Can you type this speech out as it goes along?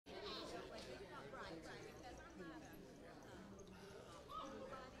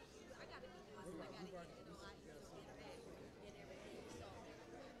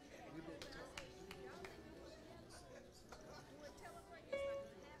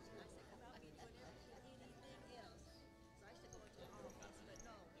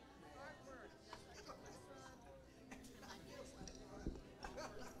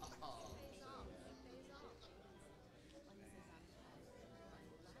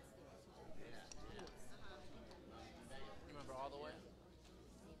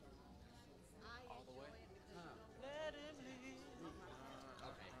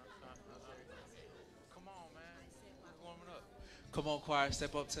Come on, choir,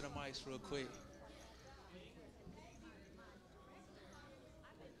 step up to the mics real quick.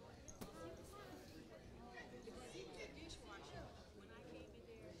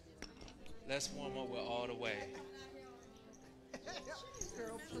 Let's warm up with All the Way.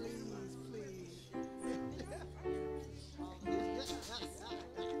 Girl, please, please.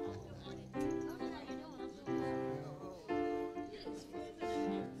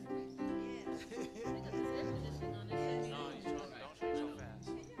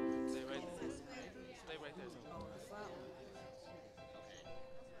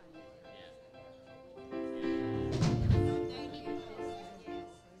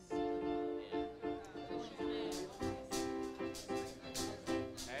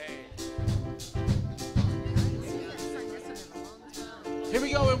 Here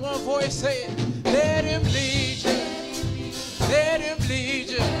we go in one voice, say it. Let him lead you. Let him lead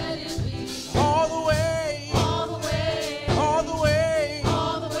you. All the way. All the way. All the way.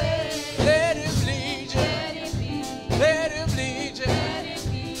 All the way. Let him lead you. Let him lead you.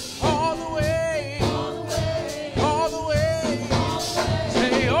 All the way. All the way. All the way. Say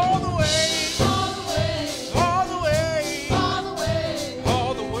all the way. All the way. All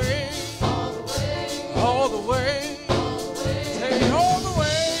the way. All the way. All the way. All the way.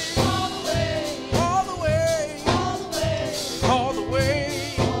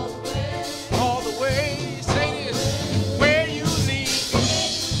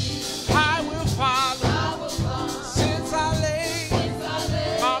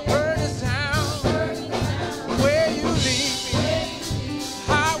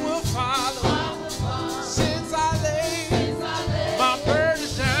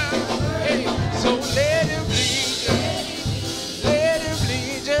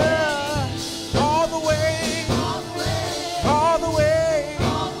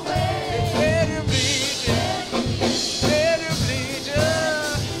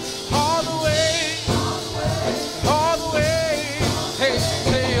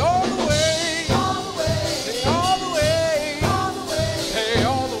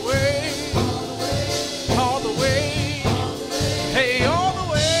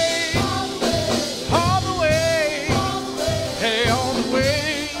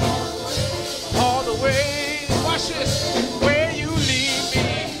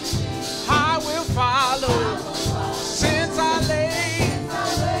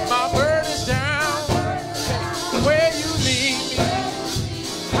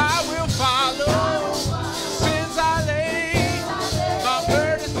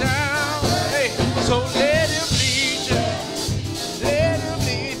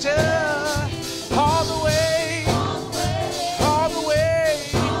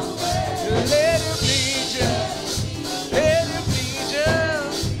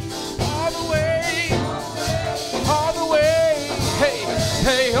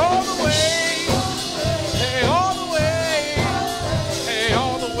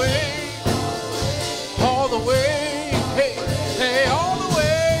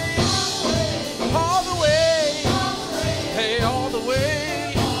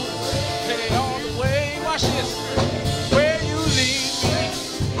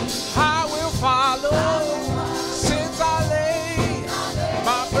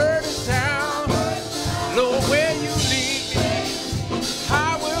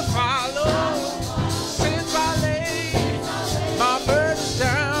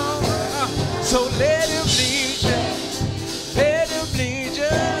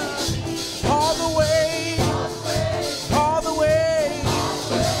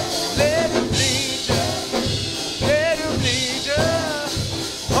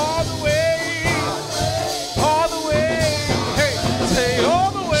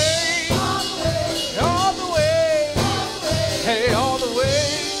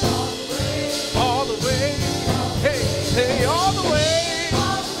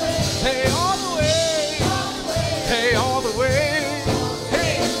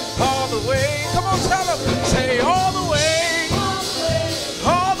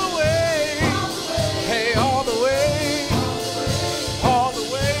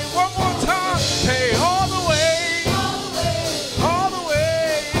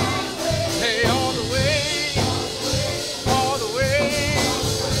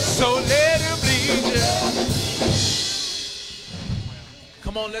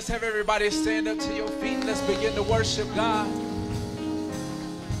 Come on, let's have everybody stand up to your feet. Let's begin to worship God.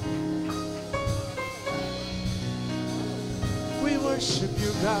 We worship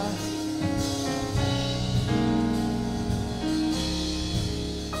you, God.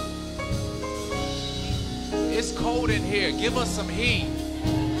 It's cold in here. Give us some heat.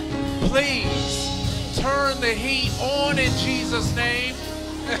 Please. turn the heat on in Jesus' name.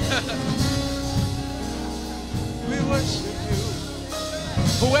 We worship you.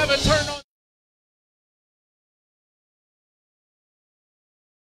 Whoever turned on.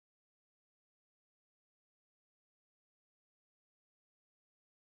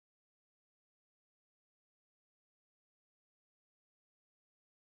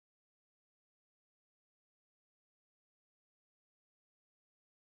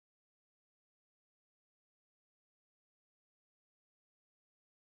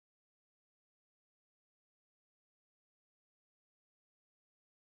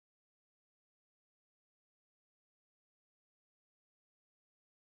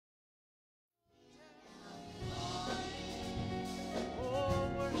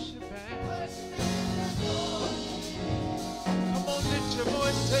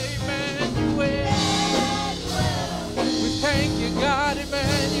 Thank you, God,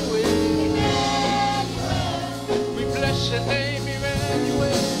 Emmanuel. We bless your name,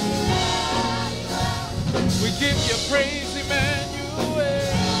 Emmanuel. We give you praise,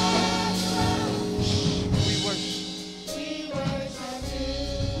 Emmanuel.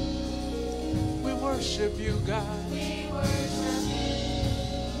 We worship you, God.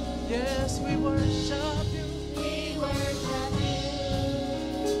 Yes, we worship you.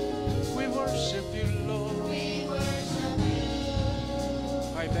 We worship you, Lord.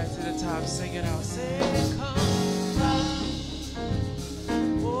 Right back to the top, sing it out. Say, come,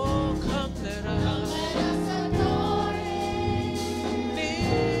 oh, come, let us adore Him.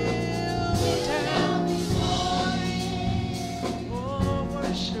 Kneel down before Him. Oh,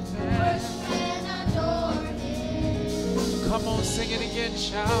 worship and adore Him. Come on, sing it again,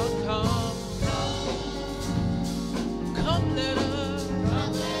 shout, come, come, let us.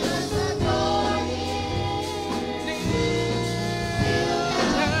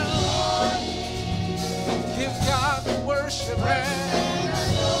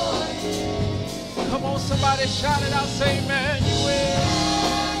 Come on, somebody shout it out, say Emmanuel.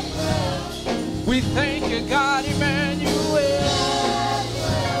 We thank you, God, Emmanuel.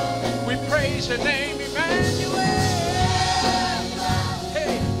 We praise your name, Emmanuel.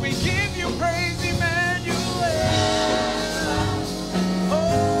 Hey, we give you praise, Emmanuel.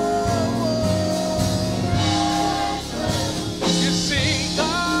 Oh, you see,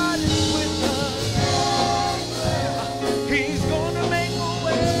 God is with us. He's gonna make a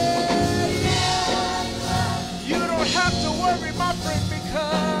way. You don't have to worry, my friend,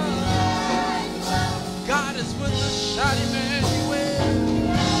 because God is with us. Shout Emmanuel,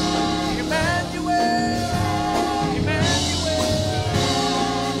 Emmanuel, Emmanuel,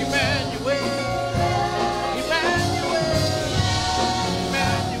 Emmanuel, Emmanuel,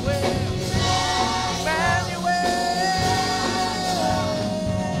 Emmanuel, Emmanuel.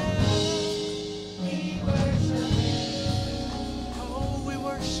 Oh, we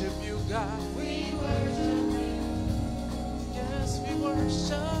worship you, God. We worship you. Yes, we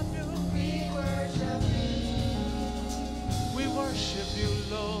worship you. We worship you. We worship you,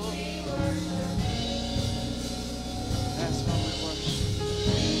 Lord. We worship you. That's what we worship.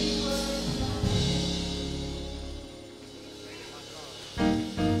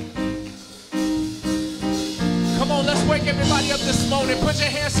 Come on, let's wake everybody up this morning. Put your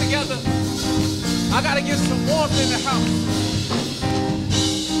hands together. I gotta get some warmth in the house.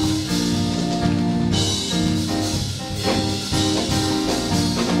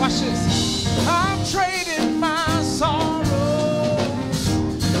 Watch this. I'm trading my sorrow.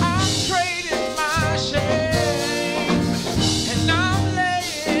 I'm trading my shame. And I'm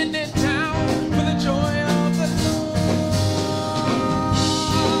laying it down for the joy of the Lord.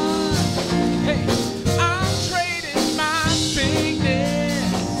 Hey, I'm trading my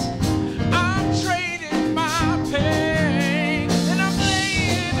sickness. I'm trading my pain.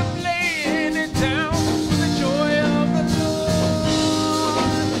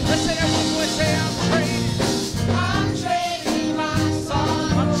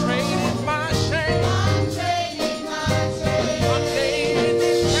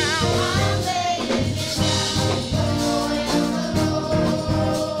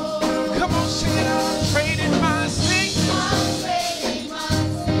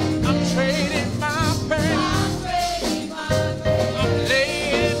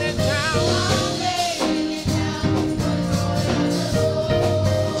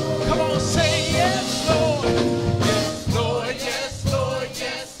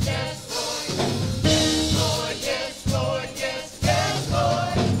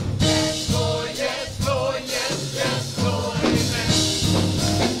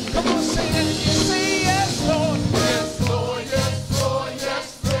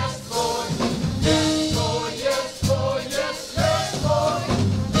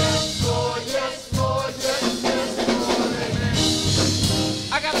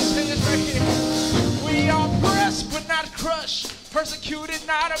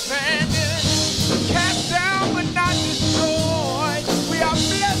 not abandoned, cast down but not destroyed. We are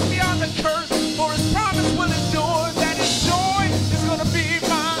blessed beyond the curse, for his promise will endure, that his joy is going to be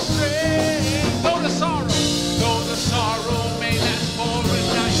my strength. Though the sorrow may last for a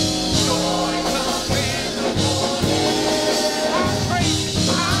night, joy comes in the morning.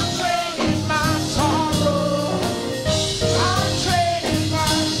 I'm trading my sorrow. I'm trading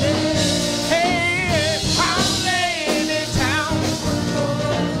my shame. Hey, I'm laying it down.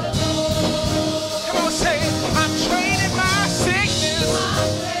 Come on, say it. I'm trading my sickness.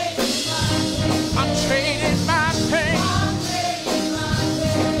 I'm trading my pain.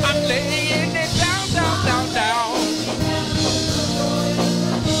 I'm laying it down, down, down, down.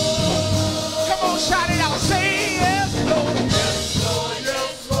 Come on, shout it out. Say yes, Lord. Yes, Lord,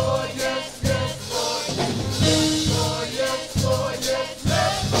 yes, Lord, yes, yes, Lord. Yes, Lord, yes, Lord, yes,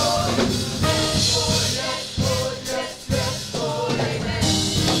 yes, Lord. Yes, Lord, yes, Lord, yes, yes, Lord. Amen.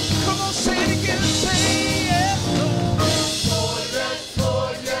 Come on, say it again. Say yes, Lord. Yes, Lord, yes,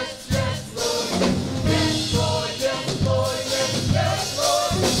 Lord, yes, yes, Lord. Yes, Lord, yes, Lord, yes, yes,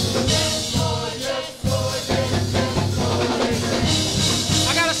 Lord. Yes, Lord, yes, Lord, yes, yes, Lord. Amen.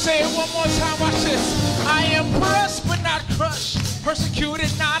 I gotta say it one more time. Watch this. I am pressed but not crushed,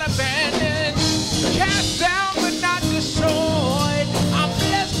 persecuted, not abandoned, cast down but not destroyed. I'm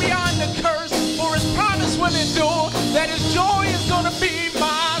blessed beyond the curse, for his promise will endure, that his joy is gonna be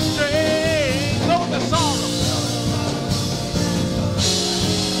my strength. Though the sorrow,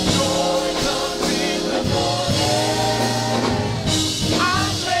 joy comes in the morning. I'm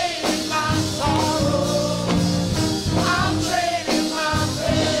trading my sorrow. I'm trading my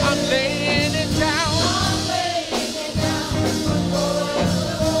pain. I'm laying it down.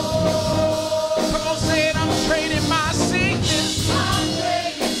 Come on, say it. I'm trading my sickness. I'm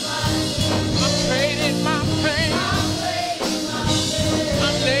trading my pain.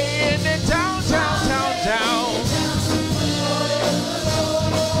 I'm laying it down, down, down, down.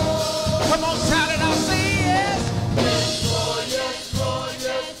 Come on, shout it out. Say yes. Yes, Lord, yes, Lord,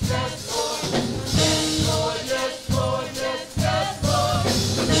 yes, yes, Lord. Yes, Lord, yes, Lord, yes, yes, Lord.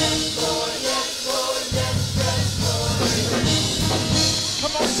 Yes, Lord, yes, Lord, yes, yes, Lord.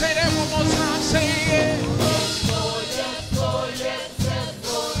 Come on, say that one more time. Say it. Yes, Lord, yes, Lord, yes, yes,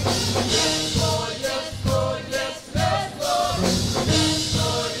 Lord. Yes, Lord, yes, Lord, yes, yes, Lord. Yes,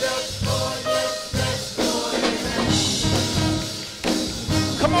 Lord, yes, Lord, yes, yes, Lord. Amen.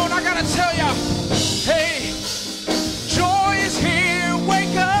 Come on, I gotta tell ya. Hey, joy is here.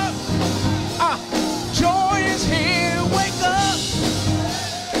 Wake up. Joy is here. Wake up.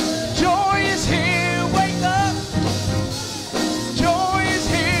 Joy is here. Wake up. Joy is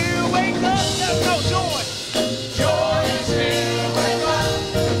here. Wake up. Let's go, joy. Joy is here. Wake up.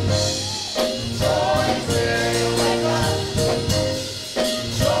 Joy is here. Wake up.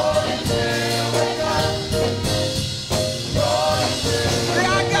 Joy is here. Wake up. Joy is here.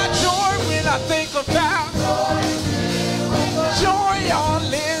 Yeah, I got joy when I think about joy all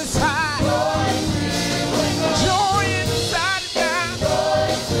inside. Joy inside and down.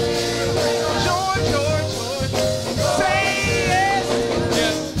 Joy, joy, joy. Say yes.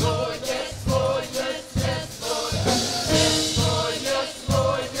 Yes, Lord, yes, Lord, yes, yes, Lord. Yes, Lord, yes,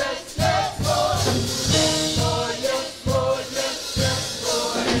 Lord, yes, yes, Lord. Yes, Lord, yes, Lord, yes, yes,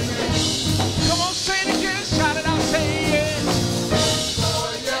 Lord. Amen. Come on, say it again. Shout it out. Say yes. Yes,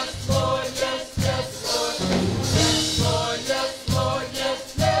 Lord, yes, Lord, yes, yes, Lord.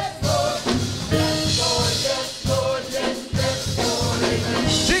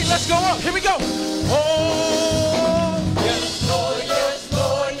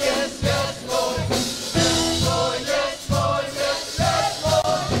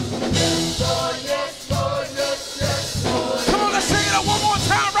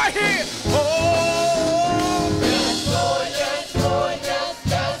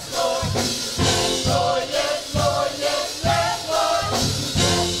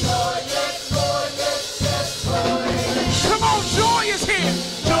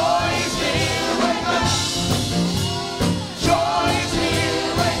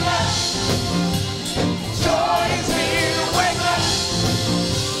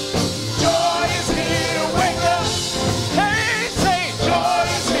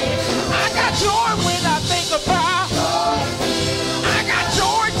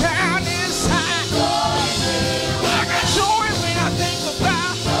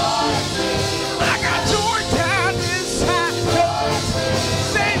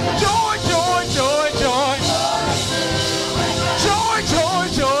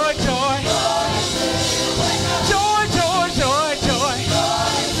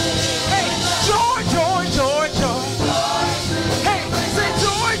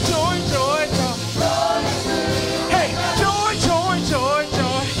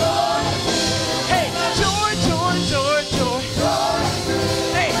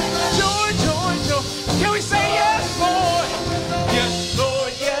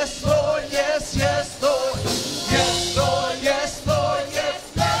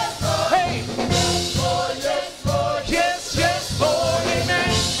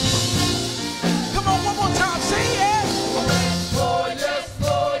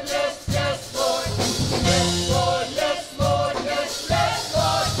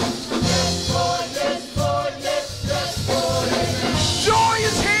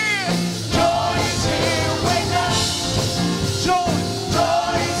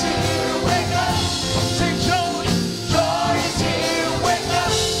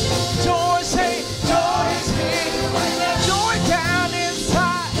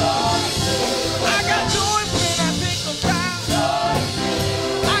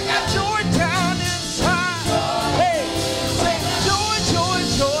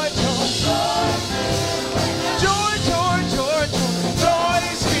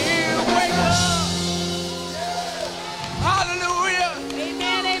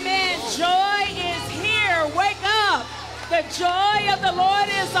 of the Lord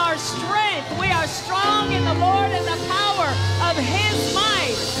is our strength. We are strong in the Lord and the power of his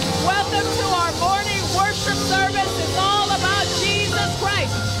might. Welcome to our morning worship service. It's all about Jesus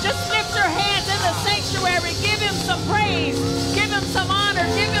Christ. Just lift your hands in the sanctuary. Give him some praise. Give him some honor.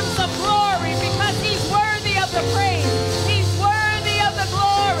 Give him some glory, because he's worthy of the praise. He's worthy of the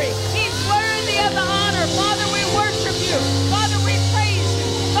glory. He's worthy of the honor. Father, we worship you. Father, we praise you.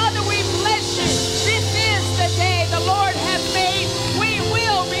 Father, we bless you. This is the day the Lord has made. We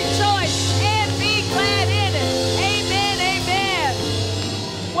will rejoice and be glad in it. Amen,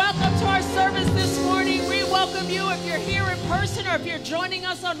 amen. Welcome to our service this morning. We welcome you. If you're here in person or if you're joining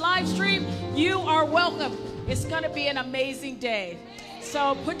us on live stream, you are welcome. It's going to be an amazing day.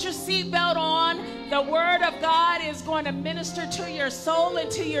 So put your seatbelt on. The Word of God is going to minister to your soul and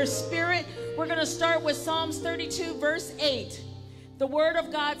to your spirit. We're going to start with Psalms 32, verse 8. The Word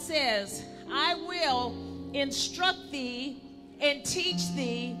of God says, I will instruct thee and teach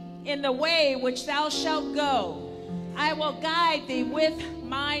thee in the way which thou shalt go. I will guide thee with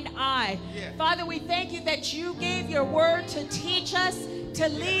mine eye. Yeah. Father, we thank you that you gave your word to teach us, to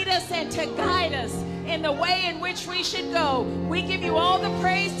lead us, and to guide us in the way in which we should go. We give you all the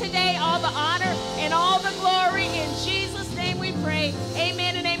praise today, all the honor, and all the glory. In Jesus' name we pray.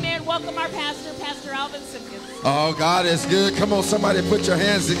 Amen and amen. Welcome our pastor, Pastor Alvin Simpkins. Oh, God is good. Come on, somebody put your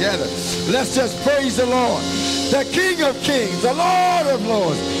hands together. Let's just praise the Lord, the King of Kings, the Lord of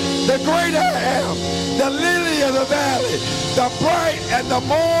Lords, the great I am, the lily of the valley, the bright and the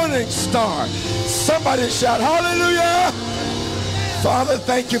morning star. Somebody shout hallelujah. Father,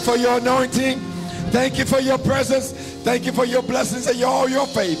 thank you for your anointing. Thank you for your presence. Thank you for your blessings and all your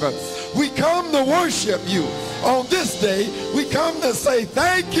favor. We come to worship you on this day. We come to say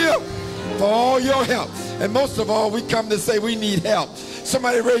thank you for all your help. And most of all, we come to say we need help.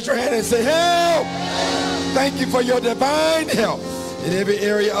 Somebody raise your hand and say help. Thank you for your divine help in every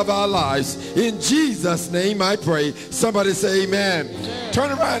area of our lives. In Jesus' name I pray. Somebody say amen.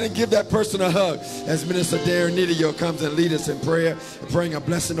 Turn around and give that person a hug as Minister Darren Nidio comes and lead us in prayer, praying a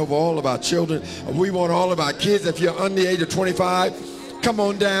blessing over all of our children. We want all of our kids, if you're under the age of 25, come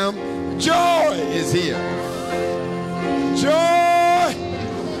on down. Joy is here. Joy.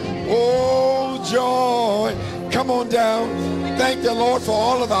 Oh, joy. Come on down. Thank the Lord for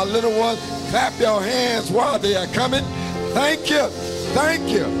all of our little ones. Clap your hands while they are coming. Thank you. Thank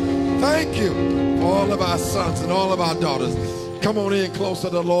you. Thank you for all of our sons and all of our daughters. Come on in closer.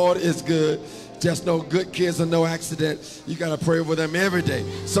 The Lord is good. Just no good kids and no accident. You got to pray over them every day.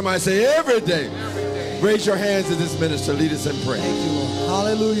 Somebody say every day. Every day. Raise your hands to this minister. Lead us in prayer. Thank you, Lord.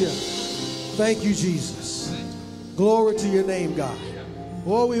 Hallelujah. Thank you, Jesus. Glory to your name, God.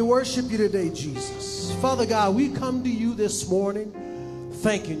 Lord, we worship you today, Jesus. Father God, we come to you this morning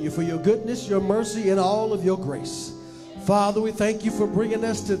thanking you for your goodness, your mercy, and all of your grace. Father, we thank you for bringing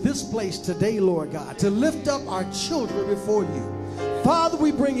us to this place today, Lord God, to lift up our children before you. Father,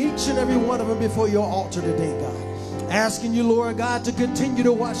 we bring each and every one of them before your altar today, God, asking you, Lord God, to continue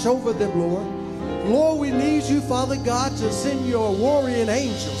to watch over them, Lord. Lord, we need you, Father God, to send your warrior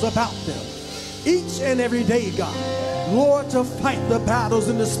angels about them each and every day, God. Lord, to fight the battles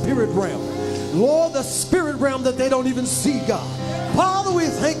in the spirit realm. Lord, the spirit realm that they don't even see, God. Father, we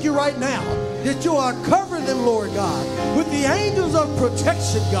thank you right now that you are covering them, Lord God, with the angels of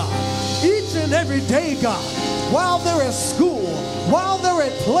protection, God, each and every day, God, while they're at school, while they're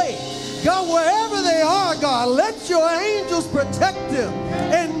at play, God, wherever they are, God, let your angels protect them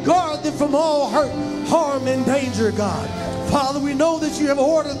and guard them from all hurt, harm, and danger, God. Father, we know that you have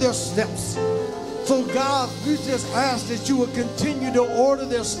ordered their steps. So, God, we just ask that you will continue to order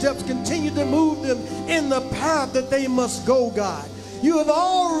their steps, continue to move them in the path that they must go, God. You have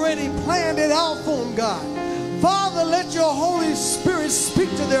already planned it out for them, God. Father, let your Holy Spirit speak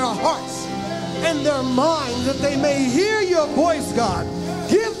to their hearts and their minds that they may hear your voice, God.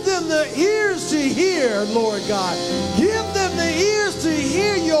 Give them the ears to hear, Lord God. Give them the ears to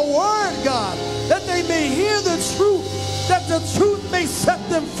hear your word, God, that they may hear the truth, that the truth may set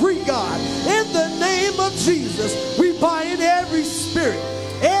them free, God. In the name of Jesus, we bind every spirit,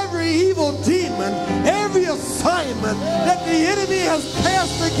 every evil demon, every assignment that the enemy has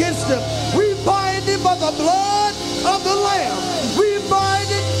passed against them. We bind it by the blood of the Lamb. We bind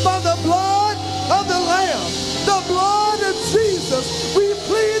it by the blood of the Lamb. The blood of Jesus. We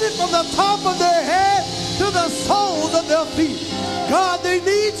plead it from the top of their head to the soles of their feet. God, they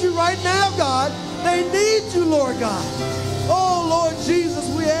need you right now, God. They need you, Lord God. Oh, Lord Jesus,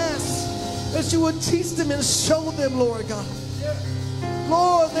 we ask that you would teach them and show them, Lord God.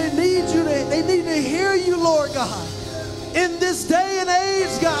 Lord, they need you. They need to hear you, Lord God. In this day and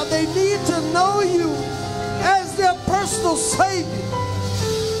age, God, they need to know you as their personal Savior.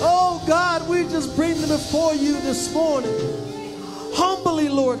 we just bring them before you this morning. Humbly,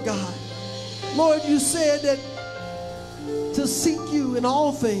 Lord God. Lord, you said that to seek you in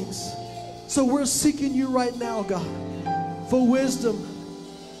all things. So we're seeking you right now, God, for wisdom,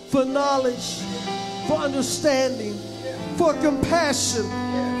 for knowledge, for understanding, for compassion,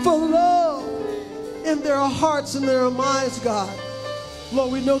 for love in their hearts and their minds, God.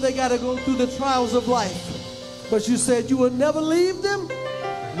 Lord, we know they got to go through the trials of life, but you said you will never leave them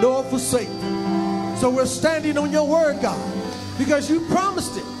nor forsake them. So we're standing on your word, God, because you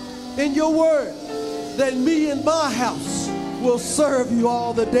promised it in your word that me and my house will serve you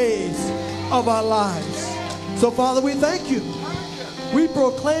all the days of our lives. So, Father, we thank you. We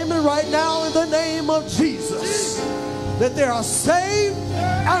proclaim it right now in the name of Jesus that they are saved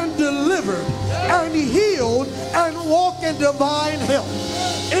and delivered and healed and walk in divine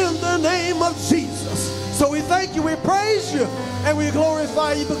health in the name of Jesus. So we thank you, we praise you, and we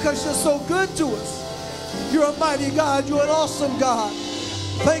glorify you because you're so good to us. You're a mighty God. You're an awesome God.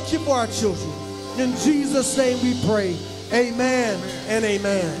 Thank you for our children. In Jesus' name we pray. Amen and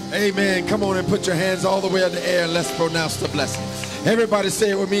amen. Amen. Come on and put your hands all the way in the air and let's pronounce the blessing. Everybody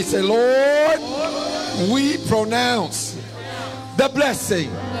say it with me. Say, Lord, we pronounce the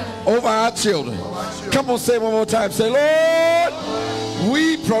blessing over our children. Come on, say it one more time. Say, Lord,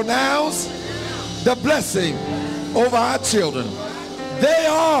 we pronounce the blessing over our children. They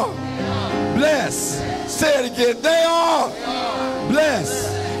are blessed. Say it again. They are blessed.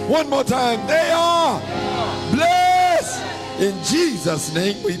 One more time. They are blessed. In Jesus'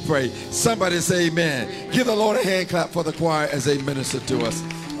 name we pray. Somebody say amen. Give the Lord a hand clap for the choir as they minister to us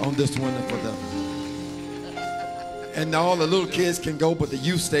on this wonderful day. And all the little kids can go, but the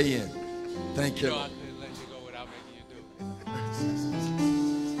youth stay in. Thank you. I couldn't let you go without making you do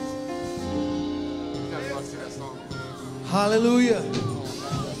it. Hallelujah.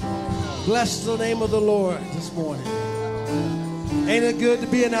 Bless the name of the Lord this morning. Ain't it good to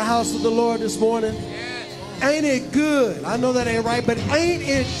be in the house of the Lord this morning? Ain't it good? I know that ain't right, but ain't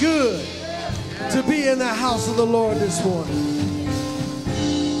it good to be in the house of the Lord this morning?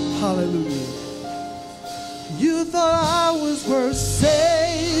 Hallelujah. You thought I was worth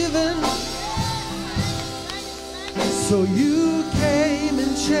saving, so you came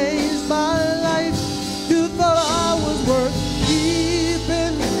and changed my life. You thought I was worth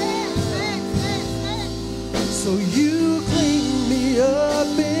keeping, so you cleaned me up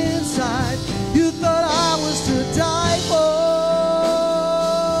inside. You thought I was to die for,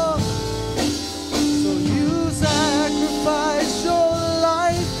 so you sacrificed your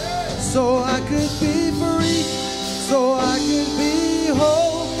life so I could be free, so I could be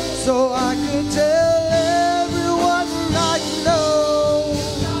whole, so I could tell everyone I know.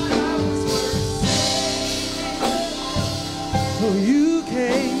 So you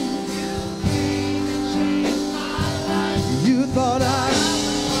came, you thought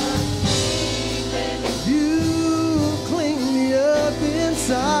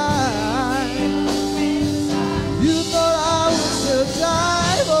inside. You thought I was to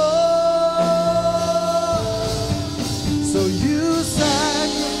die for, so you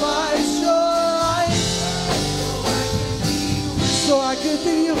sacrificed your life so I could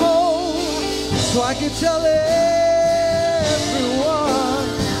be whole, so I could tell everyone.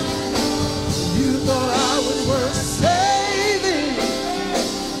 You thought I was worth saving,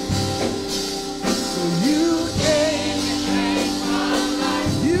 so you came.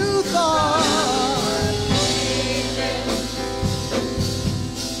 You thought,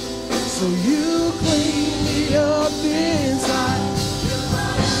 so you cleaned me up inside.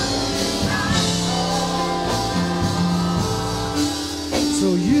 So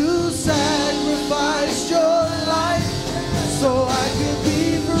you sacrificed your life so I could be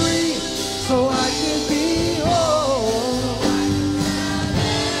free, so I could be whole.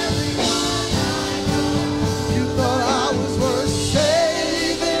 You thought I was worth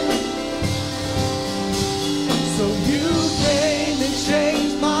saving, so you came and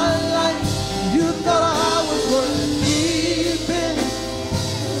changed my life. You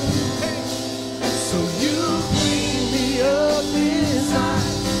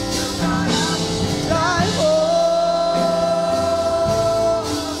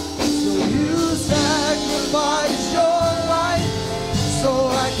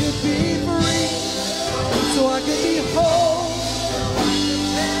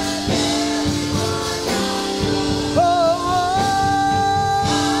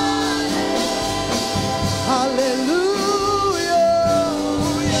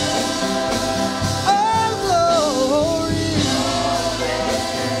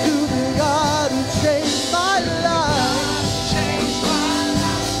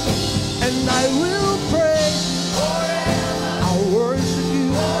and I will pray. I'll worship you.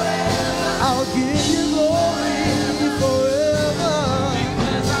 I'll give you glory forever.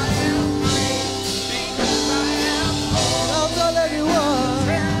 I'll tell everyone.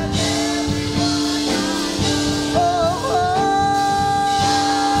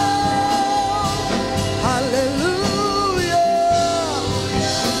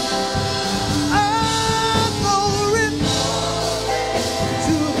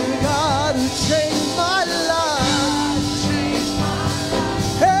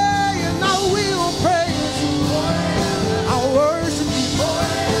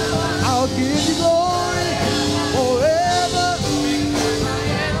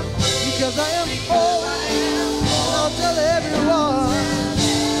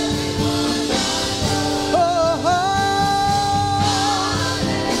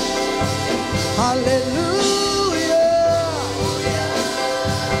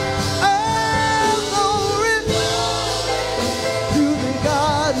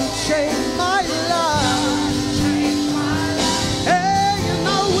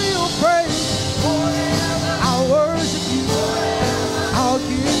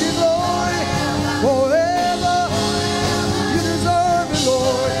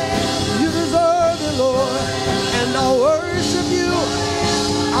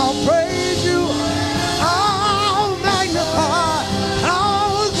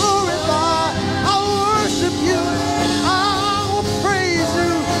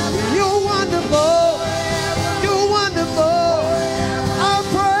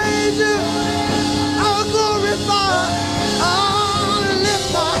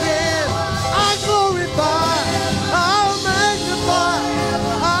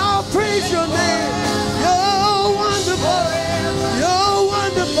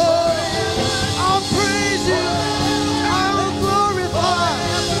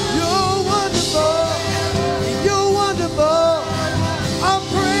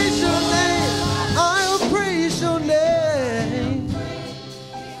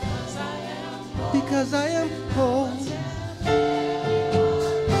 Because I am whole.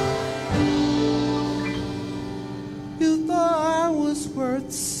 You thought I was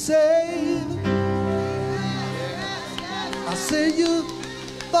worth saving. I said you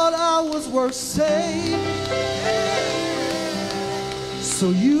thought I was worth saving. So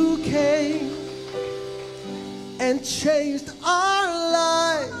you came and changed our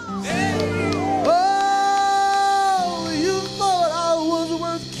lives. Oh, you thought I was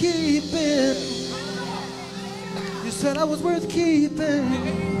worth keeping. You said I was worth keeping.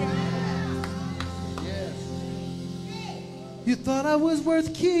 You thought I was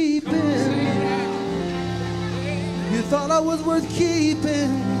worth keeping. You thought I was worth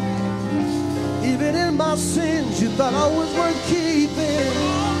keeping. Even in my sins, you thought I was worth keeping.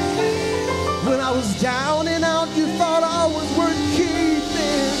 When I was down and out, you thought I was worth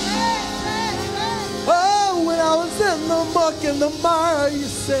keeping. Oh, when I was in the muck and the mire, you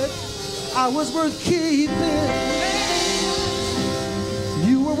said I was worth keeping.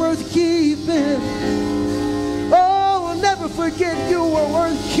 You were worth keeping. Oh, I'll never forget you were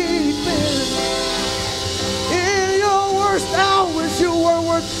worth keeping. In your worst hours, you were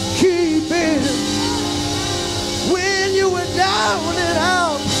worth keeping. When you were down and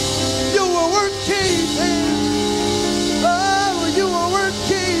out, you were worth keeping. Oh, you were worth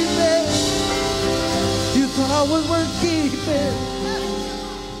keeping. You thought I was worth keeping.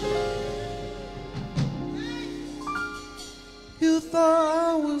 You thought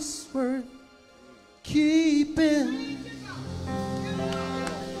I was worth keeping.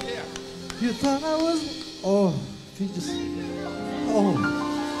 You thought I was, oh, you just, oh.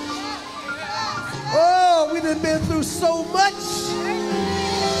 Oh, we done been through so much.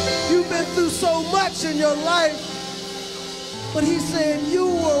 You've been through so much in your life. But he's saying you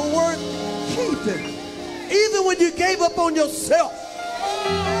were worth keeping. Even when you gave up on yourself,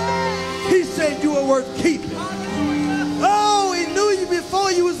 he said you were worth keeping. Oh, he knew you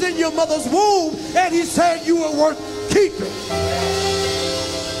before you was in your mother's womb, and he said you were worth keeping.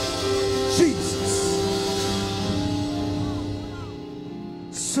 Jesus.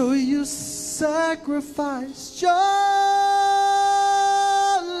 So you sacrificed your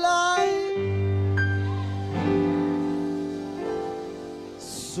life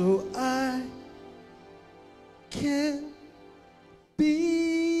so I can be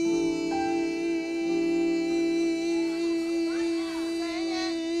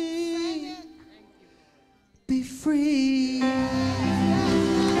free.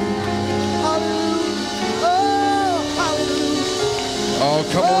 Hallelujah. Oh, hallelujah. Oh,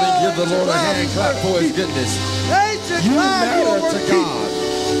 come on and give the Lord a hand clap for his goodness. You matter to God.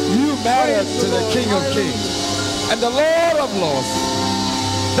 You matter to the King of Kings and the Lord of Lords.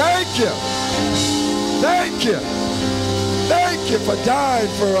 Thank you. Thank you. Thank you for dying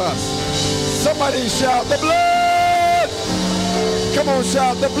for us. Somebody shout the blood. Come on,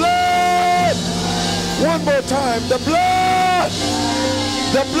 shout the blood. One more time, the blood.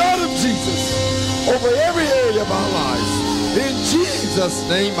 The blood of Jesus over every area of our lives. In Jesus'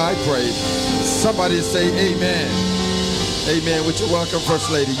 name I pray. Somebody say amen. Amen. Would you welcome First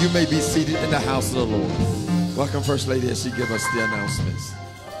Lady? You may be seated in the house of the Lord. Welcome First Lady as she gives us the announcements.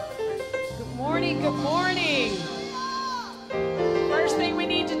 Good morning, good morning. First thing we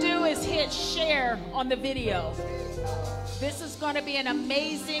need to do is hit share on the video. This is going to be an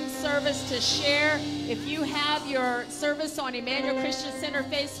amazing service to share. If you have your service on Emmanuel Christian Center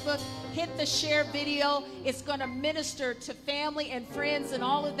Facebook, hit the share video. It's going to minister to family and friends and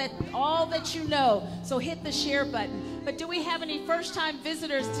all that you know. So hit the share button. But do we have any first-time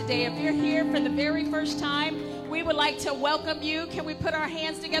visitors today? If you're here for the very first time, we would like to welcome you. Can we put our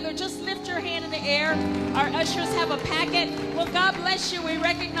hands together? Just lift your hand in the air. Our ushers have a packet. Well, God bless you. We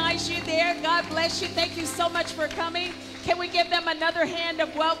recognize you there. God bless you. Thank you so much for coming. Can we give them another hand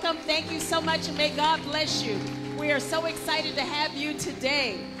of welcome? Thank you so much, and may God bless you. We are so excited to have you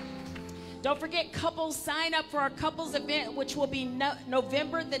today. Don't forget, couples, sign up for our couples event, which will be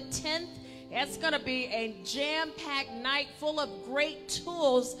November the 10th. It's going to be a jam-packed night full of great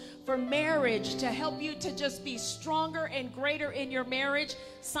tools for marriage to help you to just be stronger and greater in your marriage.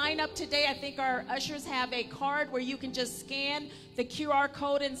 Sign up today. I think our ushers have a card where you can just scan the QR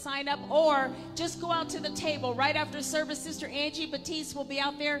code and sign up, or just go out to the table right after service. Sister Angie Batiste will be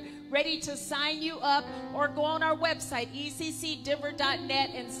out there ready to sign you up, or go on our website,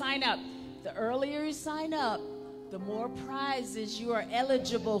 eccdenver.net, and sign up. The earlier you sign up, the more prizes you are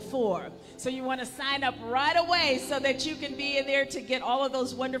eligible for. So you want to sign up right away so that you can be in there to get all of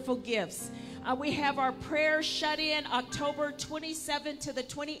those wonderful gifts. We have our prayer shut-in October 27th to the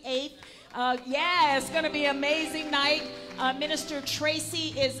 28th. Yeah, it's going to be an amazing night. Minister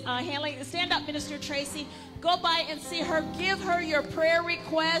Tracy is handling. Stand up, Minister Tracy. Go by and see her. Give her your prayer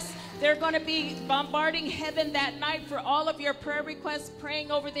requests. They're going to be bombarding heaven that night for all of your prayer requests,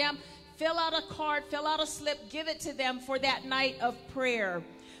 praying over them. Fill out a card, fill out a slip, give it to them for that night of prayer.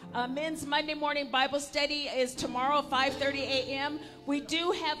 Men's Monday morning Bible study is tomorrow, 5:30 a.m. We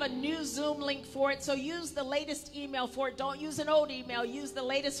do have a new Zoom link for it, so use the latest email for it. Don't use an old email. Use the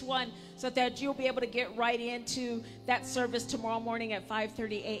latest one so that you'll be able to get right into that service tomorrow morning at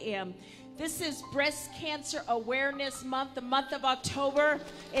 5:30 a.m. This is Breast Cancer Awareness Month. The month of October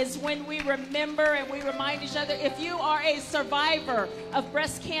is when we remember and we remind each other. If you are a survivor of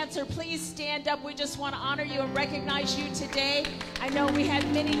breast cancer, please stand up. We just want to honor you and recognize you today. I know we had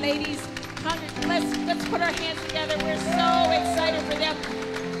many ladies. Let's put our hands together. We're so excited for them.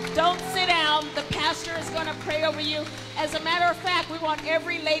 Don't sit down. The pastor is going to pray over you. As a matter of fact, we want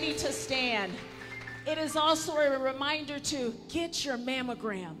every lady to stand. It is also a reminder to get your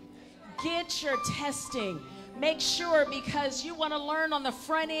mammogram. Get your testing. Make sure, because you want to learn on the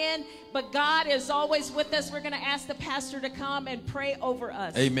front end, but God is always with us. We're going to ask the pastor to come and pray over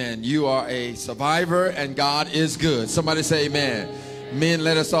us. Amen. You are a survivor and God is good. Somebody say amen. Men,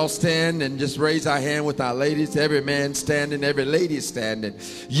 let us all stand and just raise our hand with our ladies. Every man standing, every lady standing.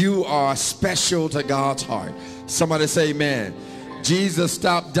 You are special to God's heart. Somebody say amen. Jesus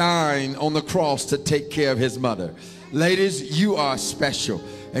stopped dying on the cross to take care of his mother. Ladies, you are special.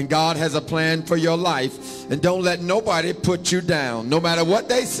 And God has a plan for your life. And don't let nobody put you down. No matter what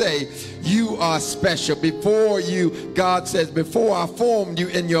they say, you are special. Before you, God says, before I formed you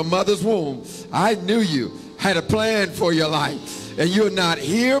in your mother's womb, I knew you, had a plan for your life. And you're not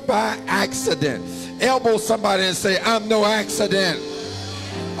here by accident. Elbow somebody and say, I'm no accident.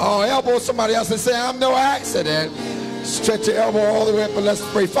 Oh, elbow somebody else and say, I'm no accident. Stretch your elbow all the way up and let's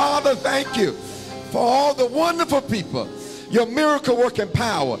pray. Father, thank you for all the wonderful people, your miracle working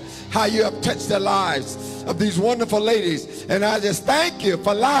power, how you have touched the lives of these wonderful ladies. And I just thank you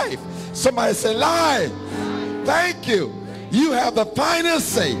for life. Somebody say life. Thank you. You have the final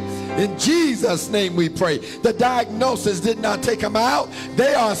say. In Jesus' name we pray. The diagnosis did not take them out.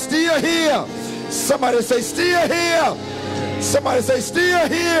 They are still here. Somebody say still here. Somebody say still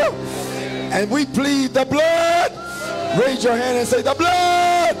here. And we plead the blood. Raise your hand and say the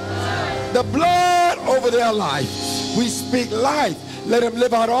blood. The blood over their life. We speak life. Let them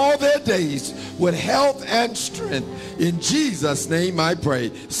live out all their days with health and strength. In Jesus' name I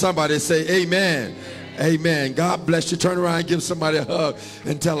pray. Somebody say amen. Amen. God bless you. Turn around and give somebody a hug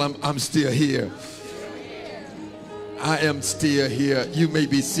and tell them I'm still here. I am still here. You may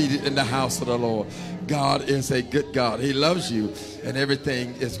be seated in the house of the Lord. God is a good God. He loves you, and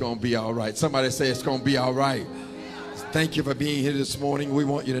everything is going to be all right. Somebody say it's going to be all right. Thank you for being here this morning. We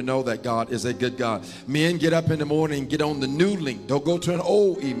want you to know that God is a good God. Men, get up in the morning, get on the new link. Don't go to an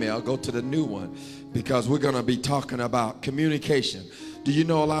old email, go to the new one, because we're going to be talking about communication. Do you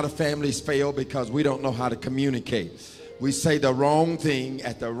know a lot of families fail because we don't know how to communicate? We say the wrong thing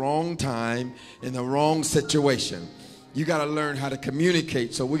at the wrong time in the wrong situation. You got to learn how to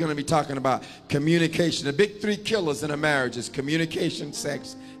communicate. So we're going to be talking about communication. The big three killers in a marriage is communication,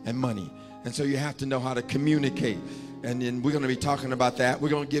 sex, and money. And so you have to know how to communicate. And then we're going to be talking about that. We're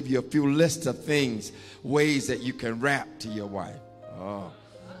going to give you a few lists of things, ways that you can rap to your wife. Oh,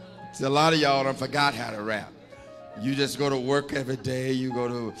 see, a lot of y'all done forgot how to rap. You just go to work every day. You go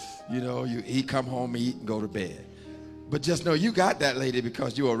to, you eat, come home, eat, and go to bed. But just know you got that lady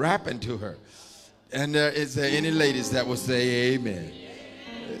because you were rapping to her. And is there any ladies that will say amen?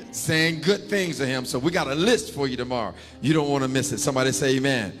 Saying good things to him. So we got a list for you tomorrow. You don't want to miss it. Somebody say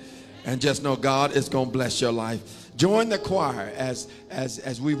amen. And just know God is going to bless your life. Join the choir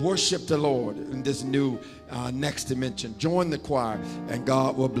as we worship the Lord in this new next dimension. Join the choir and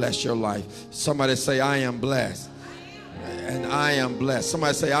God will bless your life. Somebody say, I am blessed. And I am blessed.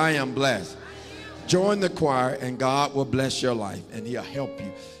 Somebody say, I am blessed. Join the choir and God will bless your life and he'll help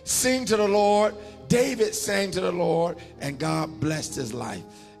you. Sing to the Lord. David sang to the Lord and God blessed his life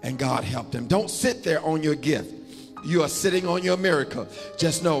and God helped him. Don't sit there on your gift. You are sitting on your miracle.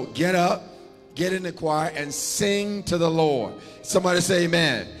 Just know, get up, get in the choir and sing to the Lord. Somebody say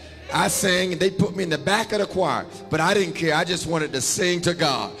amen. I sang and they put me in the back of the choir, but I didn't care. I just wanted to sing to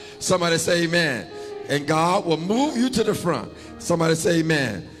God. Somebody say amen. And God will move you to the front. Somebody say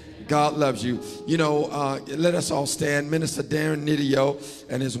amen. God loves you. Let us all stand. Minister Darren Nidio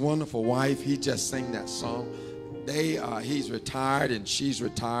and his wonderful wife, he just sang that song. He's retired and she's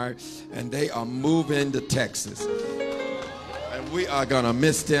retired, and they are moving to Texas. And we are going to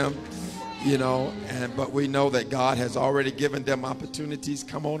miss them, but we know that God has already given them opportunities.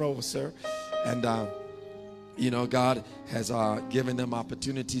 Come on over, sir. And, God has given them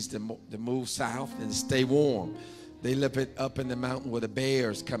opportunities to move south and stay warm. They live up in the mountain where the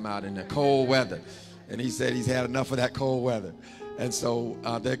bears come out in the cold weather. And he said he's had enough of that cold weather. And so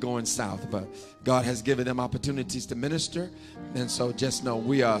they're going south. But God has given them opportunities to minister. And so just know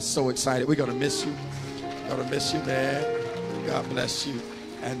we are so excited. We're going to miss you. Going to miss you, man. God bless you.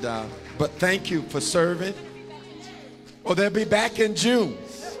 And but thank you for serving. Oh, they'll be back in June.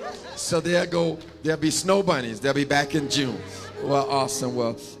 So there'll be snow bunnies. They'll be back in June. Well, awesome.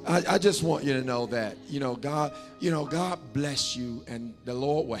 Well, I just want you to know that, God bless you and the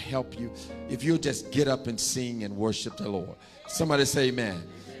Lord will help you if you'll just get up and sing and worship the Lord. Somebody say amen.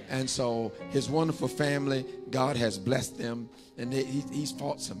 And so his wonderful family, God has blessed them, and he's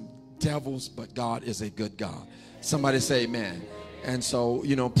fought some devils, but God is a good God. Somebody say amen. And so,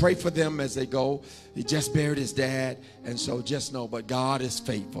 pray for them as they go. He just buried his dad. And so just know, but God is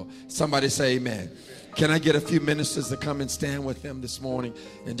faithful. Somebody say amen. Can I get a few ministers to come and stand with them this morning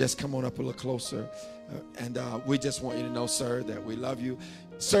and just come on up a little closer? We just want you to know, sir, that we love you.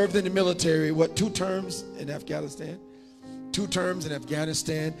 Served in the military, 2 terms in Afghanistan? 2 terms in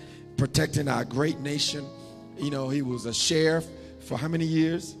Afghanistan, protecting our great nation. He was a sheriff for how many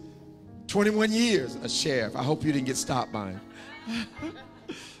years? 21 years, a sheriff. I hope you didn't get stopped by him.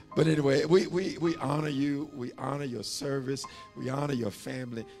 But anyway, we honor you. We honor your service. We honor your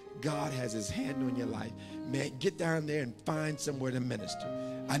family. God has his hand on your life. Man, get down there and find somewhere to minister.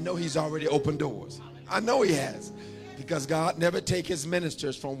 I know he's already opened doors. I know he has. Because God never take his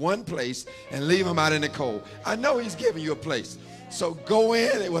ministers from one place and leave them out in the cold. I know he's giving you a place. So go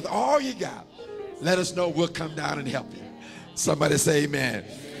in with all you got. Let us know. We'll come down and help you. Somebody say amen.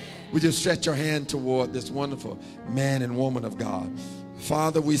 Would you stretch your hand toward this wonderful man and woman of God?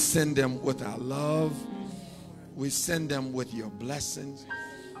 Father, we send them with our love. We send them with your blessings.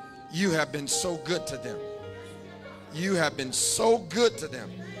 You have been so good to them. You have been so good to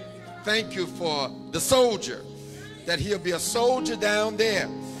them. Thank you for the soldier, that he'll be a soldier down there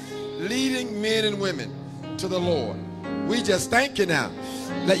leading men and women to the Lord. We just thank you now.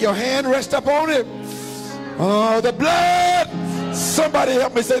 Let your hand rest upon him. Oh, the blood. Somebody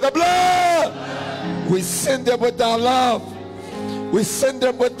help me say the blood. We send them with our love. We send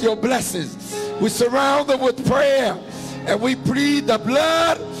them with your blessings. We surround them with prayer. And we plead the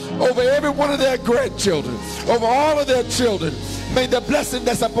blood over every one of their grandchildren, over all of their children. May the blessing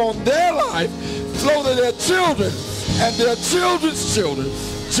that's upon their life flow to their children and their children's children,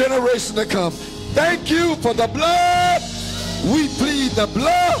 generation to come. Thank you for the blood. We plead the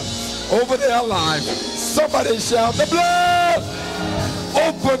blood over their lives. Somebody shout the blood.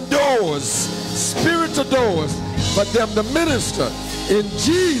 Open doors. spiritual doors for them to minister. In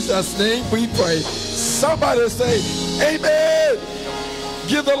Jesus' name we pray. Somebody say, amen.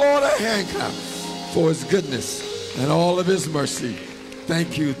 Give the Lord a hand clap for his goodness and all of his mercy.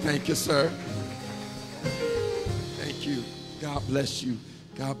 Thank you, sir. Thank you. God bless you.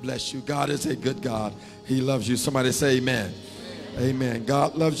 God bless you. God is a good God. He loves you. Somebody say amen. Amen.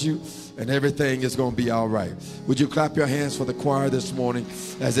 God loves you, and everything is going to be all right. Would you clap your hands for the choir this morning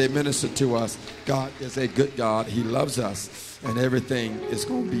as they minister to us? God is a good God. He loves us, and everything is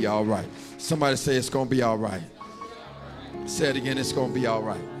going to be all right. Somebody say it's going to be all right. Say it again. It's going to be all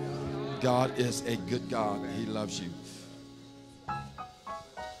right. God is a good God. He loves you.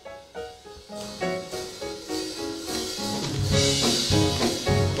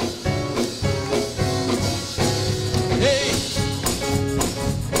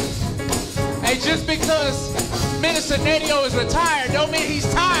 Hey, just because Minister Nadio is retired don't mean he's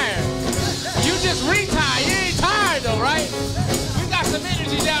tired. You just retired. You ain't tired though, right? We got some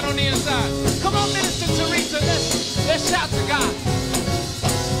energy down on the inside. Come on, Minister Teresa, let's shout to God.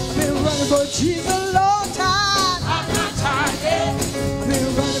 I've been running for Jesus a long time. I'm not tired yet. I've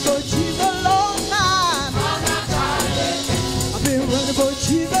been running for Jesus a long time. I'm not tired yet. I've been running for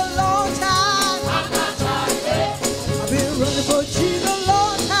Jesus a long time. I'm not tired yet. I've been running for Jesus a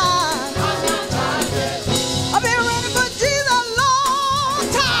long time. I'm not tired yet. I've been running for Jesus a long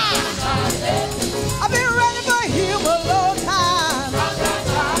time. I've been running for him a long time. I'm not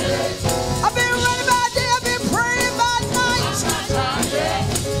tired yet. I've been running by day, I've been praying by night. I'm not tired yet.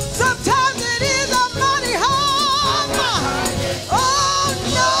 Sometimes it is a money hunger. Oh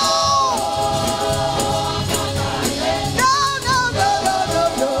no. No, no, no, no, no,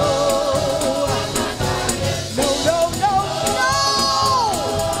 no.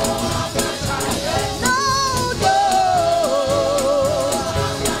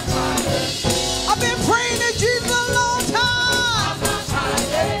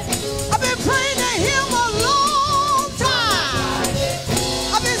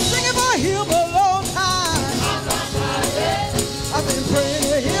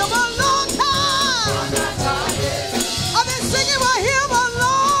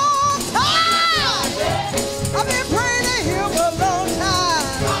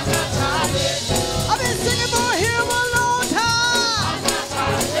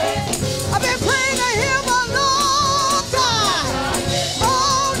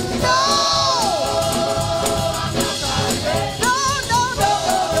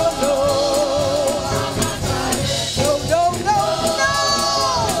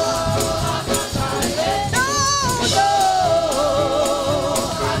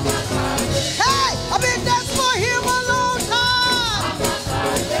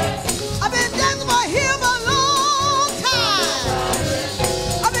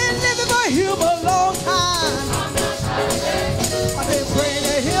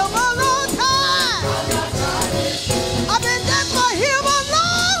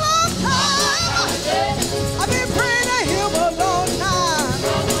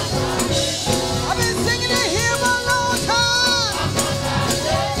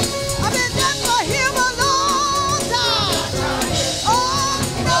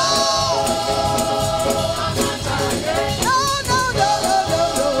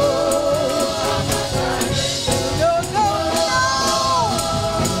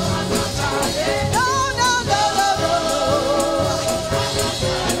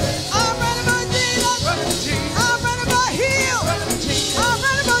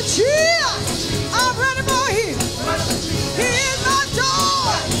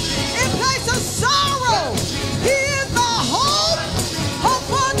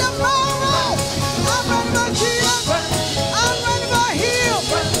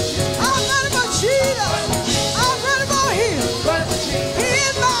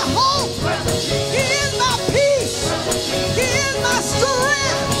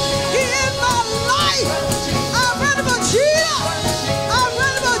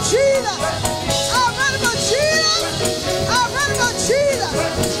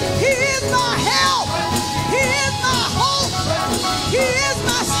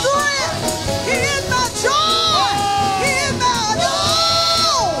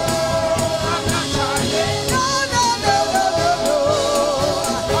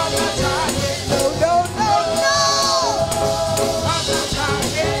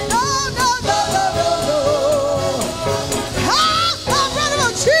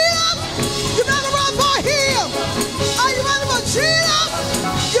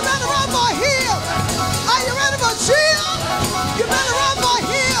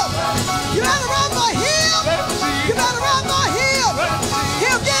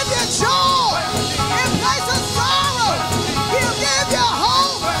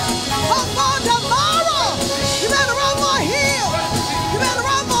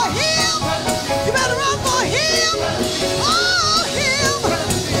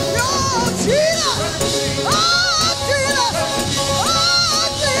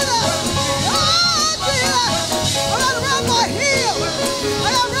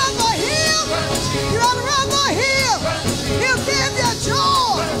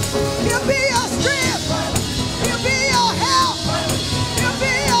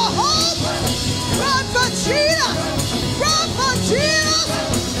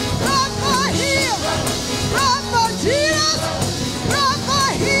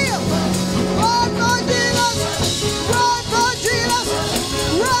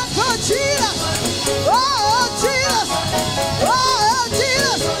 Jesus. Oh, Jesus. Oh,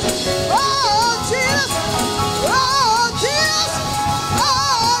 Jesus. Oh, Jesus. Oh, Jesus.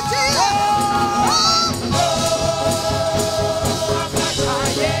 Oh, Jesus.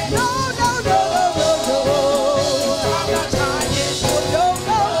 No, no, no, no, no, no. I'm not tired yet. No, no, no.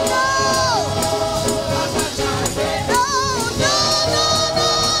 I'm not tired yet. No, no, no, no,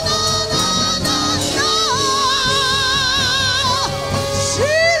 no, no, no, no.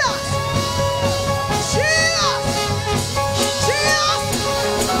 Jesus. Jesus. Jesus.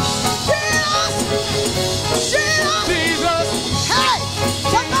 Jesus. Jesus. Jesus, Hey,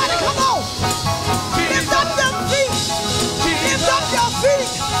 somebody come on. Lift up them feet. Lift up your feet.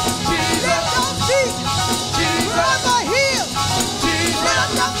 Lift your feet. Put up a heel. Lift up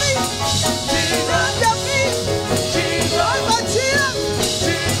your feet. Lift up your feet. Put up a Jesus.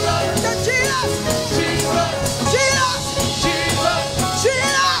 The Jesus. Jesus. Jesus. Jesus.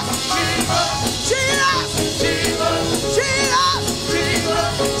 Jesus. Jesus. Jesus.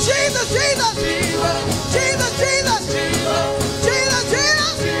 Jesus. Jesus. Jesus.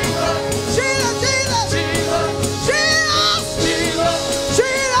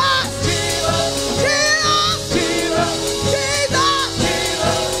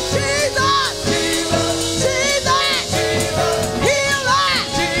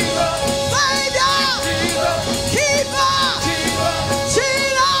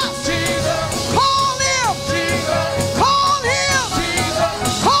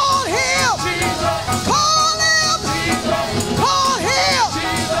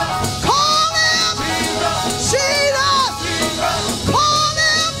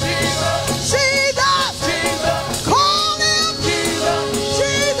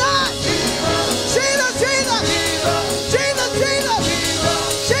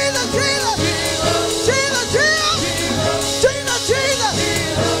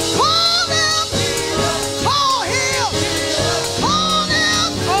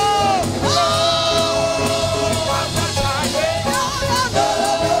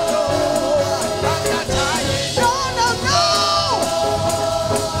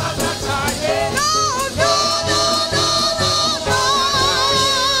 Jesus.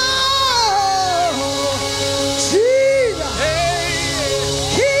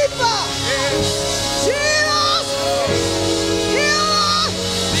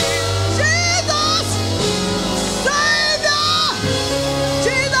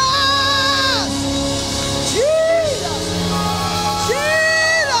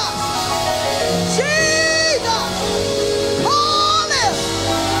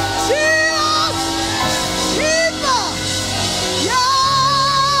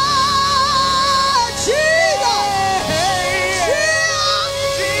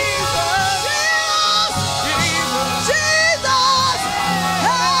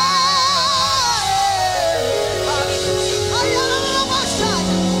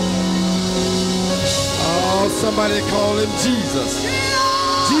 Somebody call him Jesus.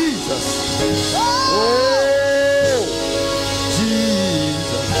 Jesus. Oh,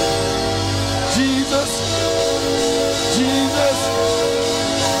 Jesus. Jesus. Jesus.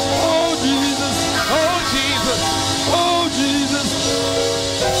 Oh, Jesus. oh Jesus, Oh, Jesus.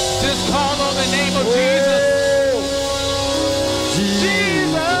 just call on the name of Jesus.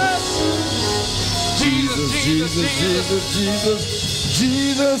 Jesus. Jesus. Jesus.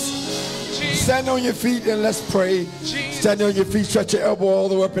 Jesus. Stand on your feet and let's pray. Stand on your feet, stretch your elbow all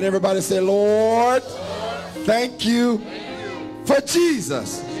the way up, and everybody say, Lord, thank you for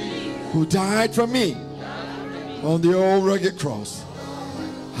Jesus who died for me on the old rugged cross.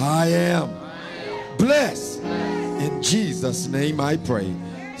 I am blessed. In Jesus' name I pray.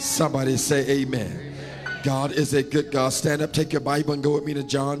 Somebody say amen. God is a good God. Stand up, take your Bible, and go with me to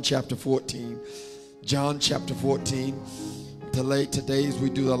John chapter 14. John chapter 14. Today as we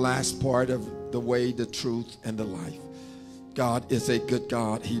do the last part of the way, the truth, and the life. God is a good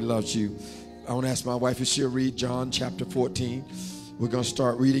God. He loves you. I want to ask my wife if she'll read John chapter 14. We're going to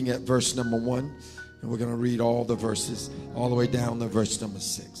start reading at verse number 1, and we're going to read all the verses all the way down to verse number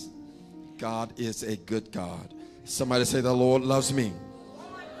 6. God is a good God. Somebody say, the Lord loves me.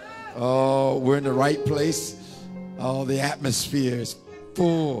 Oh, we're in the right place. Oh, the atmosphere is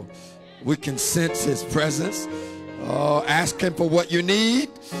full. We can sense his presence. Oh, ask him for what you need.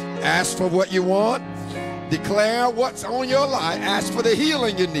 Ask for what you want. Declare what's on your life. Ask for the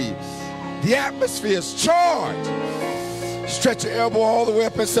healing you need. The atmosphere is charged. Stretch your elbow all the way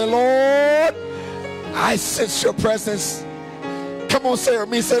up and say, Lord, I sense your presence. Come on, say it with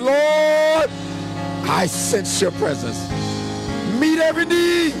me. Say, Lord, I sense your presence. Meet every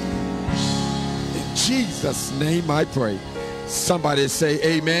need. In Jesus' name I pray. Somebody say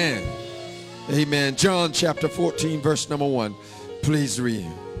amen. Amen. John chapter 14, verse number 1. Please read.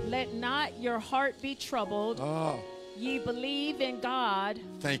 Let not your heart be troubled. Oh, Ye believe in God.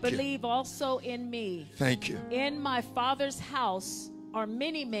 Thank you. Believe also in me. thank you. In my Father's house are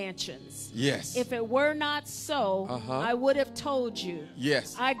many mansions. Yes. If it were not so, I would have told you.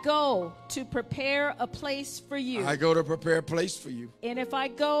 Yes. I go to prepare a place for you. I go to prepare a place for you. And if I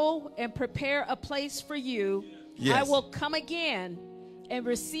go and prepare a place for you, Yes. I will come again and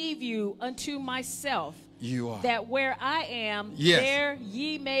receive you unto myself, You are. that where I am, Yes. there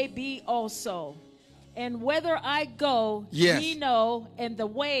ye may be also. And whither I go, Yes. ye know, and the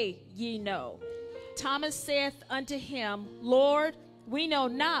way ye know. Thomas saith unto him, Lord, we know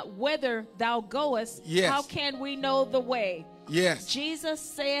not whither thou goest. Yes. How can we know the way? Yes. Jesus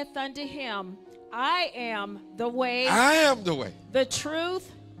saith unto him, I am the way, I am the way the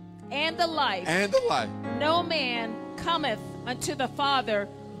truth, and the life. and the life. No man cometh unto the Father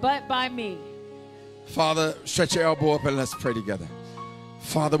but by me. Father, stretch your elbow up and let's pray together.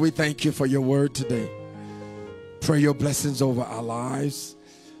 Father, we thank you for your word today. Pray your blessings over our lives.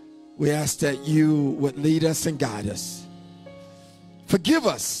 We ask that you would lead us and guide us. Forgive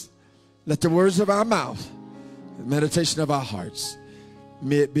us. Let the words of our mouth, the meditation of our hearts,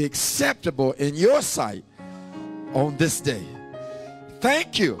 may it be acceptable in your sight on this day.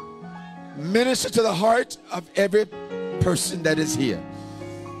 Thank you. Minister to the heart of every person that is here,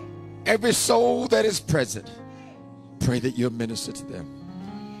 every soul that is present. Pray that you'll minister to them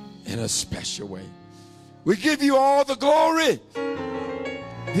in a special way. We give you all the glory,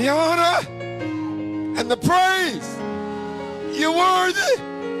 the honor, and the praise. You're worthy.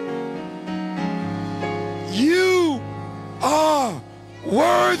 You are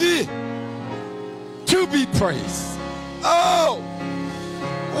worthy to be praised. Oh,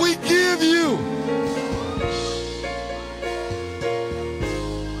 we give you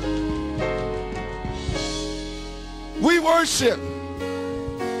we worship.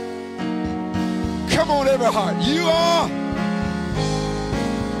 Come on, every heart. You are.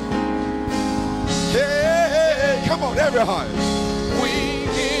 Hey, come on, every heart. We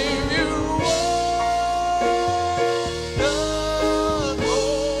give you all the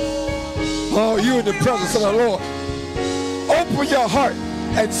glory. Oh, you in the presence of the Lord. Open your heart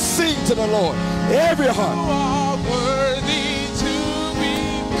and sing to the Lord. Every You heart. are worthy to be.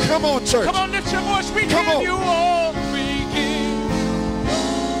 Come on, church. Come on, lift your voice. We Come give on. you all. We give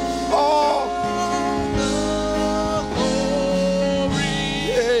Oh, all the glory.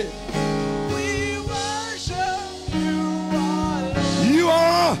 yeah. We worship you, our Lord. You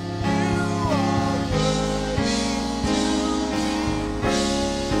are. You are worthy to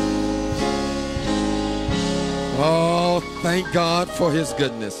be. Oh, thank God for his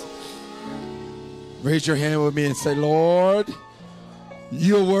goodness. Raise your hand with me and say, Lord,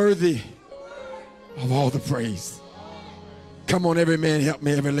 you're worthy of all the praise. Come on, every man, help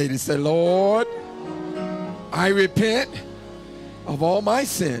me, every lady. Say, Lord, I repent of all my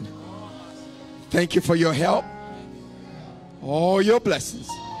sin. Thank you for your help, all your blessings,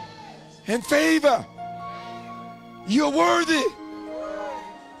 and favor. You're worthy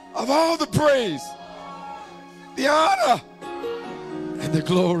of all the praise, the honor, and the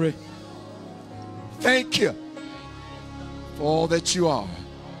glory. Thank you for all that you are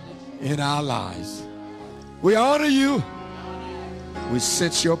in our lives. We honor you. We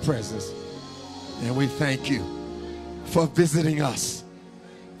sense your presence. And we thank you for visiting us.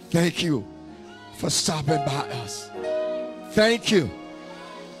 Thank you for stopping by us. Thank you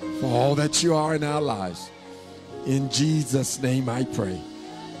for all that you are in our lives. In Jesus' name I pray.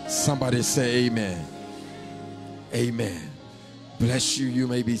 Somebody say amen. Amen. Bless you. You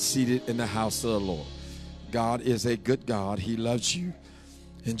may be seated in the house of the Lord. God is a good God. He loves you.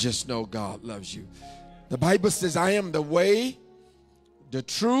 And just know God loves you. The Bible says, I am the way, the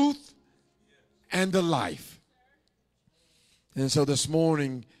truth, and the life. And so this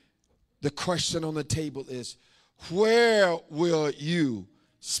morning, the question on the table is, where will you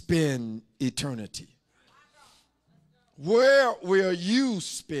spend eternity? Where will you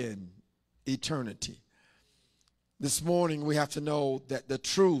spend eternity? This morning, we have to know that the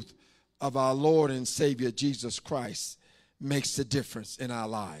truth of our Lord and Savior Jesus Christ makes a difference in our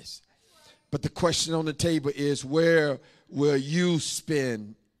lives. But the question on the table is, where will you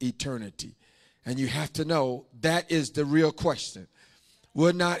spend eternity? And you have to know that is the real question.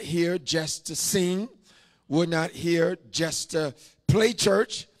 We're not here just to sing. We're not here just to play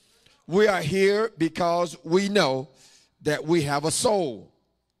church. We are here because we know that we have a soul.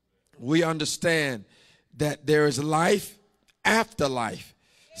 We understand that there is life after life.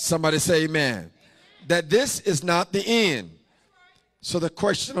 Somebody say amen. That this is not the end. So the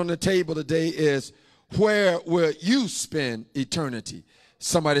question on the table today is, where will you spend eternity?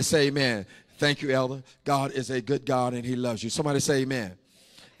 Somebody say amen. Thank you, Elder. God is a good God and he loves you. Somebody say amen.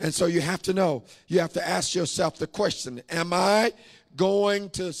 And so you have to know, you have to ask yourself the question, am I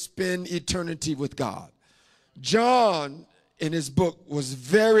going to spend eternity with God? John, in his book, was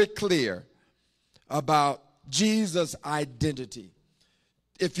very clear about Jesus' identity.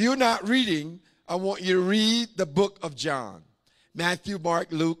 If you're not reading, I want you to read the book of John. Matthew, Mark,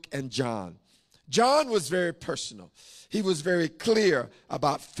 Luke, and John. John was very personal. He was very clear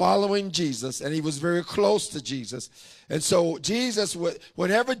about following Jesus, and he was very close to Jesus. And so Jesus would,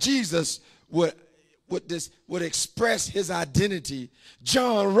 whenever Jesus would express his identity,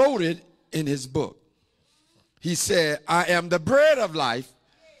 John wrote it in his book. He said, I am the bread of life.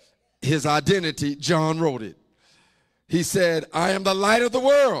 His identity, John wrote it. He said, I am the light of the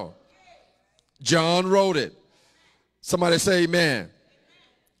world. John wrote it. Somebody say amen.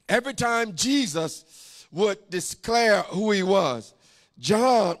 Every time Jesus would declare who he was,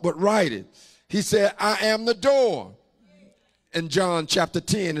 John would write it. He said, I am the door. In John chapter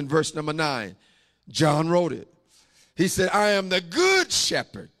 10 and verse number 9, John wrote it. He said, I am the good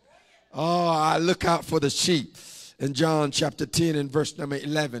shepherd. Oh, I look out for the sheep. In John chapter 10 and verse number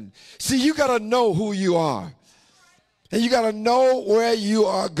 11. See, you got to know who you are. And you got to know where you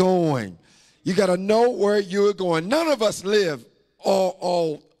are going. You got to know where you're going. None of us live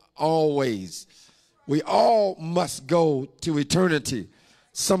always. We all must go to eternity.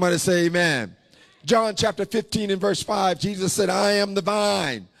 Somebody say amen. John chapter 15 and verse 5, Jesus said, I am the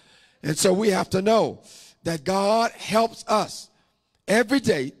vine. And so we have to know that God helps us every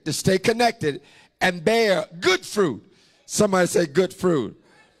day to stay connected and bear good fruit. Somebody say good fruit.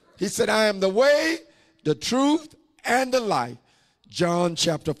 He said, I am the way, the truth, and the life. John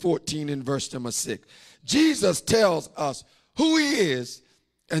chapter 14 and verse number 6. Jesus tells us who he is,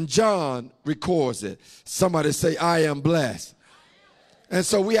 and John records it. Somebody say, I am blessed. And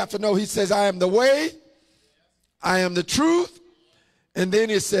so we have to know, he says, I am the way, I am the truth, and then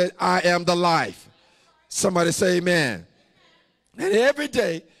he said, I am the life. Somebody say amen. And every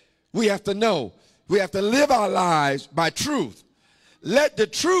day we have to know, we have to live our lives by truth. Let the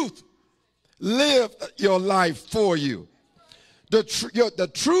truth live your life for you. The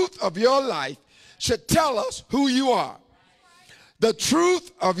truth of your life should tell us who you are. The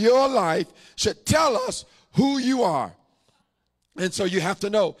truth of your life should tell us who you are. And so you have to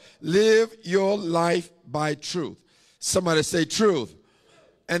know, live your life by truth. Somebody say truth.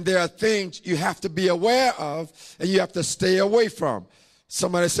 And there are things you have to be aware of and you have to stay away from.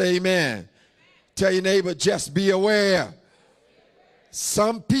 Somebody say amen. Tell your neighbor, just be aware.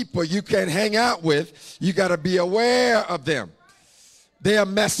 Some people you can't hang out with. You got to be aware of them. They'll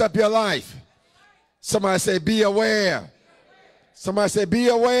mess up your life. Somebody say, be aware. Somebody say, be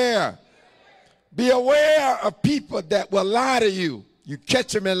aware. Be aware of people that will lie to you. You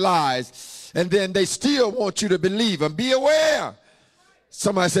catch them in lies, and then they still want you to believe them. Be aware.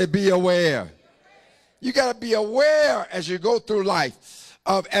 Somebody say, be aware. You got to be aware as you go through life.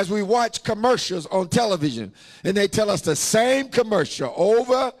 As we watch commercials on television, and they tell us the same commercial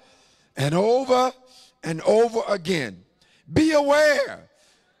over and over and over again. Be aware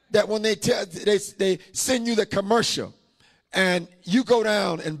that when they send you the commercial and you go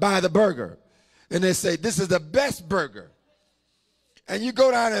down and buy the burger and they say, this is the best burger. And you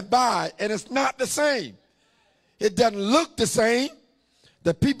go down and buy it and it's not the same. It doesn't look the same.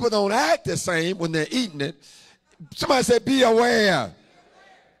 The people don't act the same when they're eating it. Somebody say, be aware.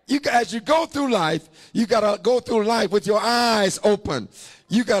 As you go through life, you got to go through life with your eyes open.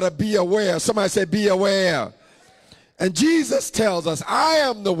 You got to be aware. Somebody say, be aware. And Jesus tells us, I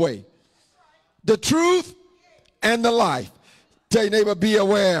am the way, the truth, and the life. Tell your neighbor, be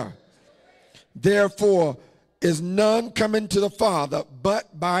aware. Therefore, is none coming to the Father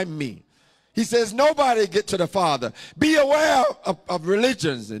but by me. He says, nobody get to the Father. Be aware of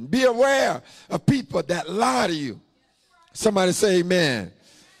religions and be aware of people that lie to you. Somebody say amen.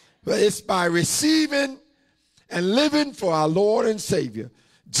 But it's by receiving and living for our Lord and Savior,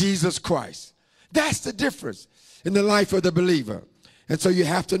 Jesus Christ. That's the difference in the life of the believer. And so you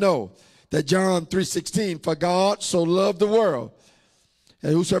have to know that John 3:16, for God so loved the world,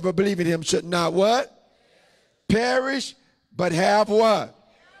 and whosoever believe in him should not what? Perish, but have what?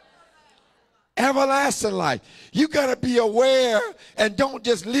 Everlasting life. You got to be aware and don't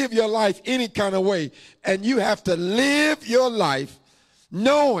just live your life any kind of way. And you have to live your life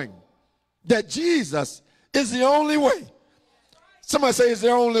knowing that Jesus is the only way. Somebody say it's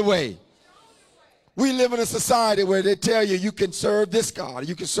the only way. We live in a society where they tell you you can serve this God,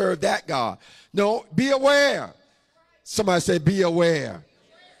 you can serve that God. No, be aware. Somebody say, be aware.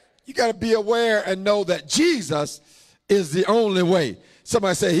 You got to be aware and know that Jesus is the only way.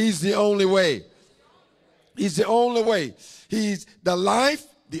 Somebody say, he's the only way. He's the only way. He's the life,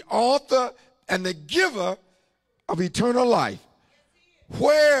 the author, and the giver of eternal life.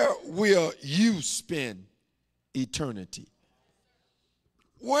 Where will you spend eternity?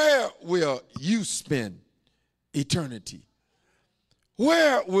 Where will you spend eternity?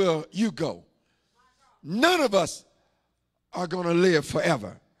 Where will you go? None of us are going to live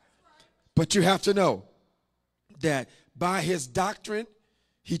forever. But you have to know that by his doctrine,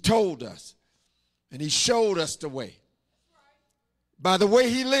 he told us and he showed us the way. By the way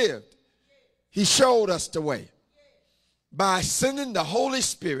he lived, he showed us the way. By sending the Holy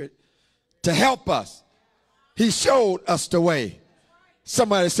Spirit to help us, he showed us the way.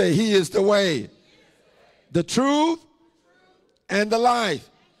 Somebody say, he is the way, the truth, and the life.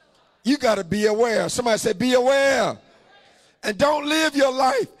 You got to be aware. Somebody say, be aware. And don't live your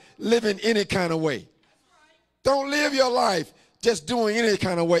life living any kind of way. Don't live your life just doing any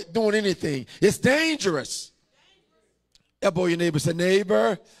kind of way, doing anything. It's dangerous. Elbow your neighbor, say,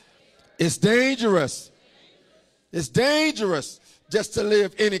 neighbor, it's dangerous. It's dangerous just to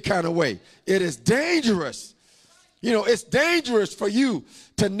live any kind of way. It is dangerous. You know, it's dangerous for you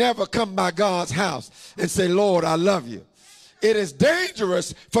to never come by God's house and say, Lord, I love you. It is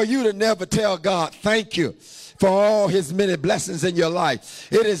dangerous for you to never tell God, thank you for all his many blessings in your life.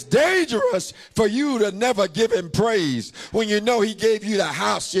 It is dangerous for you to never give him praise when you know he gave you the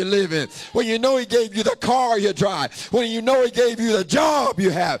house you live in, when you know he gave you the car you drive, when you know he gave you the job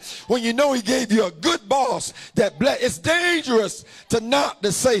you have, when you know he gave you a good boss that bless. It's dangerous to not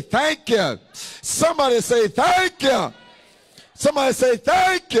to say thank you. Somebody say thank you. Somebody say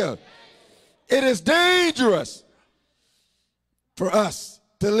thank you. It is dangerous for us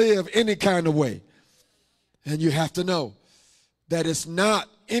to live any kind of way. And you have to know that it's not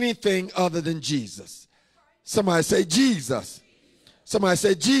anything other than Jesus. Somebody say Jesus. Somebody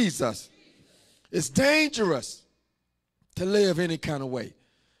say Jesus. It's dangerous to live any kind of way.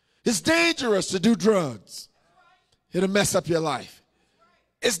 It's dangerous to do drugs. It'll mess up your life.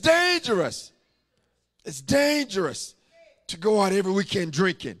 It's dangerous. It's dangerous to go out every weekend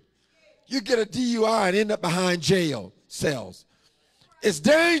drinking. You get a DUI and end up behind jail cells. It's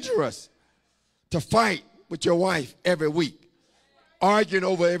dangerous to fight with your wife every week, arguing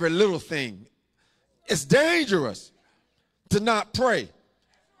over every little thing. It's dangerous to not pray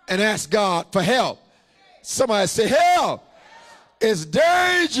and ask God for help. Somebody say help. It's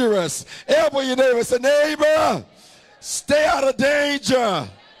dangerous. Elbow your neighbor, say neighbor, stay out of danger.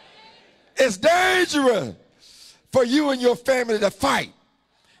 It's dangerous for you and your family to fight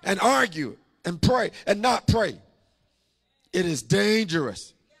and argue and pray and not pray. It is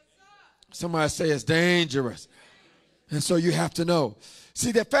dangerous. Somebody say it's dangerous. And so you have to know.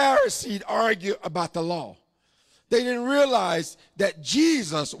 See, the Pharisees argue about the law. They didn't realize that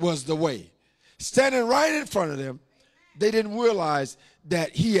Jesus was the way. Standing right in front of them, they didn't realize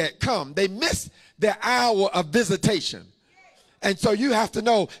that he had come. They missed their hour of visitation. And so you have to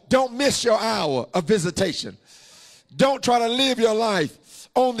know, don't miss your hour of visitation. Don't try to live your life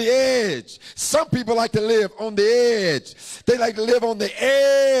on the edge. Some people like to live on the edge. They like to live on the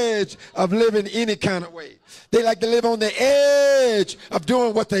edge of living any kind of way. They like to live on the edge of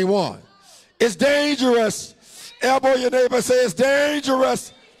doing what they want. It's dangerous. Elbow your neighbor, say it's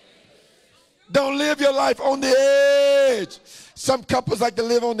dangerous. Don't live your life on the edge. Some couples like to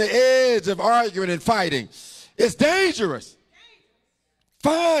live on the edge of arguing and fighting. It's dangerous.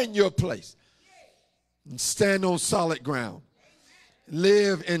 Find your place and stand on solid ground.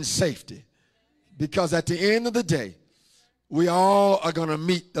 Live in safety, because at the end of the day, we all are going to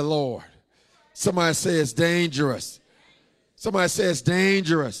meet the Lord. Somebody say it's dangerous. Somebody say it's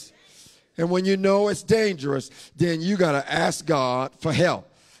dangerous. And when you know it's dangerous, then you got to ask God for help.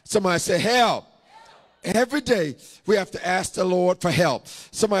 Somebody say help. Every day we have to ask the Lord for help.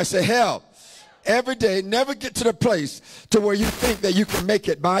 Somebody say help. Every day, never get to the place to where you think that you can make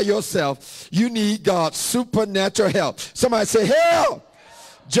it by yourself. You need God's supernatural help. Somebody say, help.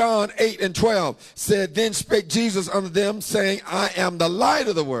 John 8:12 said, then spake Jesus unto them, saying, I am the light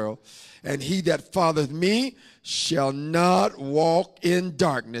of the world, and he that followeth me shall not walk in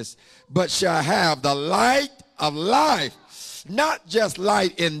darkness, but shall have the light of life. Not just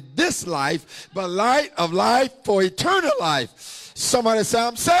light in this life, but light of life for eternal life. Somebody say,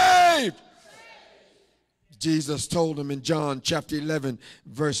 I'm saved. Jesus told him in John chapter 11,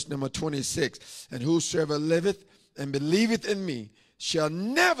 verse number 26, and whosoever liveth and believeth in me shall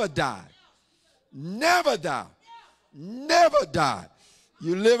never die. Never die. Never die.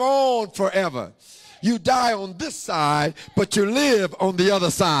 You live on forever. You die on this side, but you live on the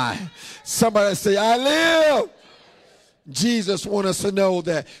other side. Somebody say, I live. Jesus wants us to know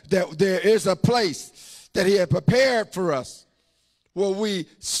that there is a place that he had prepared for us where we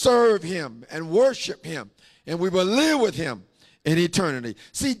serve him and worship him, and we will live with him in eternity.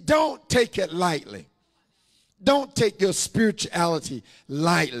 See, don't take it lightly. Don't take your spirituality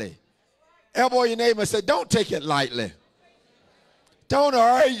lightly. Elbow your neighbor and say, don't take it lightly. Don't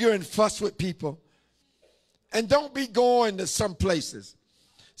argue and fuss with people. And don't be going to some places.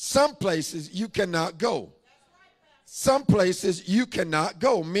 Some places you cannot go. Some places you cannot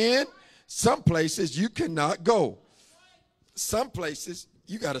go. Men, some places you cannot go. Some places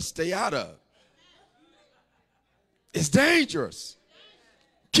you got to stay out of. It's dangerous.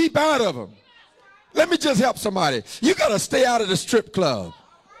 Keep out of them. Let me just help somebody. You got to stay out of the strip club.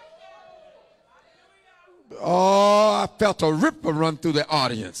 Oh, I felt a ripper run through the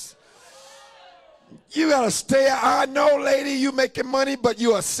audience. You got to stay out. I know, lady, you making money, but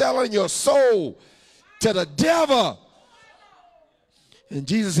you are selling your soul to the devil. And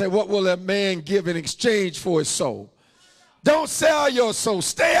Jesus said, what will a man give in exchange for his soul? Don't sell your soul.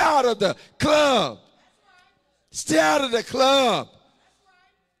 Stay out of the club. Stay out of the club.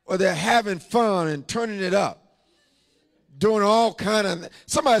 Or they're having fun and turning it up. Doing all kind of,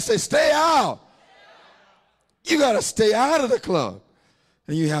 somebody say, stay out. You got to stay out of the club.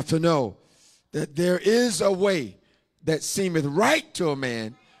 And you have to know that there is a way that seemeth right to a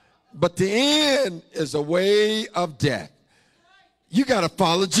man, but the end is a way of death. You got to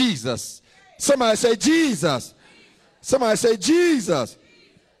follow Jesus. Somebody say Jesus. Somebody say Jesus.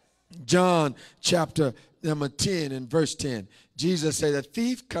 John chapter number 10 and verse 10. Jesus said, the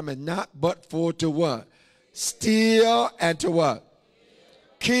thief cometh not but for to what? Steal and to what?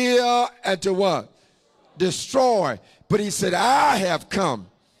 Kill and to what? Destroy. But he said, I have come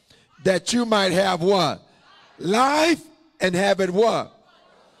that you might have what? Life, and have it what?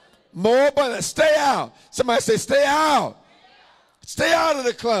 More abundant. Stay out. Somebody say, stay out. Stay out of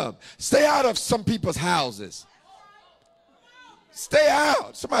the club. Stay out of some people's houses. Stay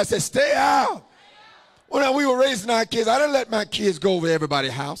out. Somebody say, stay out. When we were raising our kids, I didn't let my kids go over to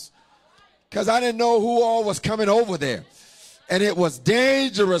everybody's house because I didn't know who all was coming over there. And it was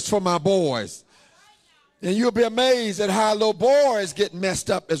dangerous for my boys. And you'll be amazed at how little boys get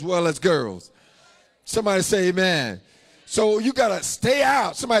messed up as well as girls. Somebody say amen. So you got to stay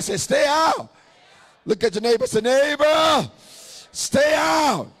out. Somebody say stay out. Look at your neighbor. Say, neighbor, stay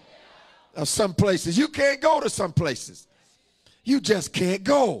out of some places. You can't go to some places. You just can't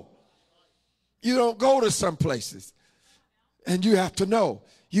go. You don't go to some places. And you have to know,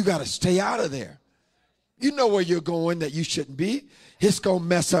 you got to stay out of there. You know where you're going that you shouldn't be. It's going to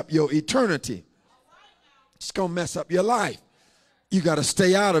mess up your eternity. It's going to mess up your life. You got to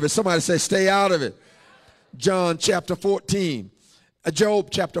stay out of it. Somebody say, stay out of it. John chapter 14. Job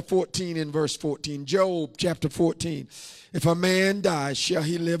chapter 14 and verse 14. Job chapter 14. If a man dies, shall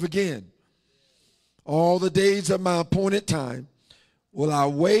he live again? All the days of my appointed time will I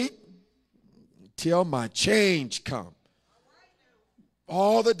wait till my change come.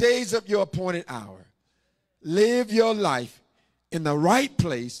 All the days of your appointed hour. Live your life in the right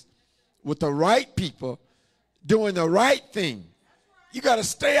place with the right people doing the right thing. You got to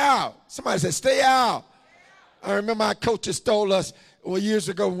stay out. Somebody said, stay out. I remember our coaches told us years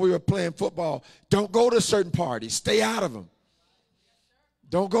ago when we were playing football, don't go to certain parties. Stay out of them.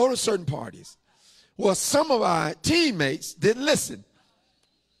 Don't go to certain parties. Well, some of our teammates didn't listen.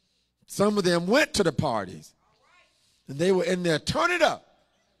 Some of them went to the parties. And they were in there turning up,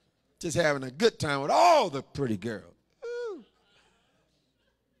 just having a good time with all the pretty girls. Ooh.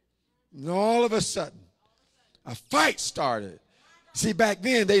 And all of a sudden, a fight started. See, back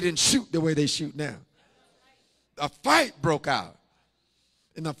then, they didn't shoot the way they shoot now. A fight broke out.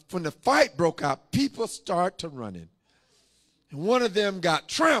 And when the fight broke out, people start to running. And one of them got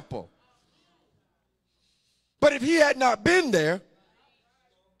trampled. But if he had not been there,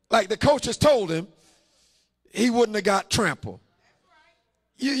 like the coaches told him, he wouldn't have got trampled.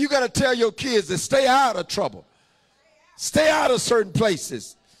 You got to tell your kids to stay out of trouble. Stay out of certain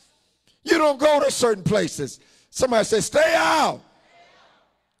places. You don't go to certain places. Somebody say, stay out.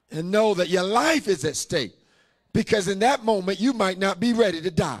 And know that your life is at stake. Because in that moment, you might not be ready to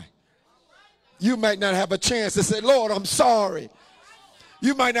die. You might not have a chance to say, Lord, I'm sorry.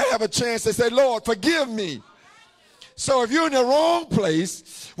 You might not have a chance to say, Lord, forgive me. So if you're in the wrong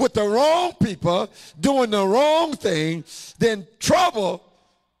place with the wrong people doing the wrong thing, then trouble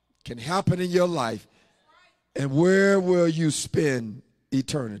can happen in your life. And where will you spend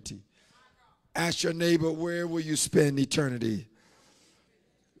eternity? Ask your neighbor, where will you spend eternity?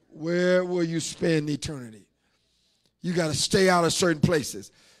 Where will you spend eternity? You got to stay out of certain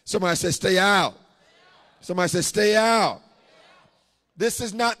places. Somebody said, stay out. Somebody said, stay out. This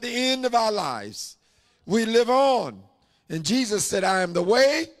is not the end of our lives. We live on. And Jesus said, I am the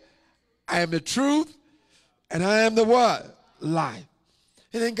way, I am the truth, and I am the what? Life.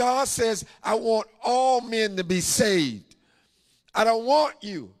 And then God says, I want all men to be saved. I don't want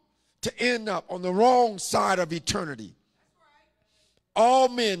you to end up on the wrong side of eternity. All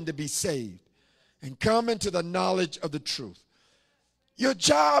men to be saved and come into the knowledge of the truth. Your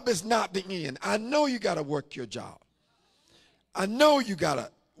job is not the end. I know you got to work your job. I know you got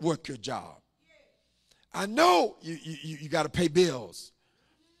to work your job. I know you got to pay bills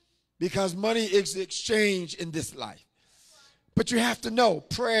because money is exchanged in this life. But you have to know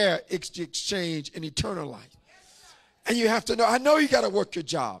prayer is the exchange in eternal life. And you have to know, I know you got to work your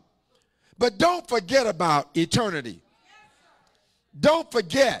job. But don't forget about eternity. Don't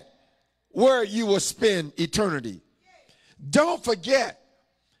forget where you will spend eternity. Don't forget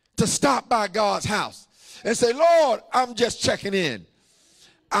to stop by God's house and say, Lord, I'm just checking in.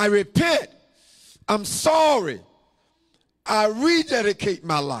 I repent. I'm sorry. I rededicate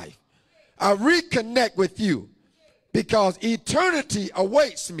my life. I reconnect with you because eternity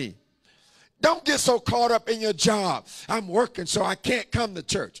awaits me. Don't get so caught up in your job. I'm working so I can't come to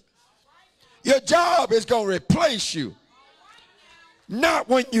church. Your job is going to replace you. Not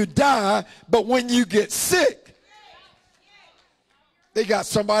when you die, but when you get sick. They got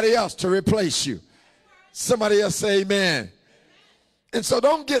somebody else to replace you. Somebody else say amen. And so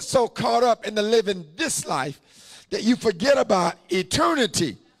don't get so caught up in the living this life that you forget about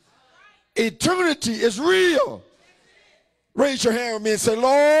eternity. Eternity is real. Raise your hand with me and say,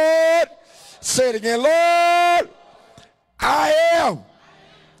 Lord, say it again, Lord, I am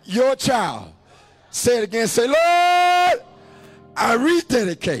your child. Say it again, say, Lord, I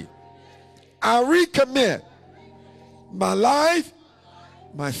rededicate, I recommit my life,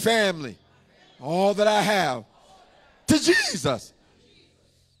 my family, all that I have to Jesus.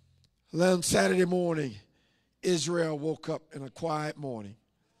 On Saturday morning, Israel woke up in a quiet morning.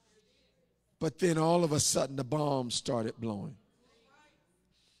 But then all of a sudden the bombs started blowing.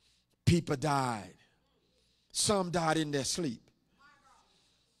 People died. Some died in their sleep.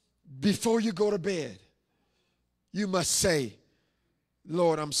 Before you go to bed, you must say,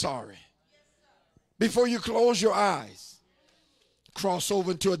 Lord, I'm sorry. Before you close your eyes, cross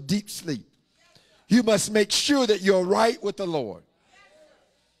over into a deep sleep, you must make sure that you're right with the Lord.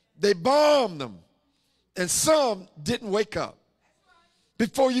 They bombed them, and some didn't wake up.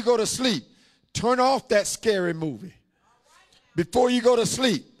 Before you go to sleep, turn off that scary movie. Before you go to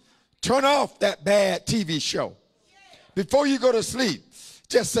sleep, turn off that bad TV show. Before you go to sleep,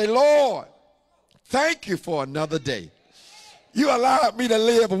 just say, Lord, thank you for another day. You allowed me to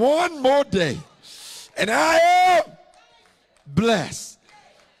live one more day, and I am blessed.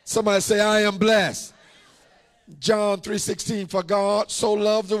 Somebody say, I am blessed. John 3:16, for God so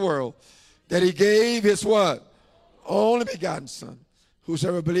loved the world that he gave his what? Only begotten son.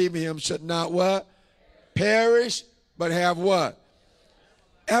 Whosoever believe in him should not what? Perish, but have what?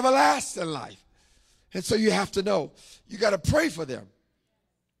 Everlasting life. And so you have to know, you got to pray for them.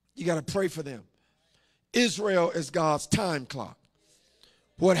 You got to pray for them. Israel is God's time clock.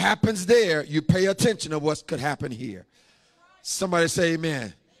 What happens there, you pay attention to what could happen here. Somebody say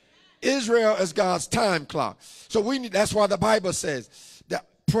amen. Israel is God's time clock. So that's why the Bible says that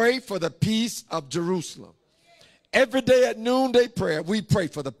pray for the peace of Jerusalem. Every day at noonday prayer, we pray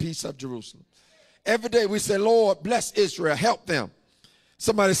for the peace of Jerusalem. Every day we say, Lord, bless Israel, help them.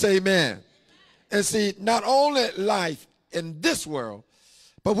 Somebody say amen. And see, not only life in this world,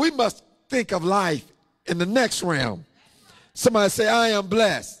 but we must think of life in the next realm. Somebody say, I am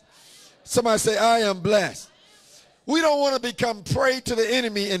blessed. Somebody say, I am blessed. We don't want to become prey to the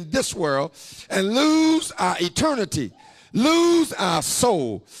enemy in this world and lose our eternity, lose our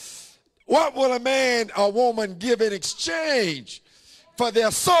soul. What will a man or woman give in exchange for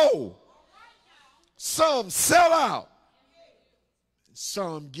their soul? Some sell out.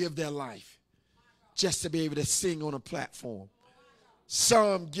 Some give their life just to be able to sing on a platform.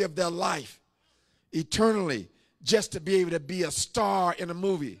 Some give their life eternally just to be able to be a star in a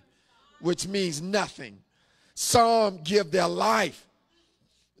movie, which means nothing. Some give their life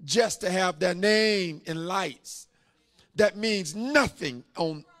just to have their name in lights. That means nothing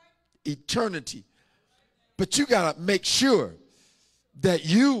on eternity. But you got to make sure that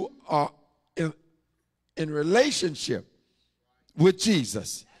you are in relationship with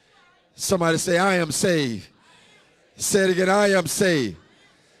Jesus. Somebody say, I am saved. Say it again, I am saved.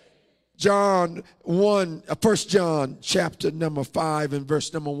 John 1, 1 John chapter number 5 and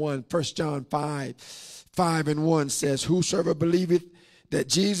verse number 1. 1 John 5 and 1 says, whosoever believeth that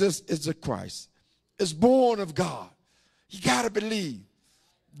Jesus is the Christ is born of God. You got to believe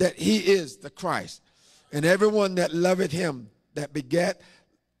that he is the Christ. And everyone that loveth him, that begat,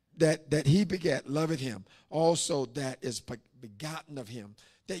 that he begat, loveth him. Also that is begotten of him.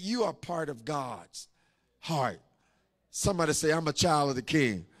 That you are part of God's heart. Somebody say, I'm a child of the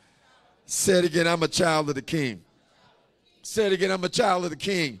King. Say it again, I'm a child of the King. Say it again, I'm a child of the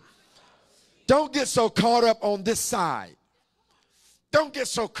King. Don't get so caught up on this side. Don't get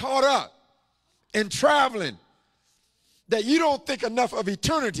so caught up in traveling that you don't think enough of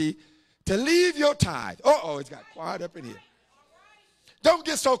eternity to leave your tithe. Uh-oh, it's got quiet up in here. Don't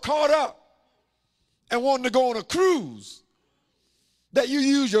get so caught up and wanting to go on a cruise that you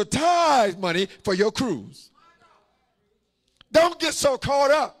use your tithe money for your cruise. Don't get so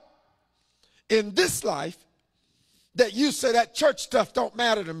caught up in this life that you say that church stuff don't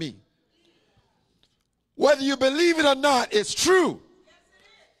matter to me. Whether you believe it or not, it's true.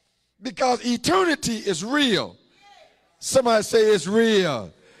 Because eternity is real. Somebody say it's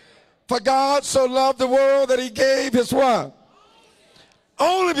real. For God so loved the world that he gave his what?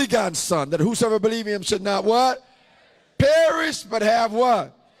 Only begotten Son, that whosoever believe in him should not what? Perish, but have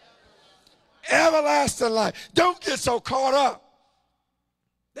what? Everlasting life. Don't get so caught up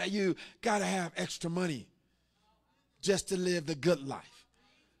that you got to have extra money just to live the good life.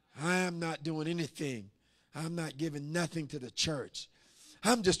 I am not doing anything. I'm not giving nothing to the church.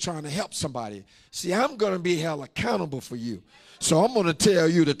 I'm just trying to help somebody. See, I'm going to be held accountable for you. So I'm going to tell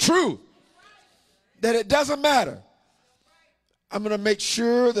you the truth, that it doesn't matter. I'm going to make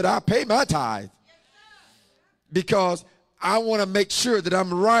sure that I pay my tithe because I want to make sure that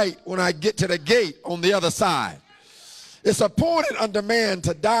I'm right when I get to the gate on the other side. It's appointed unto man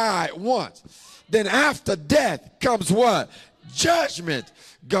to die once. Then after death comes what? Judgment.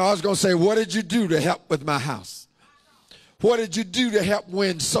 God's going to say, what did you do to help with my house? What did you do to help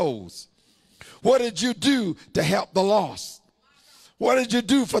win souls? What did you do to help the lost? What did you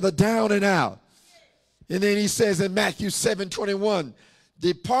do for the down and out? And then he says in Matthew 7:21,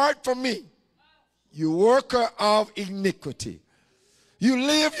 depart from me, you worker of iniquity. You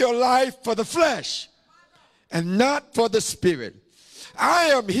live your life for the flesh and not for the spirit. I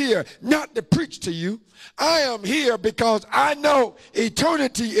am here not to preach to you. I am here because I know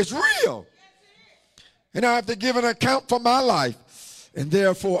eternity is real. And I have to give an account for my life. And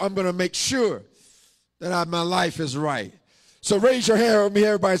therefore, I'm going to make sure that my life is right. So raise your hand with me,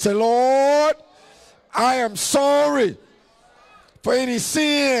 everybody, and say, Lord, I am sorry for any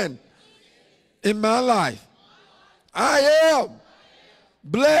sin in my life. I am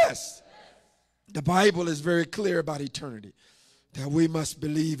blessed. The Bible is very clear about eternity, that we must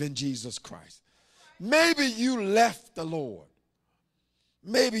believe in Jesus Christ. Maybe you left the Lord.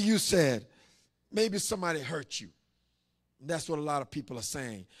 Maybe you said, maybe somebody hurt you. That's what a lot of people are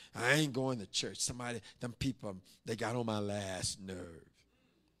saying. I ain't going to church. Them people, they got on my last nerve.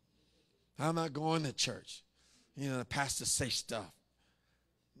 I'm not going to church. You know, the pastor say stuff.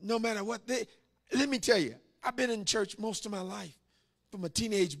 No matter what let me tell you, I've been in church most of my life from a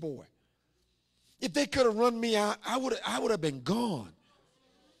teenage boy. If they could have run me out, I would have been gone.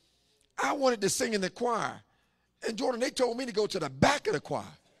 I wanted to sing in the choir. And Jordan, they told me to go to the back of the choir.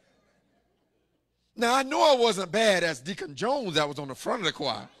 Now, I know I wasn't bad as Deacon Jones that was on the front of the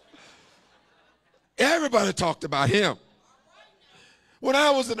choir. Everybody talked about him. When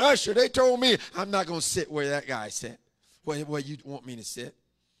I was an usher, they told me, I'm not going to sit where that guy sat, where you want me to sit.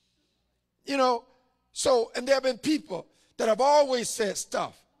 You know, so, and there have been people that have always said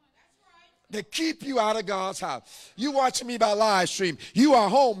stuff that keep you out of God's house. You watching me by live stream, you are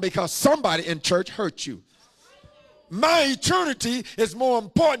home because somebody in church hurt you. My eternity is more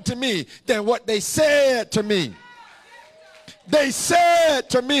important to me than what they said to me. They said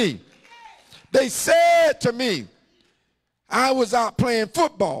to me, I was out playing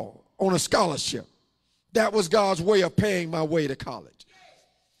football on a scholarship. That was God's way of paying my way to college.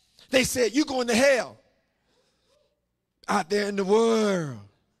 They said, you're going to hell out there in the world.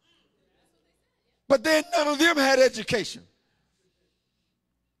 But then none of them had education.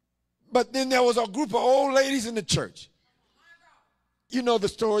 But then there was a group of old ladies in the church. You know the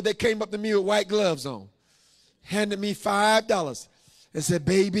story. They came up to me with white gloves on, handed me $5 and said,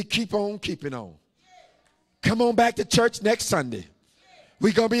 baby, keep on keeping on. Come on back to church next Sunday.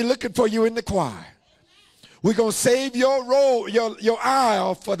 We're going to be looking for you in the choir. We're going to save your row, your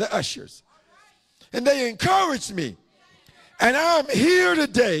aisle for the ushers. And they encouraged me. And I'm here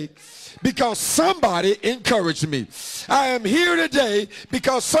today because somebody encouraged me. I am here today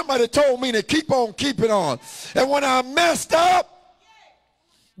because somebody told me to keep on keeping on. And when I messed up,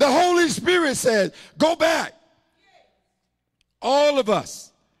 the Holy Spirit said, go back. All of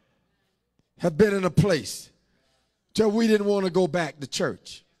us have been in a place till we didn't want to go back to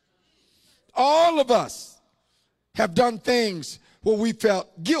church. All of us have done things where we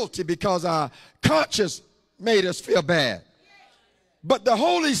felt guilty because our conscience made us feel bad. But the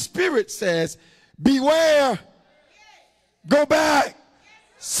Holy Spirit says, beware, go back.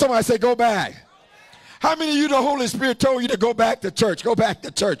 Somebody say, go back. How many of you, the Holy Spirit told you to go back to church? Go back to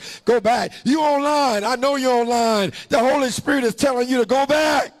church. Go back. You online. I know you're online. The Holy Spirit is telling you to go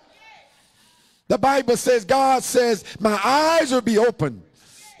back. The Bible says, God says, my eyes will be open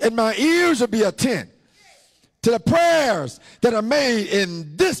and my ears will be attentive to the prayers that are made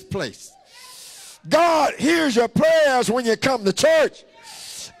in this place. God hears your prayers when you come to church.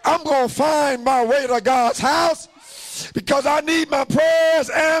 I'm going to find my way to God's house because I need my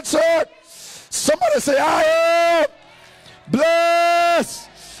prayers answered. Somebody say, I am blessed.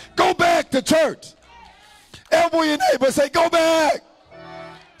 Go back to church. Elbow your neighbor, say, go back.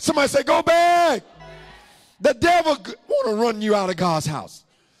 Somebody say, go back. The devil want to run you out of God's house.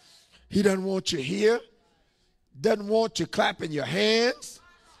 He doesn't want you here. Doesn't want you clapping your hands.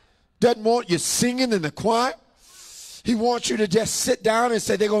 Doesn't want you singing in the choir. He wants you to just sit down and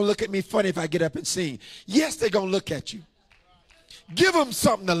say, they're going to look at me funny if I get up and sing. Yes, they're going to look at you. Give them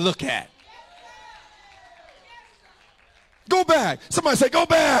something to look at. Go back. Somebody say, go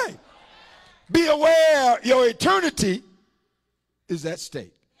back. Be aware your eternity is at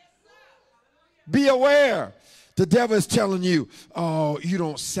stake. Be aware. The devil is telling you, oh, you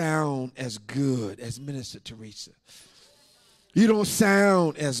don't sound as good as Minister Teresa. You don't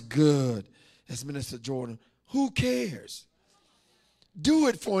sound as good as Minister Jordan. Who cares? Do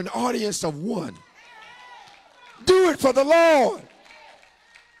it for an audience of one. Do it for the Lord.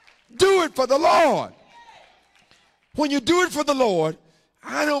 Do it for the Lord. When you do it for the Lord,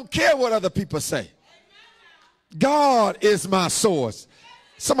 I don't care what other people say. God is my source.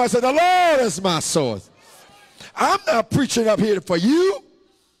 Somebody said, the Lord is my source. I'm not preaching up here for you.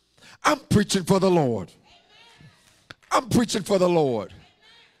 I'm preaching for the Lord. I'm preaching for the Lord.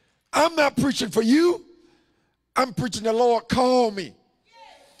 I'm not preaching for you. I'm preaching the Lord called me.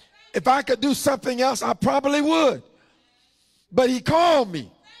 If I could do something else, I probably would. But he called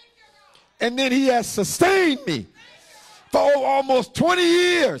me. And then he has sustained me for almost 20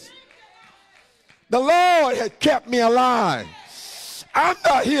 years. The Lord has kept me alive. I'm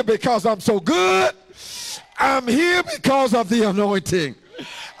not here because I'm so good. I'm here because of the anointing.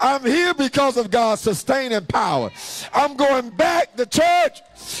 I'm here because of God's sustaining power. I'm going back to church.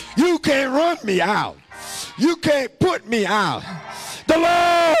 You can't run me out. You can't put me out. The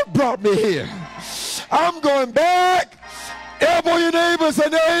Lord brought me here. I'm going back. Elbow your neighbor, say,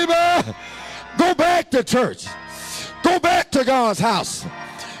 neighbor, go back to church. Go back to God's house.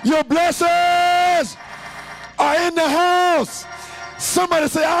 Your blessings are in the house. Somebody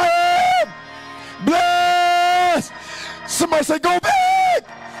say, I am blessed. Somebody say, go back.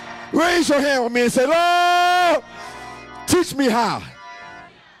 Raise your hand with me and say, Lord, teach me how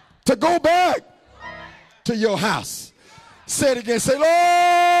to go back to your house. Say it again. Say,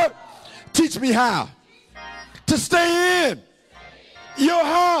 Lord, teach me how to stay in your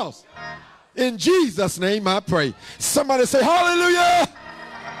house. In Jesus' name I pray. Somebody say, hallelujah.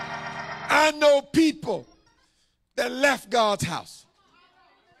 I know people that left God's house.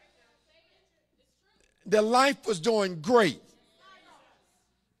 Their life was doing great.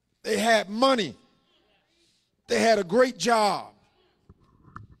 They had money. They had a great job.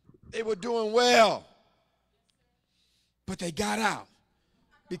 They were doing well. But they got out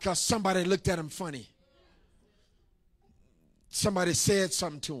because somebody looked at them funny. Somebody said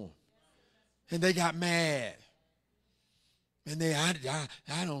something to them. And they got mad. And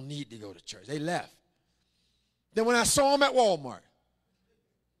I don't need to go to church. They left. Then when I saw them at Walmart,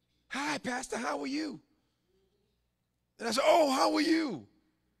 hi, Pastor, how are you? And I said, oh, how are you?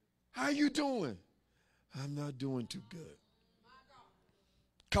 How are you doing? I'm not doing too good.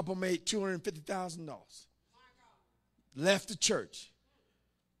 Couple made $250,000. Left the church.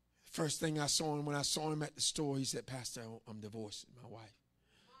 First thing I saw him, when I saw him at the store, he said, Pastor, I'm divorcing my wife.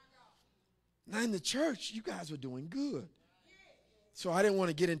 Now in the church, you guys were doing good. So I didn't want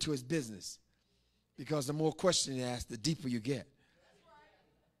to get into his business because the more questions you ask, the deeper you get.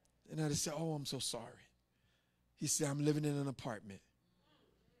 And I just said, oh, I'm so sorry. He said, I'm living in an apartment,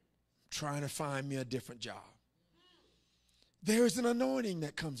 trying to find me a different job. There is an anointing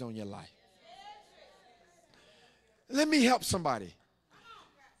that comes on your life. Let me help somebody.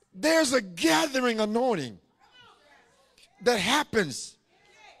 There's a gathering anointing that happens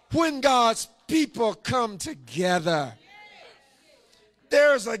when God's people come together.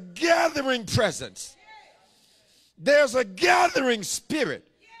 There's a gathering presence. There's a gathering spirit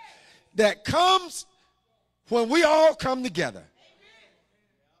that comes when we all come together.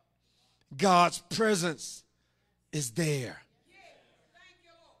 God's presence is there.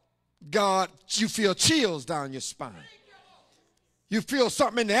 God, you feel chills down your spine. You feel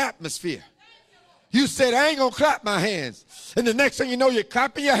something in the atmosphere. You said, I ain't going to clap my hands. And the next thing you know, you're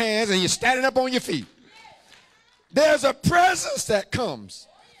clapping your hands and you're standing up on your feet. There's a presence that comes.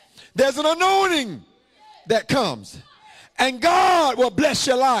 There's an anointing that comes. And God will bless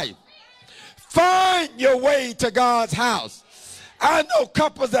your life. Find your way to God's house. I know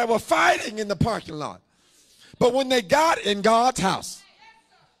couples that were fighting in the parking lot. But when they got in God's house,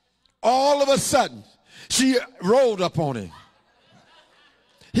 all of a sudden, she rolled up on him.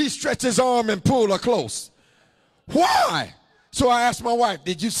 He stretched his arm and pulled her close. Why? So I asked my wife,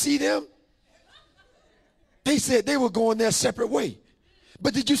 did you see them? They said they were going their separate way.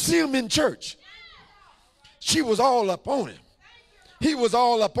 But did you see them in church? She was all up on him. He was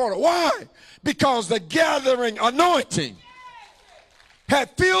all up on her. Why? Because the gathering anointing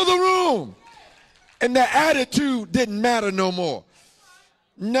had filled the room. And their attitude didn't matter no more.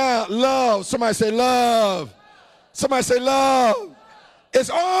 Now, love. Somebody say love. Somebody say love. It's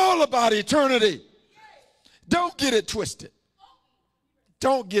all about eternity. Don't get it twisted.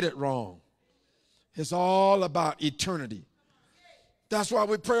 Don't get it wrong. It's all about eternity. That's why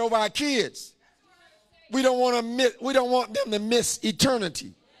we pray over our kids. We don't want them to miss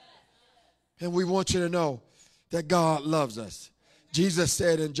eternity. And we want you to know that God loves us. Jesus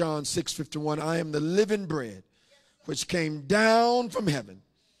said in John 6:51, I am the living bread which came down from heaven.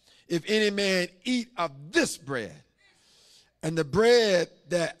 If any man eat of this bread, and the bread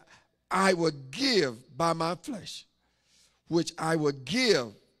that I would give by my flesh, which I would give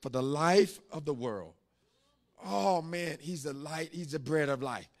for the life of the world. Oh, man, he's the light. He's the bread of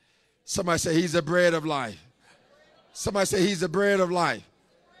life. Somebody say he's the bread of life. Somebody say he's the bread of life.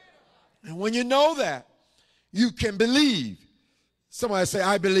 And when you know that, you can believe. Somebody say,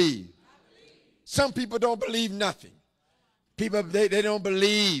 I believe. Some people don't believe nothing. People, they don't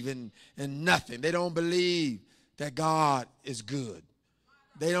believe in nothing. They don't believe that God is good.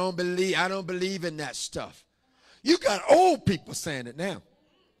 They don't believe, I don't believe in that stuff. You got old people saying it now.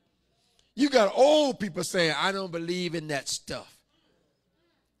 You got old people saying, I don't believe in that stuff.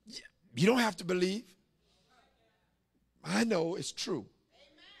 You don't have to believe. I know it's true.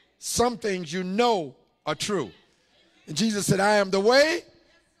 Some things you know are true. And Jesus said, I am the way,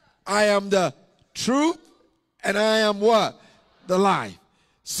 I am the truth, and I am what? The life.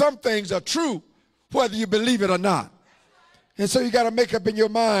 Some things are true whether you believe it or not. And so you got to make up in your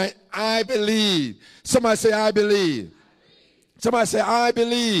mind, I believe. Somebody say, I believe. Somebody say, I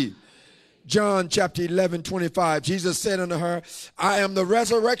believe. John chapter 11:25, Jesus said unto her, I am the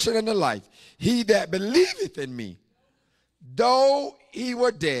resurrection and the life. He that believeth in me, though he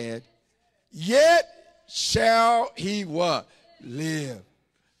were dead, yet shall he what? Live.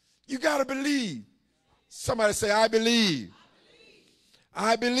 You got to believe. Somebody say, I believe.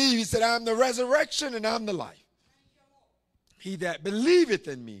 I believe. He said, I'm the resurrection and I'm the life. He that believeth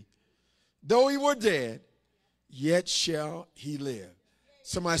in me, though he were dead, yet shall he live.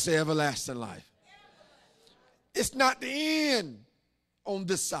 Somebody say everlasting life. It's not the end on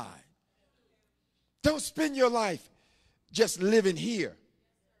this side. Don't spend your life just living here.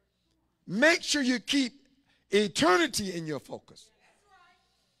 Make sure you keep eternity in your focus.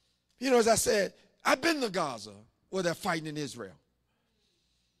 You know, as I said, I've been to Gaza where they're fighting in Israel.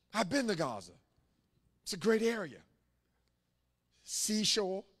 I've been to Gaza. It's a great area.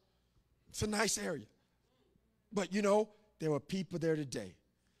 Seashore. It's a nice area. But you know, there were people there today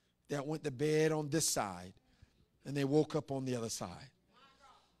that went to bed on this side and they woke up on the other side.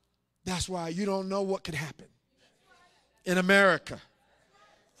 That's why you don't know what could happen. In America,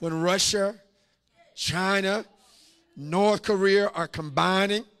 when Russia, China, North Korea are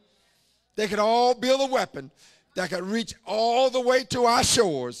combining, they could all build a weapon that could reach all the way to our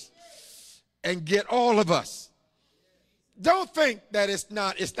shores and get all of us. Don't think that it's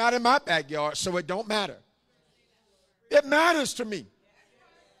not in my backyard, so it don't matter. It matters to me.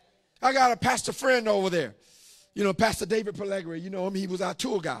 I got a pastor friend over there. You know, Pastor David Pellegrini, you know him, he was our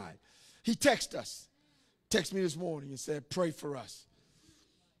tour guide. He texted us. Texted me this morning and said, pray for us.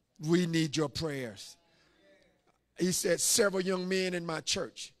 We need your prayers. He said, several young men in my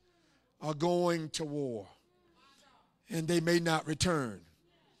church are going to war and they may not return.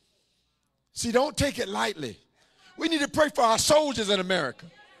 See, don't take it lightly. We need to pray for our soldiers in America.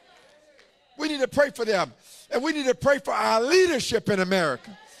 We need to pray for them. And we need to pray for our leadership in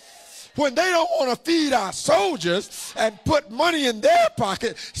America. When they don't want to feed our soldiers and put money in their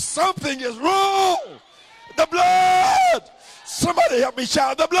pocket, something is wrong. The blood. Somebody help me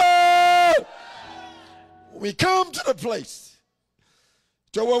shout the blood. When we come to the place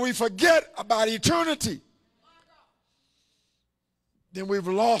to where we forget about eternity, then we've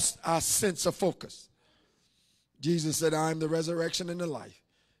lost our sense of focus. Jesus said, I am the resurrection and the life.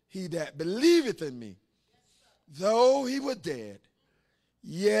 He that believeth in me, though he were dead,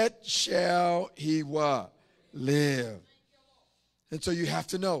 yet shall he what? Live. And so you have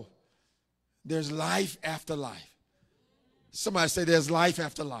to know there's life after life. Somebody say there's life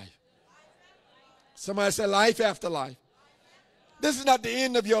after life. Somebody say life after life. This is not the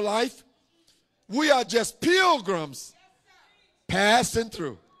end of your life. We are just pilgrims passing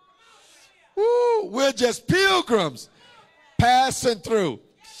through. Woo, we're just pilgrims passing through.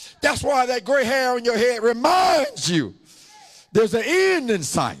 That's why that gray hair on your head reminds you there's an end in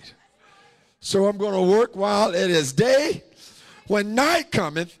sight. So I'm going to work while it is day. When night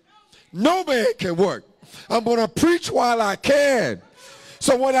cometh, no man can work. I'm going to preach while I can.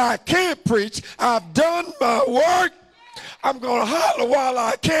 So when I can't preach, I've done my work. I'm going to holler while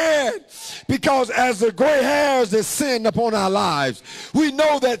I can. Because as the gray hairs descend upon our lives, we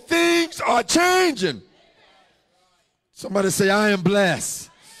know that things are changing. Somebody say, I am blessed.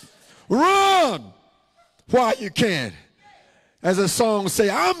 Run while you can. As a song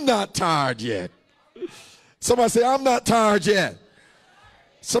say, I'm not tired yet. Somebody say, I'm not tired yet.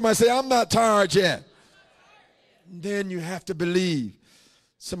 Somebody say, I'm not tired yet. Then you have to believe.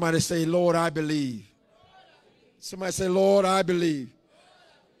 Somebody say, Lord, I believe. Somebody say, Lord, I believe.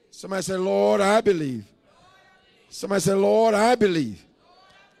 Somebody say, Lord, I believe. Somebody say, Lord, I believe.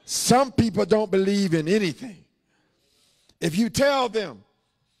 Some people don't believe in anything. If you tell them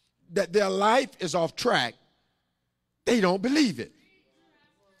that their life is off track, they don't believe it.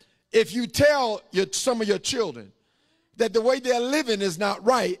 If you tell some of your children that the way they're living is not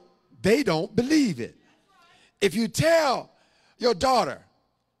right, they don't believe it. If you tell your daughter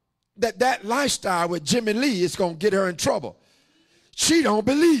that that lifestyle with Jimmy Lee is going to get her in trouble, she don't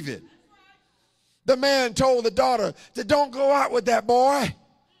believe it. The man told the daughter that don't go out with that boy.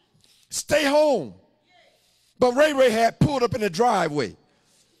 Stay home. But Ray Ray had pulled up in the driveway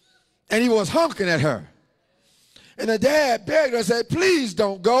and he was honking at her. And the dad begged her and said, please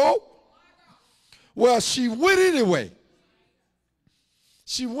don't go. Well, she went anyway.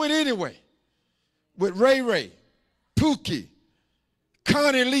 She went anyway with Ray Ray, Pookie,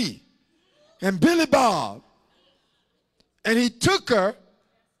 Connie Lee, and Billy Bob. And he took her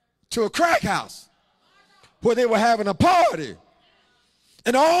to a crack house where they were having a party.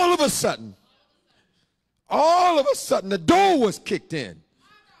 And all of a sudden, the door was kicked in.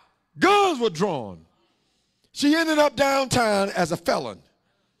 Guns were drawn. She ended up downtown as a felon.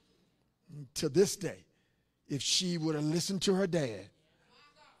 To this day, if she would have listened to her dad,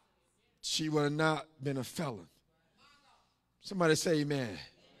 she would have not been a felon. Somebody say amen.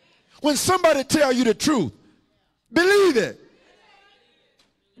 When somebody tell you the truth, believe it.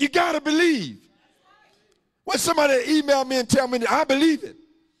 You got to believe. When somebody email me and tell me that I believe it,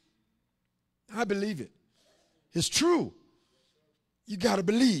 I believe it. It's true. You got to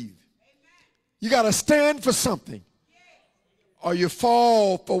believe. You got to stand for something, or you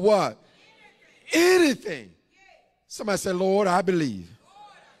fall for what? Anything. Somebody say, Lord, I believe.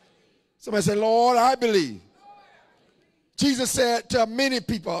 Somebody say, Lord, I believe. Jesus said to many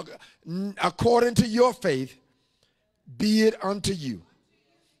people, according to your faith, be it unto you.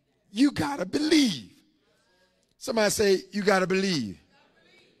 You got to believe. Somebody say, you got to believe.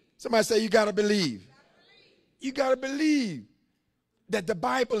 Somebody say, you got to believe. You got to believe that the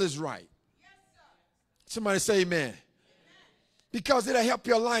Bible is right. Somebody say amen. Because it'll help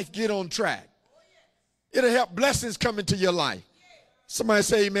your life get on track. It'll help blessings come into your life. Somebody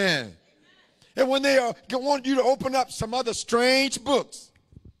say amen. And when they want you to open up some other strange books,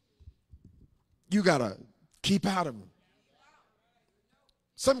 you got to keep out of them.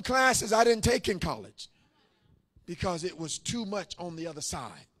 Some classes I didn't take in college because it was too much on the other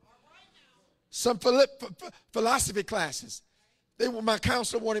side. Some philosophy classes, my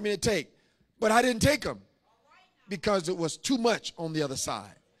counselor wanted me to take, but I didn't take them because it was too much on the other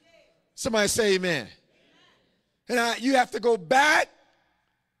side. Somebody say amen. And you have to go back.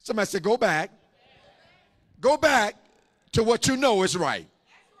 Somebody say go back. Go back to what you know is right.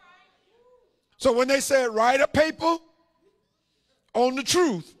 So when they said write a paper on the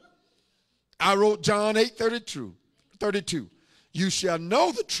truth, I wrote John 8:32. You shall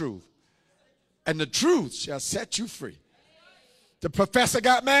know the truth, and the truth shall set you free. The professor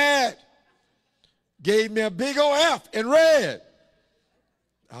got mad, gave me a big old F in red.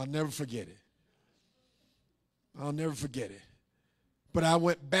 I'll never forget it. I'll never forget it. But I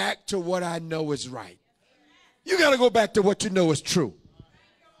went back to what I know is right. You got to go back to what you know is true.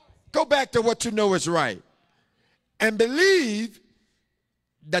 Go back to what you know is right. And believe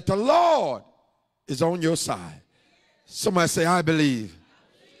that the Lord is on your side. Somebody say, I believe.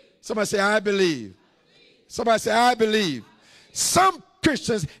 Somebody say, I believe. Somebody say, I believe. Some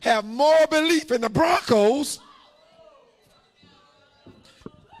Christians have more belief in the Broncos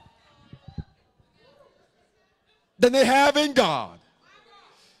than they have in God.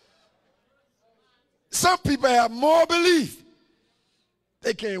 Some people have more belief.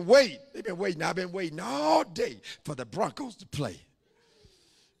 They can't wait. They've been waiting. I've been waiting all day for the Broncos to play.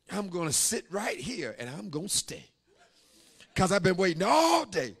 I'm going to sit right here and I'm going to stay. Because I've been waiting all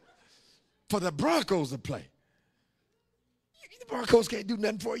day for the Broncos to play. The Broncos can't do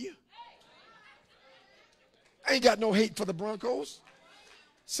nothing for you. I ain't got no hate for the Broncos.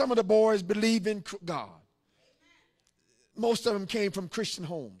 Some of the boys believe in God. Most of them came from Christian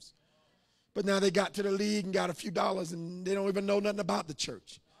homes. But now they got to the league and got a few dollars and they don't even know nothing about the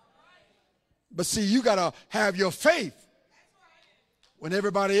church. But see, you got to have your faith when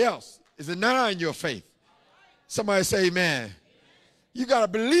everybody else is denying your faith. Somebody say amen. You got to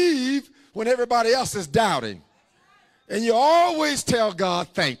believe when everybody else is doubting. And you always tell God,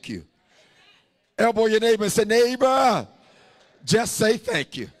 thank you. Elbow your neighbor and say, neighbor, just say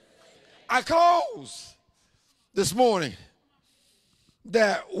thank you. I close this morning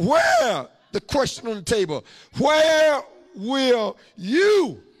that where, the question on the table, where will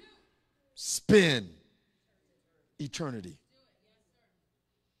you spend eternity?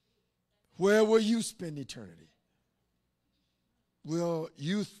 Where will you spend eternity? Will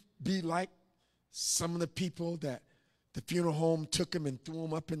you be like some of the people that the funeral home took them and threw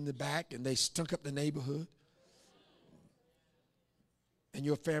them up in the back and they stunk up the neighborhood? And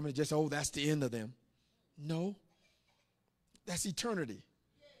your family just, oh, that's the end of them. No, that's eternity.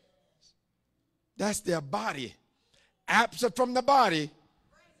 That's their body, absent from the body,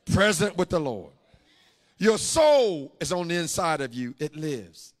 present with the Lord. Your soul is on the inside of you. It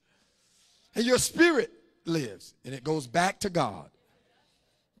lives. And your spirit lives. And it goes back to God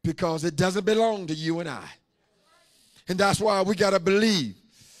because it doesn't belong to you and I. And that's why we got to believe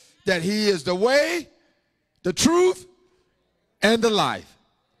that he is the way, the truth, and the life.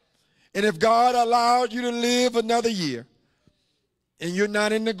 And if God allowed you to live another year, and you're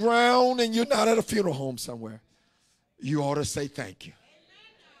not in the ground and you're not at a funeral home somewhere, you ought to say thank you.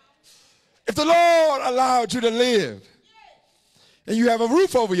 If the Lord allowed you to live and you have a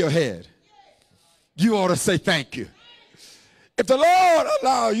roof over your head, you ought to say thank you. If the Lord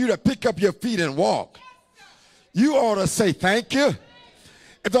allowed you to pick up your feet and walk, you ought to say thank you.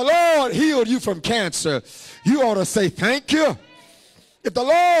 If the Lord healed you from cancer, you ought to say thank you. If the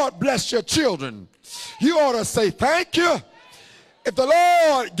Lord blessed your children, you ought to say thank you. If the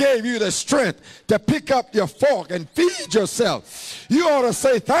Lord gave you the strength to pick up your fork and feed yourself, you ought to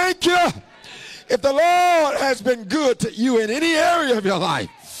say thank you. If the Lord has been good to you in any area of your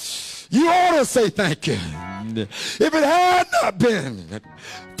life, you ought to say thank you. If it had not been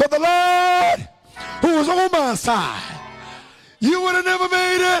for the Lord who was on my side, you would have never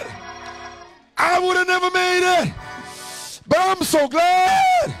made it. I would have never made it. But I'm so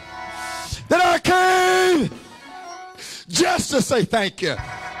glad that I came just to say thank you.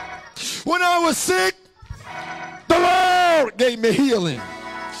 When I was sick, the Lord gave me healing.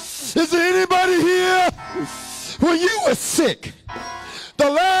 Is there anybody here? When you were sick, the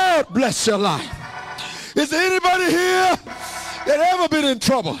Lord bless your life. Is there anybody here that ever been in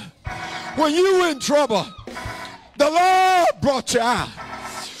trouble? When you were in trouble, the Lord brought you out.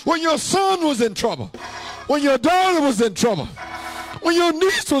 When your son was in trouble, when your daughter was in trouble, when your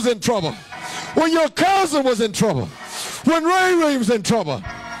niece was in trouble, when your cousin was in trouble, when Ray Ray was in trouble,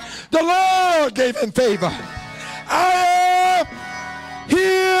 the Lord gave him favor. I am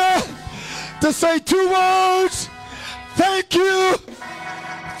here to say two words. Thank you.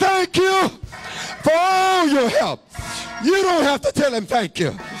 Thank you for all your help. You don't have to tell him thank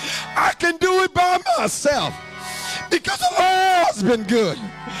you. I can do it by myself because the Lord's been good.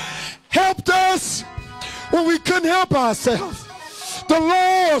 Helped us when we couldn't help ourselves. The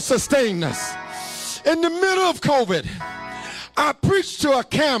Lord sustained us. In the middle of COVID, I preached to a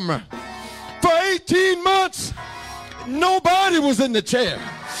camera. For 18 months, nobody was in the chair.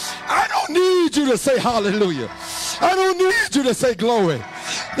 I don't need you to say hallelujah. I don't need you to say glory.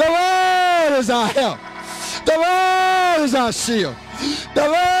 The Lord is our help. The Lord is our shield. The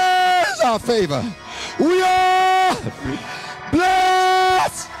Lord is our favor. We are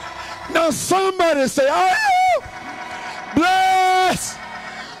blessed. Now somebody say, I am blessed.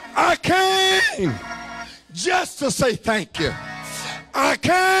 I came just to say thank you. I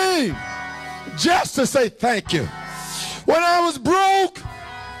came just to say thank you. When I was broke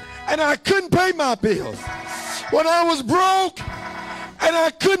and I couldn't pay my bills, when I was broke and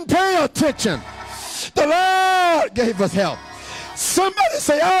I couldn't pay attention, the Lord gave us help. Somebody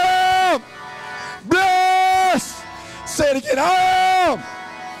say, I am blessed. Say it again, I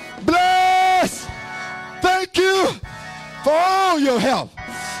am blessed. Thank you for all your help.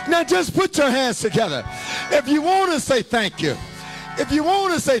 Now just put your hands together. If you want to say thank you, if you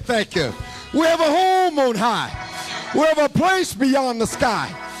want to say thank you, we have a home on high. We have a place beyond the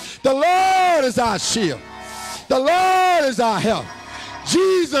sky. The Lord is our shield. The Lord is our help.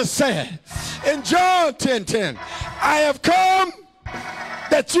 Jesus said in John 10:10, I have come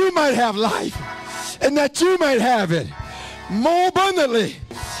that you might have life and that you might have it more abundantly.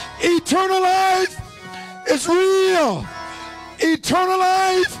 Eternal life is real. Eternal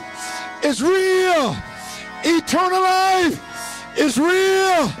life is real. Eternal life is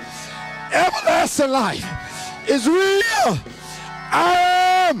real. Everlasting life is real.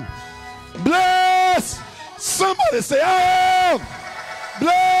 I am blessed. Somebody say, I am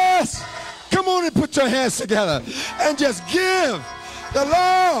blessed. Come on and put your hands together and just give the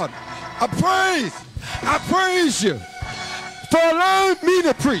Lord a praise. I praise you for allowing me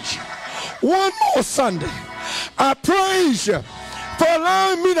to preach one more Sunday. I praise you for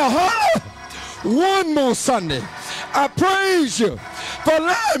allowing me to holler one more Sunday. I praise you for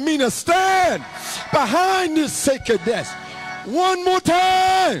allowing me to stand behind this sacred desk one more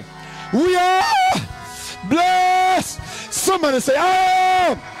time. We are blessed. Somebody say,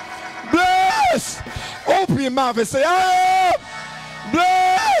 I am blessed. Open your mouth and say, I am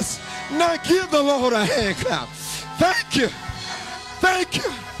blessed. Now give the Lord a hand clap. Thank you. Thank you.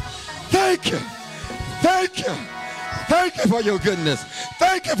 Thank you. Thank you. Thank you for your goodness.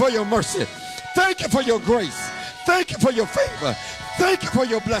 Thank you for your mercy. Thank you for your grace. Thank you for your favor. Thank you for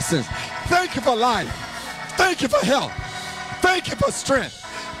your blessings. Thank you for life. Thank you for health. Thank you for strength.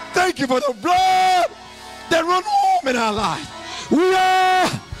 Thank you for the blood that runs warm in our life. We are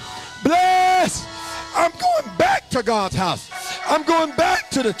blessed. I'm going back to God's house. I'm going back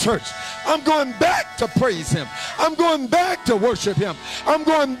to the church. I'm going back to praise him. I'm going back to worship him. I'm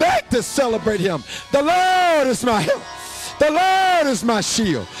going back to celebrate him. The Lord is my help. The Lord is my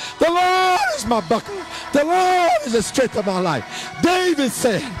shield. The Lord is my buckler. The Lord is the strength of my life. David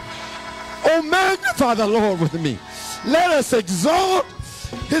said, oh, magnify the Lord with me. Let us exalt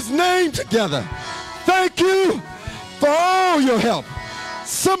his name together. Thank you for all your help.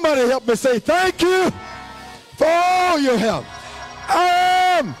 Somebody help me say thank you for all your help.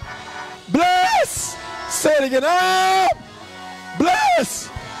 I am blessed. Say it again. I am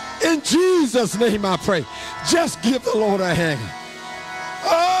blessed. In Jesus' name I pray. Just give the Lord a hand.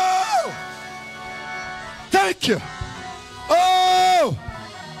 Oh, thank you. Oh,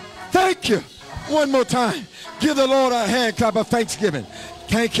 thank you. One more time. Give the Lord a hand clap of thanksgiving.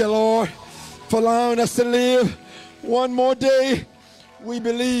 Thank you, Lord, for allowing us to live one more day. We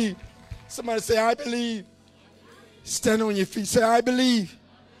believe. Somebody say, I believe. Stand on your feet. Say, I believe.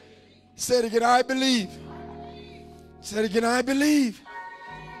 Say it again, I believe. Say it again, I believe.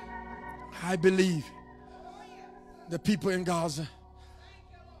 I believe. The people in Gaza,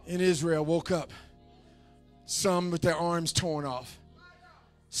 in Israel, woke up. Some with their arms torn off.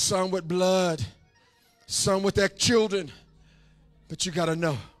 Some with blood. Some with their children. But you got to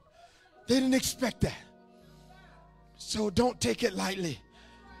know, they didn't expect that. So don't take it lightly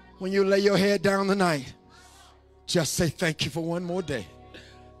when you lay your head down tonight. Just say thank you for one more day.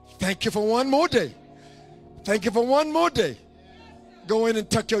 Thank you for one more day. Thank you for one more day. Go in and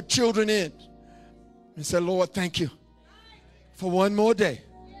tuck your children in and say, Lord, thank you for one more day.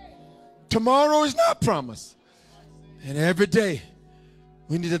 Tomorrow is not promised. And every day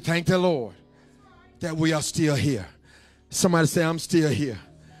we need to thank the Lord that we are still here. Somebody say, I'm still here.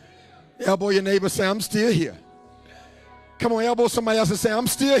 Elbow your neighbor, say, I'm still here. Come on, elbow somebody else and say, I'm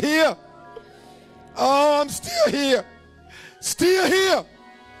still here. Oh, I'm still here. Still here.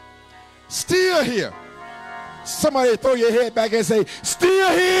 Still here. Somebody throw your head back and say,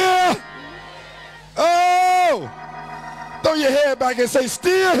 still here. Oh, throw your head back and say,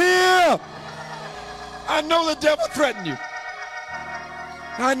 still here. I know the devil threatened you.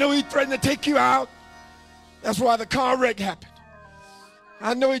 I know he threatened to take you out. That's why the car wreck happened.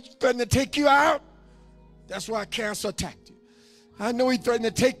 I know he threatened to take you out. That's why cancer attacked you. I know he threatened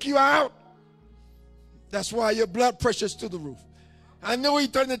to take you out. That's why your blood pressure's through the roof. I knew he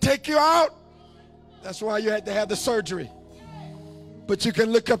threatened to take you out. That's why you had to have the surgery. But you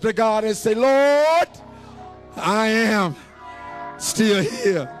can look up to God and say, Lord, I am still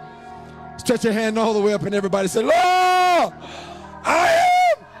here. Stretch your hand all the way up and everybody say, Lord, I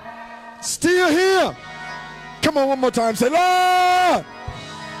am still here. Come on, one more time. Say, Lord,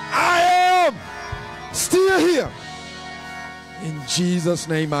 I am still here. In Jesus'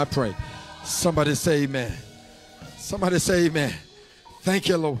 name I pray. Somebody say amen. Somebody say amen. Thank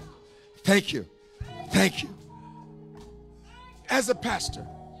you, Lord. Thank you. Thank you. As a pastor,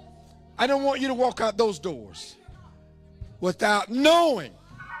 I don't want you to walk out those doors without knowing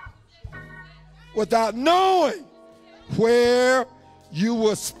where you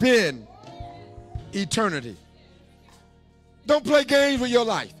will spend eternity. Don't play games with your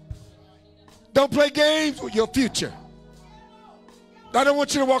life. Don't play games with your future. I don't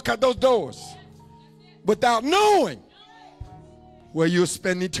want you to walk out those doors without knowing where you'll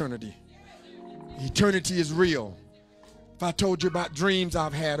spend eternity. Eternity is real. If I told you about dreams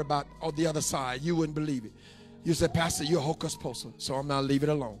I've had about on the other side, you wouldn't believe it. You said, Pastor, you're hocus pocus, so I'm not leave it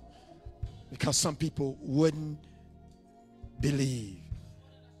alone. Because some people wouldn't believe.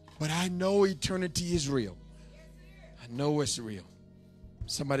 But I know eternity is real. I know it's real.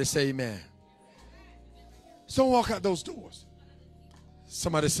 Somebody say amen. So don't walk out those doors.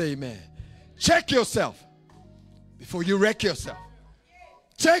 Somebody say amen. Check yourself before you wreck yourself.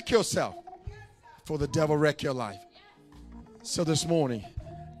 Check yourself before the devil wreck your life. So this morning,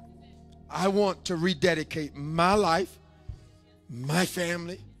 I want to rededicate my life, my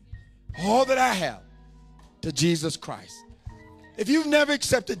family, all that I have to Jesus Christ. If you've never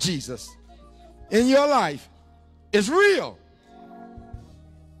accepted Jesus in your life, it's real.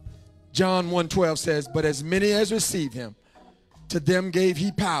 John 1:12 says, but as many as receive him, to them gave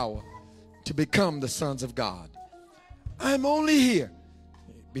he power to become the sons of God. I'm only here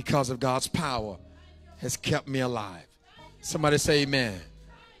because of God's power has kept me alive. Somebody say amen.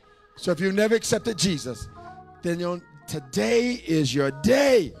 So if you've never accepted Jesus, then today is your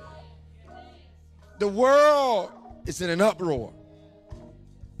day. The world is in an uproar.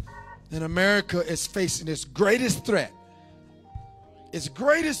 And America is facing its greatest threat. Its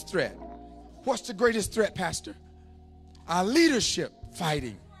greatest threat. What's the greatest threat, Pastor? Our leadership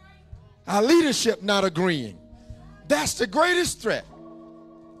fighting. Our leadership not agreeing. That's the greatest threat.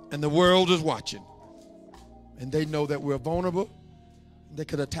 And the world is watching. And they know that we're vulnerable. They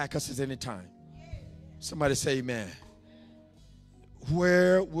could attack us at any time. Somebody say amen.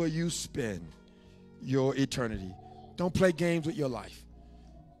 Where will you spend your eternity? Don't play games with your life.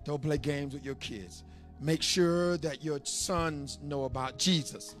 Don't play games with your kids. Make sure that your sons know about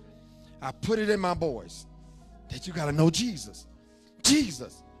Jesus. I put it in my boys that you got to know Jesus.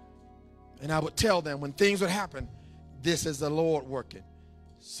 Jesus. And I would tell them when things would happen, this is the Lord working.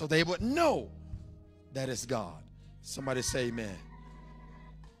 So they would know that it's God. Somebody say amen.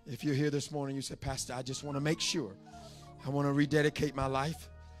 If you're here this morning, you say, Pastor, I just want to make sure. I want to rededicate my life.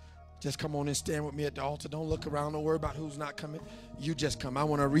 Just come on and stand with me at the altar. Don't look around. Don't worry about who's not coming. You just come. I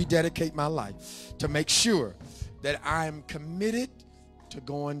want to rededicate my life to make sure that I'm committed to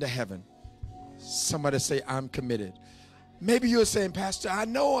going to heaven. Somebody say, I'm committed. Maybe you're saying, Pastor, I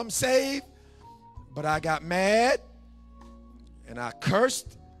know I'm saved, but I got mad and I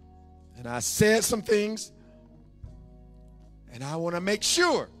cursed and I said some things, and I want to make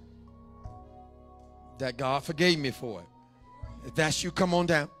sure that God forgave me for it. If that's you, come on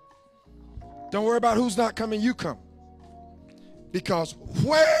down. Don't worry about who's not coming, you come. Because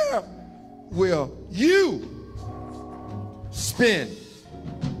where will you spend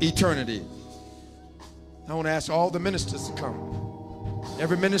eternity? I want to ask all the ministers to come.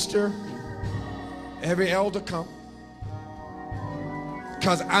 Every minister, every elder come.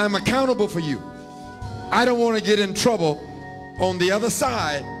 Because I'm accountable for you. I don't want to get in trouble on the other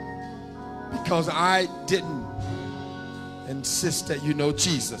side because I didn't insist that you know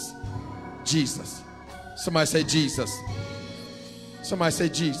Jesus. Jesus. Somebody say Jesus. Somebody say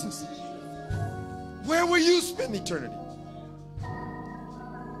Jesus. Where will you spend eternity?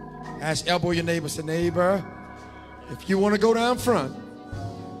 Ask, elbow your neighbor, say, neighbor, if you want to go down front,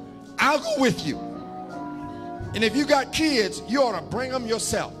 I'll go with you. And if you got kids, you ought to bring them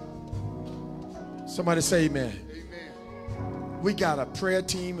yourself. Somebody say amen. Amen. We got a prayer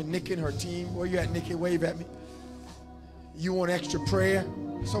team and Nikki and her team. Where you at, Nikki? Wave at me. You want extra prayer?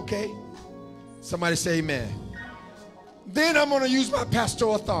 It's okay. Somebody say amen. Then I'm going to use my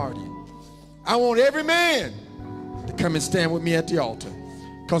pastoral authority. I want every man to come and stand with me at the altar.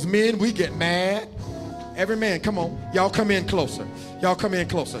 Because men, we get mad. Every man, come on. Y'all come in closer. Y'all come in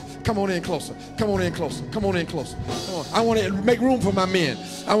closer. Come on in closer. Come on in closer. Come on in closer. Come on. I want to make room for my men.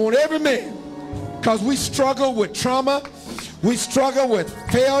 I want every man, because we struggle with trauma. We struggle with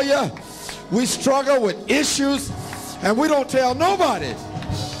failure. We struggle with issues, and we don't tell nobody.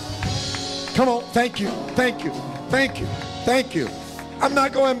 Come on. Thank you. Thank you. Thank you. Thank you. I'm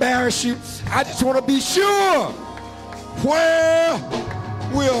not going to embarrass you. I just want to be sure. Where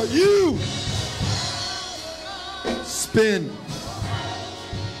will you spend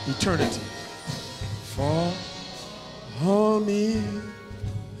eternity? For me,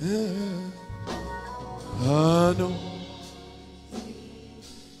 I know.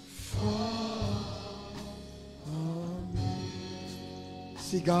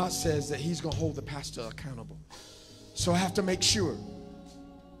 See, God says that he's going to hold the pastor accountable. So I have to make sure.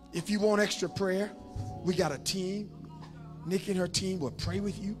 If you want extra prayer, we got a team. Nikki and her team will pray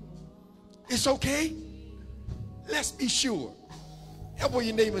with you. It's okay. Let's be sure. Elbow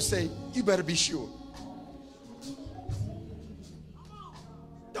your neighbor and say, you better be sure.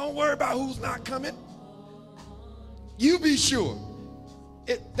 Don't worry about who's not coming. You be sure.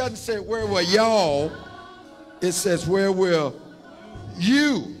 It doesn't say where will y'all. It says where will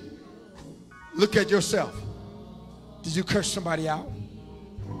you. Look at yourself. Did you curse somebody out?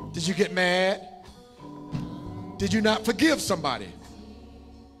 Did you get mad? Did you not forgive somebody?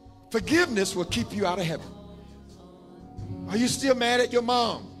 Forgiveness will keep you out of heaven. Are you still mad at your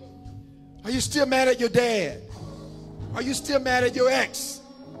mom? Are you still mad at your dad? Are you still mad at your ex?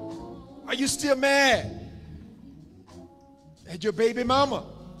 Are you still mad at your baby mama?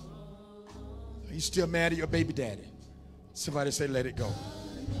 Are you still mad at your baby daddy? Somebody say, let it go.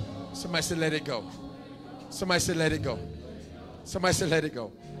 Somebody say, let it go. Somebody say, let it go. Somebody say, let it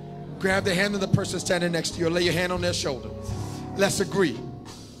go. Grab the hand of the person standing next to you or lay your hand on their shoulder. Let's agree.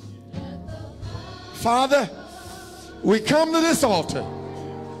 Father, we come to this altar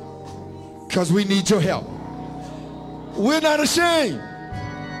because we need your help. We're not ashamed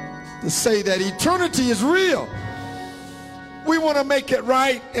to say that eternity is real. We want to make it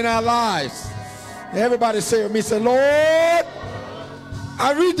right in our lives. Everybody say with me, say, Lord,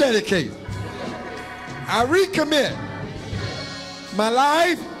 I rededicate. I recommit my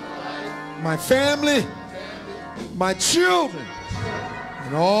life, my family, my children,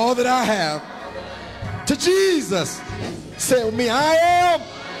 and all that I have to Jesus. Say it with me, I am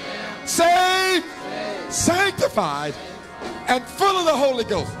saved, sanctified, and full of the Holy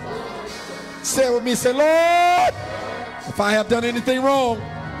Ghost. Say it with me, say, Lord, if I have done anything wrong,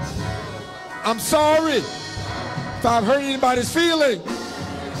 I'm sorry. If I've hurt anybody's feeling,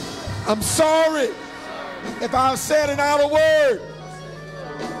 I'm sorry. If I've said an idle word,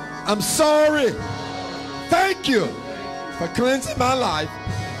 I'm sorry. Thank you for cleansing my life.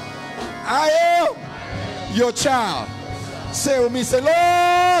 I am your child. Say it with me, say,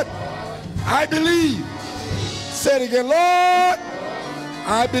 Lord, I believe. Say it again, Lord,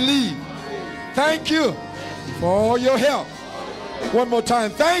 I believe. Thank you for all your help. One more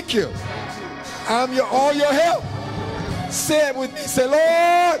time, thank you. I'm all your help. Say it with me, say,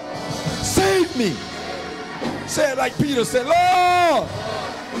 Lord, save me. Say it like Peter said, Lord,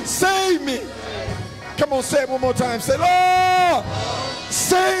 save me. Come on, say it one more time. Say, Lord,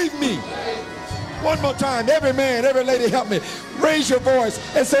 save me. One more time. Every man, every lady, help me. Raise your voice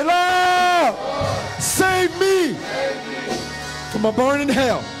and say, Lord, save me from a burning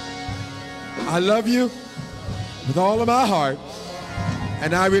hell. I love you with all of my heart,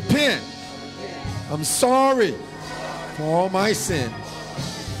 and I repent. I'm sorry for all my sin.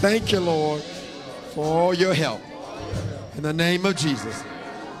 Thank you, Lord, for all your help. In the name of Jesus,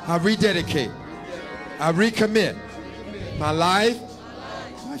 I rededicate, I recommit my life,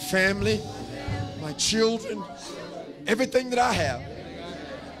 my family, my children, everything that I have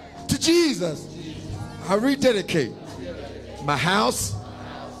to Jesus. I rededicate my house,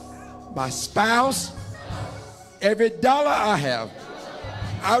 my spouse, every dollar I have.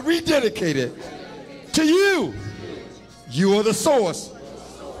 I rededicate it to you. You are the source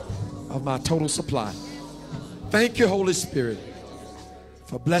of my total supply. Thank you, Holy Spirit,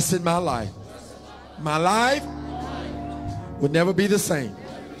 for blessing my life. My life will never be the same.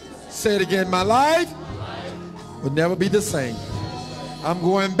 Say it again, my life will never be the same. I'm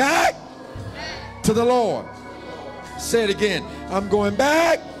going back to the Lord. Say it again, I'm going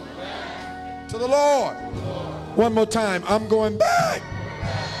back to the Lord. One more time, I'm going back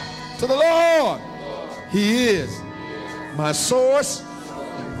to the Lord. He is my source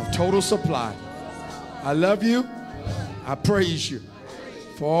of total supply. I love you. I praise you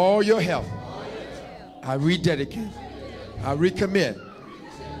for all your help. I rededicate. I recommit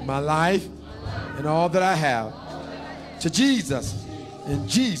my life and all that I have to Jesus. In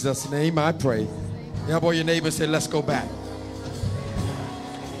Jesus' name I pray. Elbow your neighbor and say, let's go back.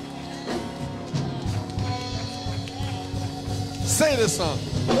 Say this song.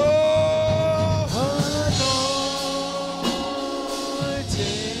 Oh,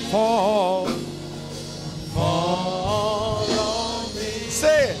 fall on me.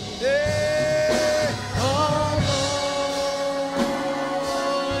 Say it. Yeah.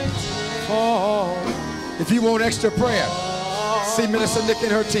 Fall. If you want extra prayer, see Minister Nick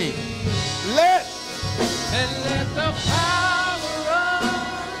and her team. Let the power of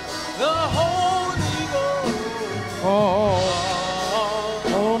the Holy Ghost fall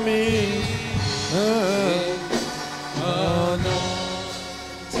on me.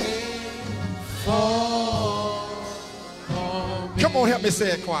 Come on, help me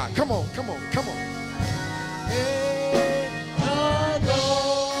say it quiet. Come on, come on, come on.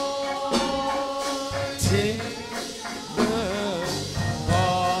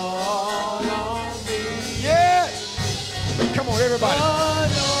 Yes. Come on, everybody.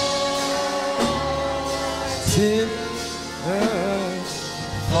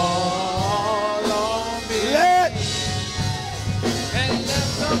 Let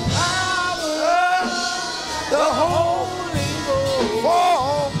the power of the Holy Ghost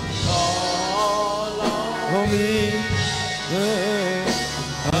fall on me.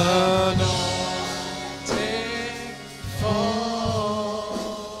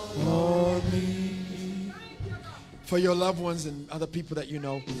 For your loved ones and other people that you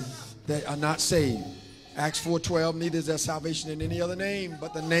know that are not saved, Acts 4:12, neither is there salvation in any other name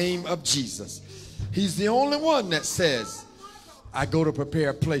but the name of Jesus. He's the only one that says, I go to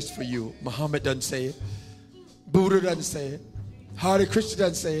prepare a place for you. Muhammad doesn't say it. Buddha doesn't say it. Hare Krishna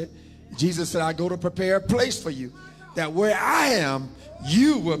doesn't say it. Jesus said, I go to prepare a place for you, that where I am,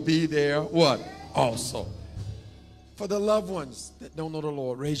 you will be there, what? Also. For the loved ones that don't know the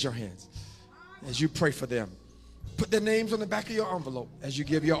Lord, raise your hands as you pray for them. Put their names on the back of your envelope as you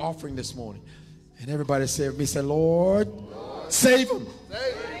give your offering this morning. And everybody say with me, say, Lord, save them.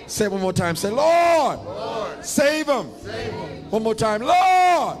 Say it one more time. Say, Lord, save them. One more time.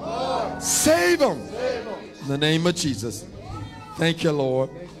 Lord, save them. In the name of Jesus. Thank you, Lord,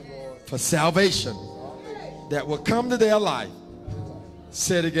 for salvation that will come to their life.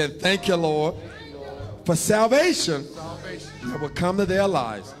 Say it again. Thank you, Lord, for salvation that will come to their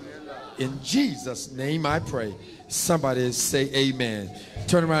lives. In Jesus' name I pray. Somebody say amen.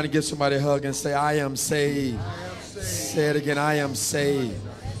 Turn around and give somebody a hug and say, I am saved. Say it again, I am saved.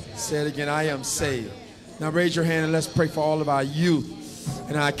 Say it again, I am saved. Now raise your hand and let's pray for all of our youth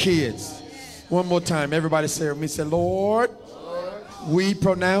and our kids. One more time, everybody say with me, say, Lord, we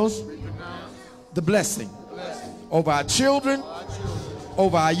pronounce the blessing over our children,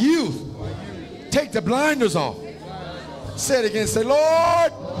 over our youth. Take the blinders off. Say it again, say,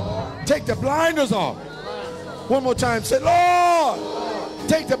 Lord, take the blinders off. One more time, say, Lord,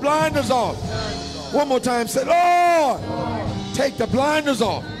 take the blinders off. One more time, say, Lord, take the blinders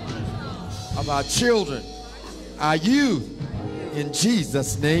off of our children, our youth. In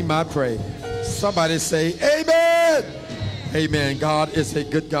Jesus' name I pray. Somebody say, amen. Amen. God is a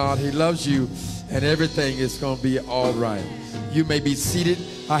good God. He loves you, and everything is going to be all right. You may be seated.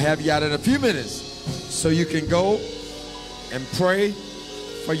 I'll have you out in a few minutes so you can go and pray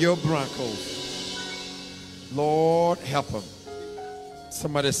for your Broncos. Lord, help them.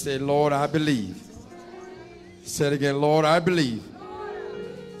 Somebody say, Lord, I believe. Say it again, Lord, I believe.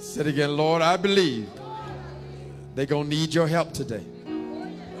 Say it again, Lord, I believe. They're going to need your help today.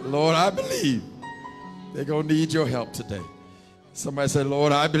 Lord, I believe. They're going to need your help today. Somebody say,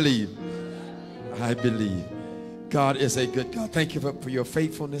 Lord, I believe. I believe. God is a good God. Thank you for your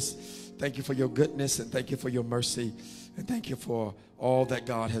faithfulness. Thank you for your goodness, and thank you for your mercy. And thank you for all that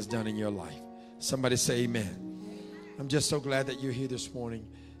God has done in your life. Somebody say amen. I'm just so glad that you're here this morning.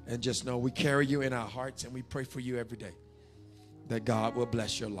 And just know we carry you in our hearts, and we pray for you every day. That God will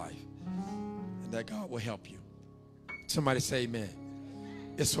bless your life. And that God will help you. Somebody say amen.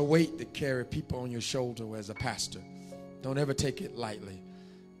 It's a weight to carry people on your shoulder as a pastor. Don't ever take it lightly.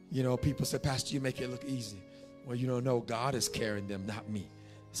 You know, people say, Pastor, you make it look easy. Well, you don't know. God is carrying them, not me.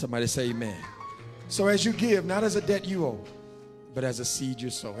 Somebody say amen. So as you give, not as a debt you owe, but as a seed you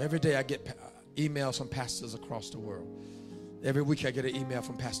sow. Every day I get emails from pastors across the world. Every week I get an email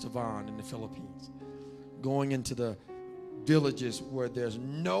from Pastor Vaughn in the Philippines, going into the villages where there's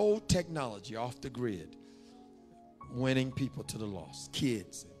no technology, off the grid, winning people to the lost,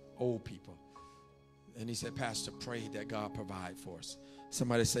 kids, and old people. And he said, Pastor, pray that God provide for us.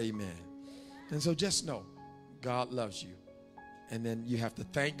 Somebody say amen. And so just know, God loves you. And then you have to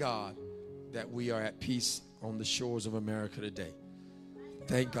thank God that we are at peace on the shores of America today.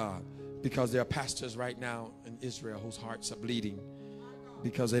 Thank God. Because there are pastors right now in Israel whose hearts are bleeding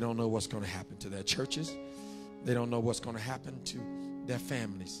because they don't know what's going to happen to their churches. They don't know what's going to happen to their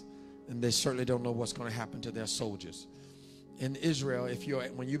families. And they certainly don't know what's going to happen to their soldiers. In Israel,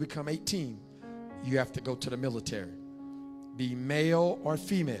 when you become 18, you have to go to the military. Be male or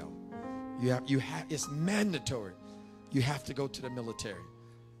female. It's mandatory. You have to go to the military.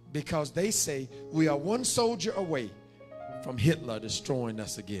 Because they say we are one soldier away from Hitler destroying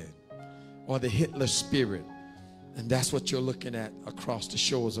us again. Or the Hitler spirit. And that's what you're looking at across the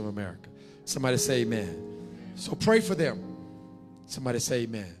shores of America. Somebody say amen. So pray for them. Somebody say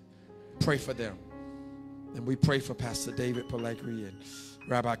amen. Pray for them. And we pray for Pastor David Pellegrini and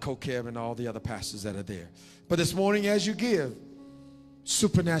Rabbi Kokev and all the other pastors that are there. But this morning as you give,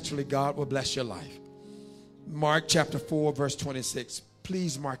 supernaturally God will bless your life. Mark chapter 4 verse 26.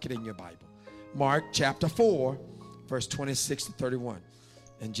 Please mark it in your Bible. Mark chapter 4 verse 26 to 31.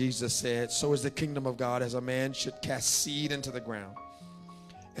 And Jesus said, so is the kingdom of God as a man should cast seed into the ground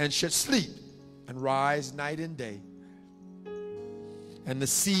and should sleep and rise night and day. And the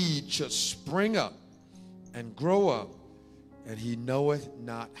seed should spring up and grow up, and he knoweth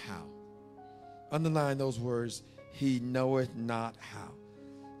not how. Underline those words, he knoweth not how.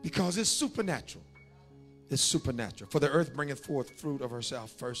 Because it's supernatural. It's supernatural. For the earth bringeth forth fruit of herself,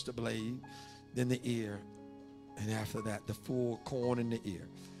 first the blade, then the ear, and after that, the full corn in the ear.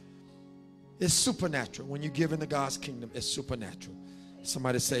 It's supernatural. When you give into God's kingdom, it's supernatural.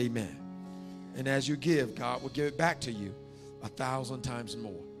 Somebody say amen. And as you give, God will give it back to you 1,000 times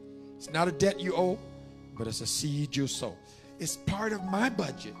more. It's not a debt you owe, but it's a seed you sow. It's part of my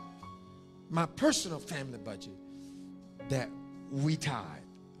budget, my personal family budget, that we tithe.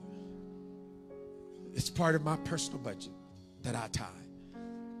 It's part of my personal budget that I tithe.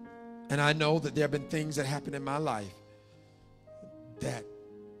 And I know that there have been things that happened in my life that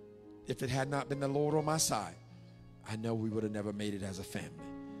if it had not been the Lord on my side, I know we would have never made it as a family.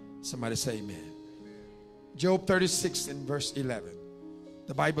 Somebody say amen. Job 36 and verse 11.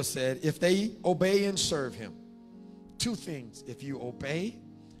 The Bible said, if they obey and serve him, two things. If you obey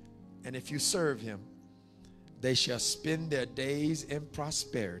and if you serve him, they shall spend their days in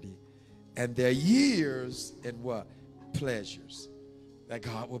prosperity and their years in what? Pleasures. That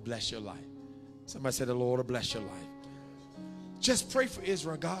God will bless your life. Somebody said the Lord will bless your life. Just pray for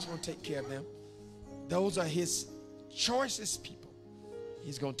Israel. God's going to take care of them. Those are his choicest people.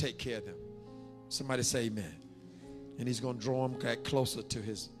 He's going to take care of them. Somebody say amen. And he's going to draw them closer to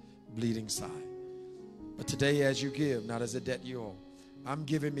his bleeding side. But today as you give, not as a debt you owe, I'm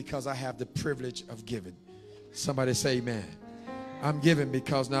giving because I have the privilege of giving. Somebody say amen. I'm giving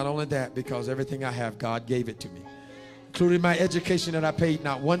because not only that, because everything I have, God gave it to me. Including my education that I paid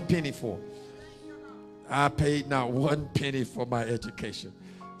not one penny for. I paid not one penny for my education.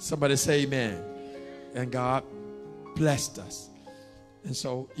 Somebody say amen. And God blessed us. And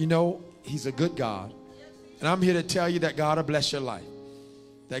so, you know, he's a good God. And I'm here to tell you that God will bless your life.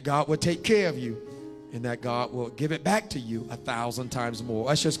 That God will take care of you. And that God will give it back to you 1,000 times more.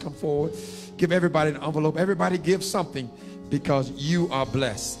 Ushers, come forward. Give everybody an envelope. Everybody give something because you are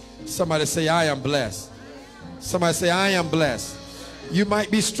blessed. Somebody say, I am blessed. Somebody say, I am blessed. You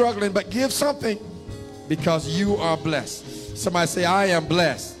might be struggling, but give something because you are blessed. Somebody say, I am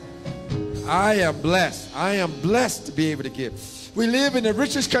blessed. I am blessed. I am blessed to be able to give. We live in the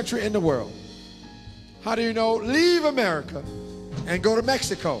richest country in the world. How do you know? Leave America and go to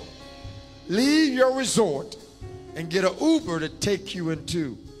Mexico. Leave your resort and get an Uber to take you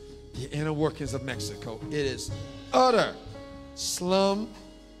into the inner workings of Mexico. It is utter slum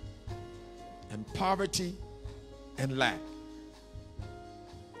and poverty and lack.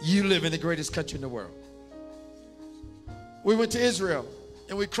 You live in the greatest country in the world. We went to Israel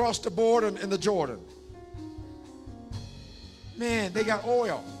and we crossed the border in the Jordan. Man, they got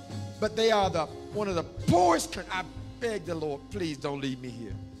oil, but they are one of the poorest countries. I beg the Lord, please don't leave me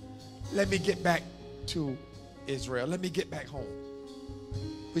here. Let me get back to Israel. Let me get back home.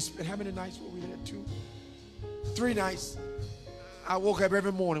 We spent how many nights were we there? 2? 3 nights. I woke up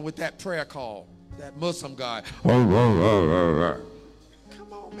every morning with that prayer call. That Muslim guy. Come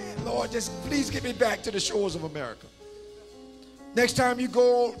on, man. Lord, just please get me back to the shores of America. Next time you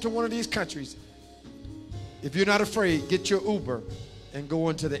go to one of these countries, if you're not afraid, get your Uber and go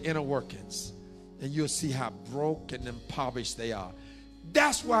into the inner workings. And you'll see how broke and impoverished they are.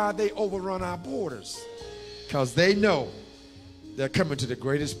 That's why they overrun our borders. Because they know they're coming to the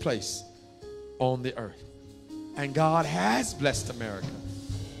greatest place on the earth. And God has blessed America.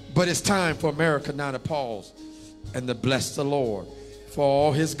 But it's time for America now to pause and to bless the Lord for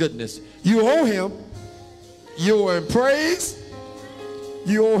all his goodness. You owe him. You owe him praise.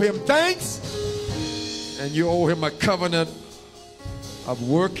 You owe him thanks. And you owe him a covenant of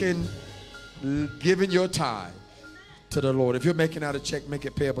working, giving your tithe to the Lord. If you're making out a check, make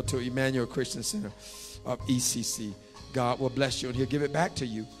it payable to Emmanuel Christian Center of ECC. God will bless you and he'll give it back to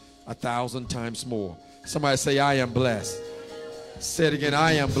you 1,000 times more. Somebody say, I am blessed. Say it again,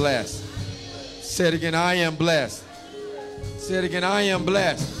 I am blessed. Say it again, I am blessed. Say it again, I am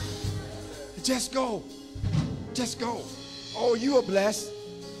blessed. Just go. Just go. Oh, you are blessed.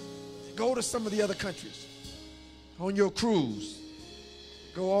 Go to some of the other countries. On your cruise.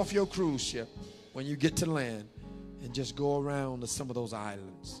 Go off your cruise ship when you get to land and just go around to some of those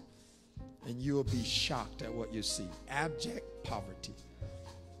islands. And you will be shocked at what you see. Abject poverty.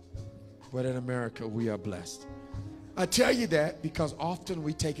 But in America, we are blessed. I tell you that because often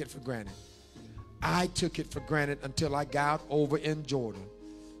we take it for granted. I took it for granted until I got over in Jordan.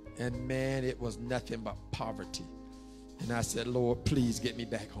 And man, it was nothing but poverty. And I said, Lord, please get me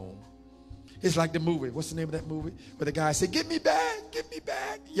back home. It's like the movie. What's the name of that movie? Where the guy said, get me back, get me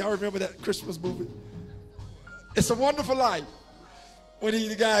back. Y'all remember that Christmas movie? It's a Wonderful Life. When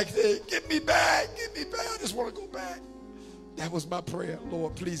the guy said, get me back, I just want to go back. That was my prayer.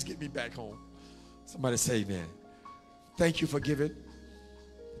 Lord, please get me back home. Somebody say amen. Thank you for giving.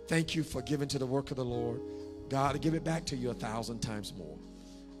 Thank you for giving to the work of the Lord. God will give it back to you 1,000 times more.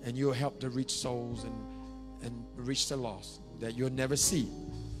 And you'll help to reach souls and reach the lost that you'll never see.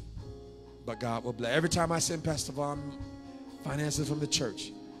 But God will bless. Every time I send Pastor Vaughn finances from the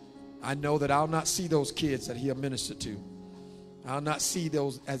church, I know that I'll not see those kids that he'll minister to. I'll not see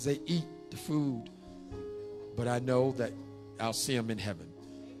those as they eat the food. But I know that I'll see them in heaven.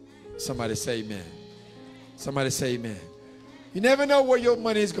 Somebody say amen. Somebody say amen. You never know where your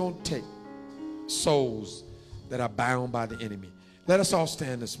money is going to take. Souls that are bound by the enemy. Let us all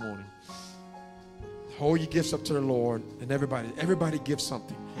stand this morning. Hold your gifts up to the Lord. And everybody give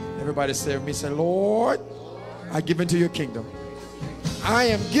something. Everybody say with me, say, Lord, I give into your kingdom. I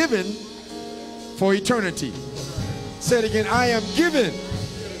am given for eternity. Say it again, I am given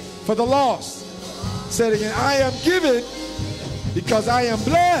for the lost. Say it again, I am given because I am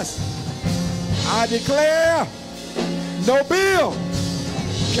blessed. I declare no bill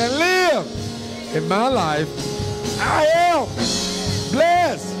can live in my life. I am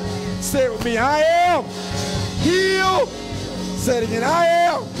blessed. Say it with me, I am healed. Say it again, I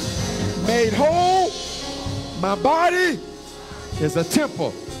am made whole. My body is a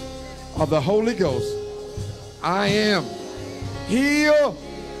temple of the Holy Ghost. I am healed,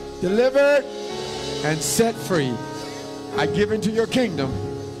 delivered, and set free. I give into your kingdom.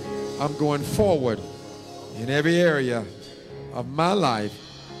 I'm going forward in every area of my life.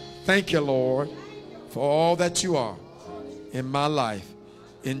 Thank you, Lord, for all that you are in my life.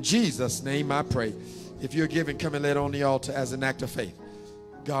 In Jesus' name I pray. If you're giving, come and lay it on the altar as an act of faith.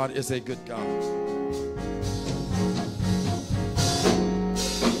 God is a good God.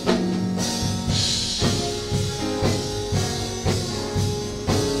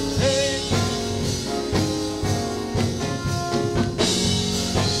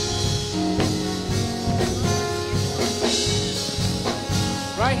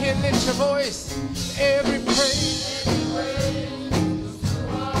 Right here, lift your voice. Every praise,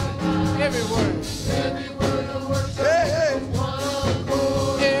 every word, of worship,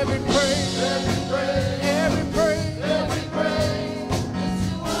 every praise, every praise,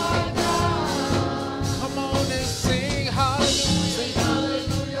 Come on and sing hallelujah.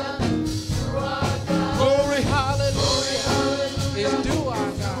 Glory, hallelujah, is due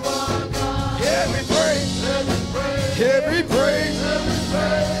our God. Every praise, every praise.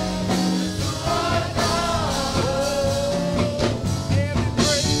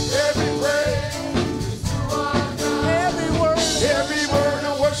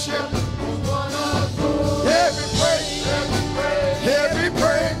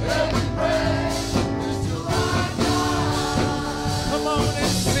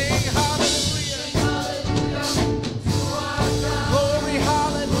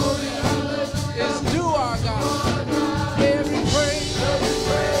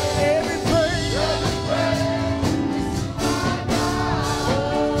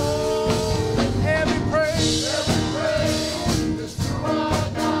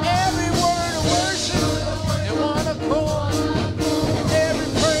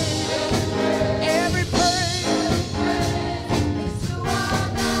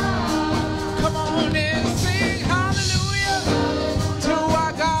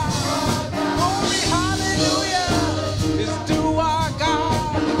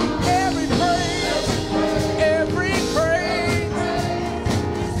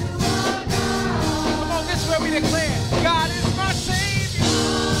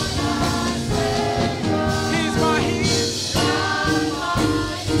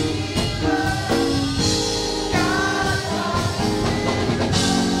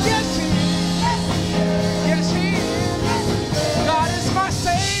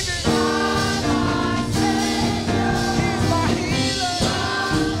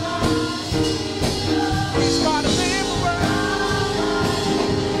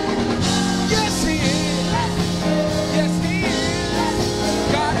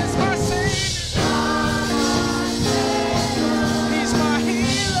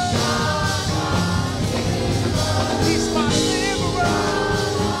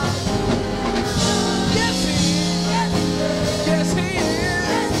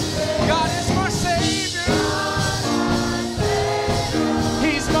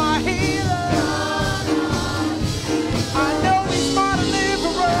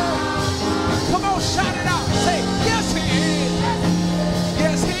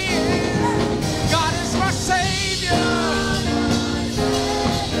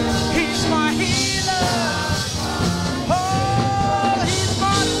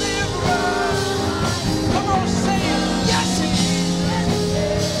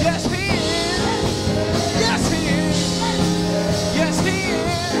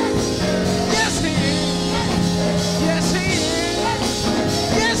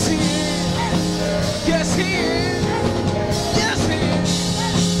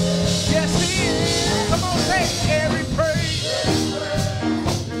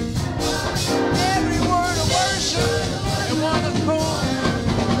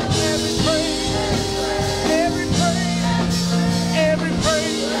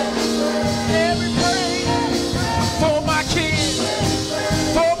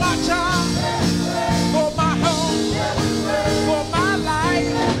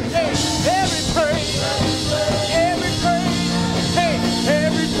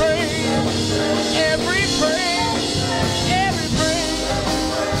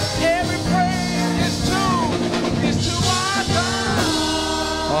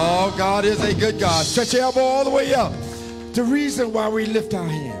 Oh, God is a good God. Stretch your elbow all the way up. The reason why we lift our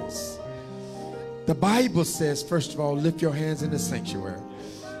hands, the Bible says, first of all, lift your hands in the sanctuary.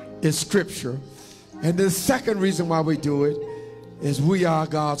 It's scripture. And the second reason why we do it is we are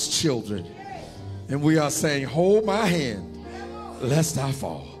God's children. And we are saying, hold my hand, lest I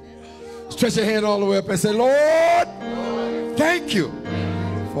fall. Stretch your hand all the way up and say, Lord, thank you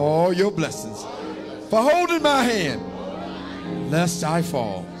for all your blessings, for holding my hand, lest I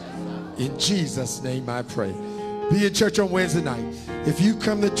fall. In Jesus' name I pray. Be in church on Wednesday night. If you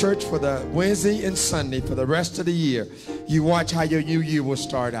come to church for the Wednesday and Sunday for the rest of the year, you watch how your new year will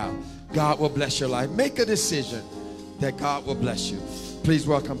start out. God will bless your life. Make a decision that God will bless you. Please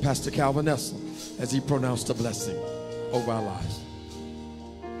welcome Pastor Calvin Essel as he pronounced a blessing over our lives.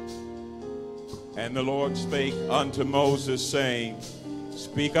 And the Lord spake unto Moses, saying,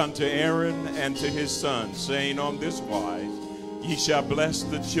 Speak unto Aaron and to his sons, saying, On this wise ye shall bless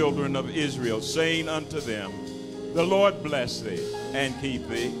the children of Israel, saying unto them, The Lord bless thee and keep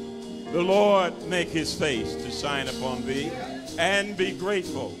thee. The Lord make his face to shine upon thee, and be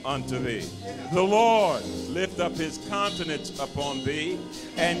grateful unto thee. The Lord lift up his countenance upon thee,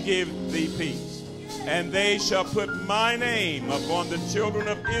 and give thee peace. And they shall put my name upon the children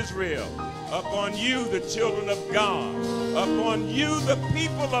of Israel, upon you, the children of God, upon you, the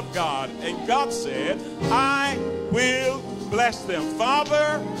people of God. And God said, I will bless them.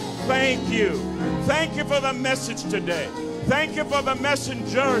 Father, thank you. Thank you for the message today. Thank you for the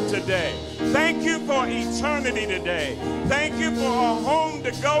messenger today. Thank you for eternity today. Thank you for a home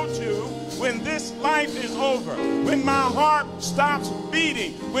to go to when this life is over, when my heart stops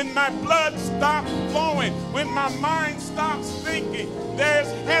beating, when my blood stops flowing, when my mind stops thinking.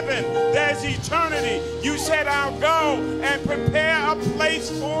 There's heaven, there's eternity. You said I'll go and prepare a place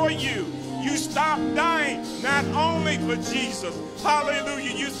for you. You stop dying not only for Jesus.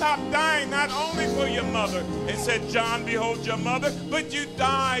 Hallelujah. You stopped dying not only for your mother and said, John, behold your mother, but you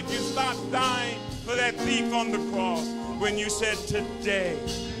died. You stopped dying for that thief on the cross when you said, today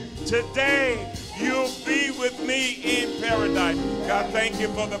you'll be with me in paradise. God, thank you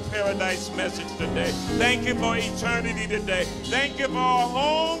for the paradise message today. Thank you for eternity today. Thank you for a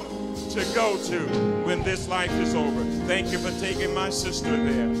home to go to when this life is over. Thank you for taking my sister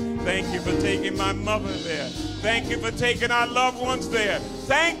there. Thank you for taking my mother there. Thank you for taking our loved ones there.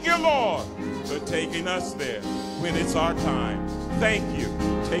 Thank you, Lord, for taking us there when it's our time. Thank you.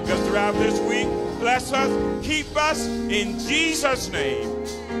 Take us throughout this week. Bless us. Keep us in Jesus' name.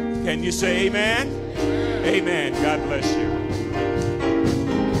 Can you say amen? Amen. God bless you.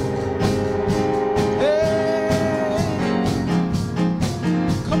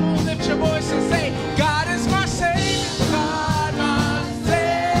 Come on, lift your voice and say, God is my Savior. God, my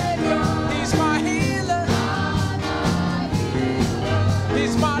Savior. He's my healer.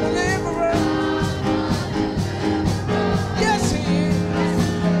 He's my deliverer. Yes, he is.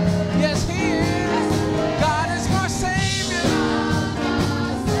 Yes, he is. God is my Savior.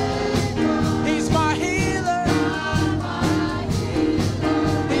 He's my healer.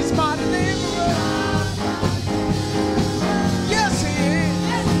 He's my deliverer. Yes, he is.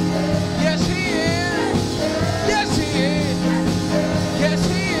 Yes, he is. Yes, he is. Yes,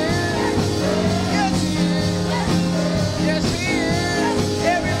 he is. Yes, he is. Yes, he is.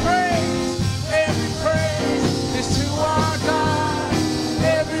 Every praise is to our God.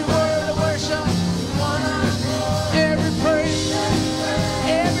 Every word of worship, every praise,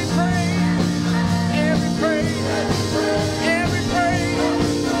 every praise, every praise, every praise,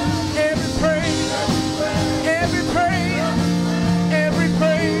 every praise, every praise, every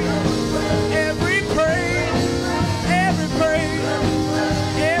praise, every praise, every praise,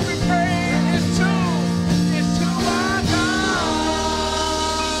 every praise is to our God.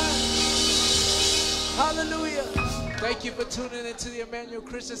 Hallelujah. Thank you for tuning into the Emmanuel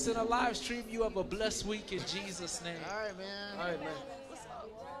Christian Center live stream. You have a blessed week in Jesus' name. All right, man. All right, man. What's up?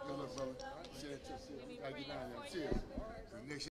 Good luck, brother. See you. Gotta get down there. Cheers.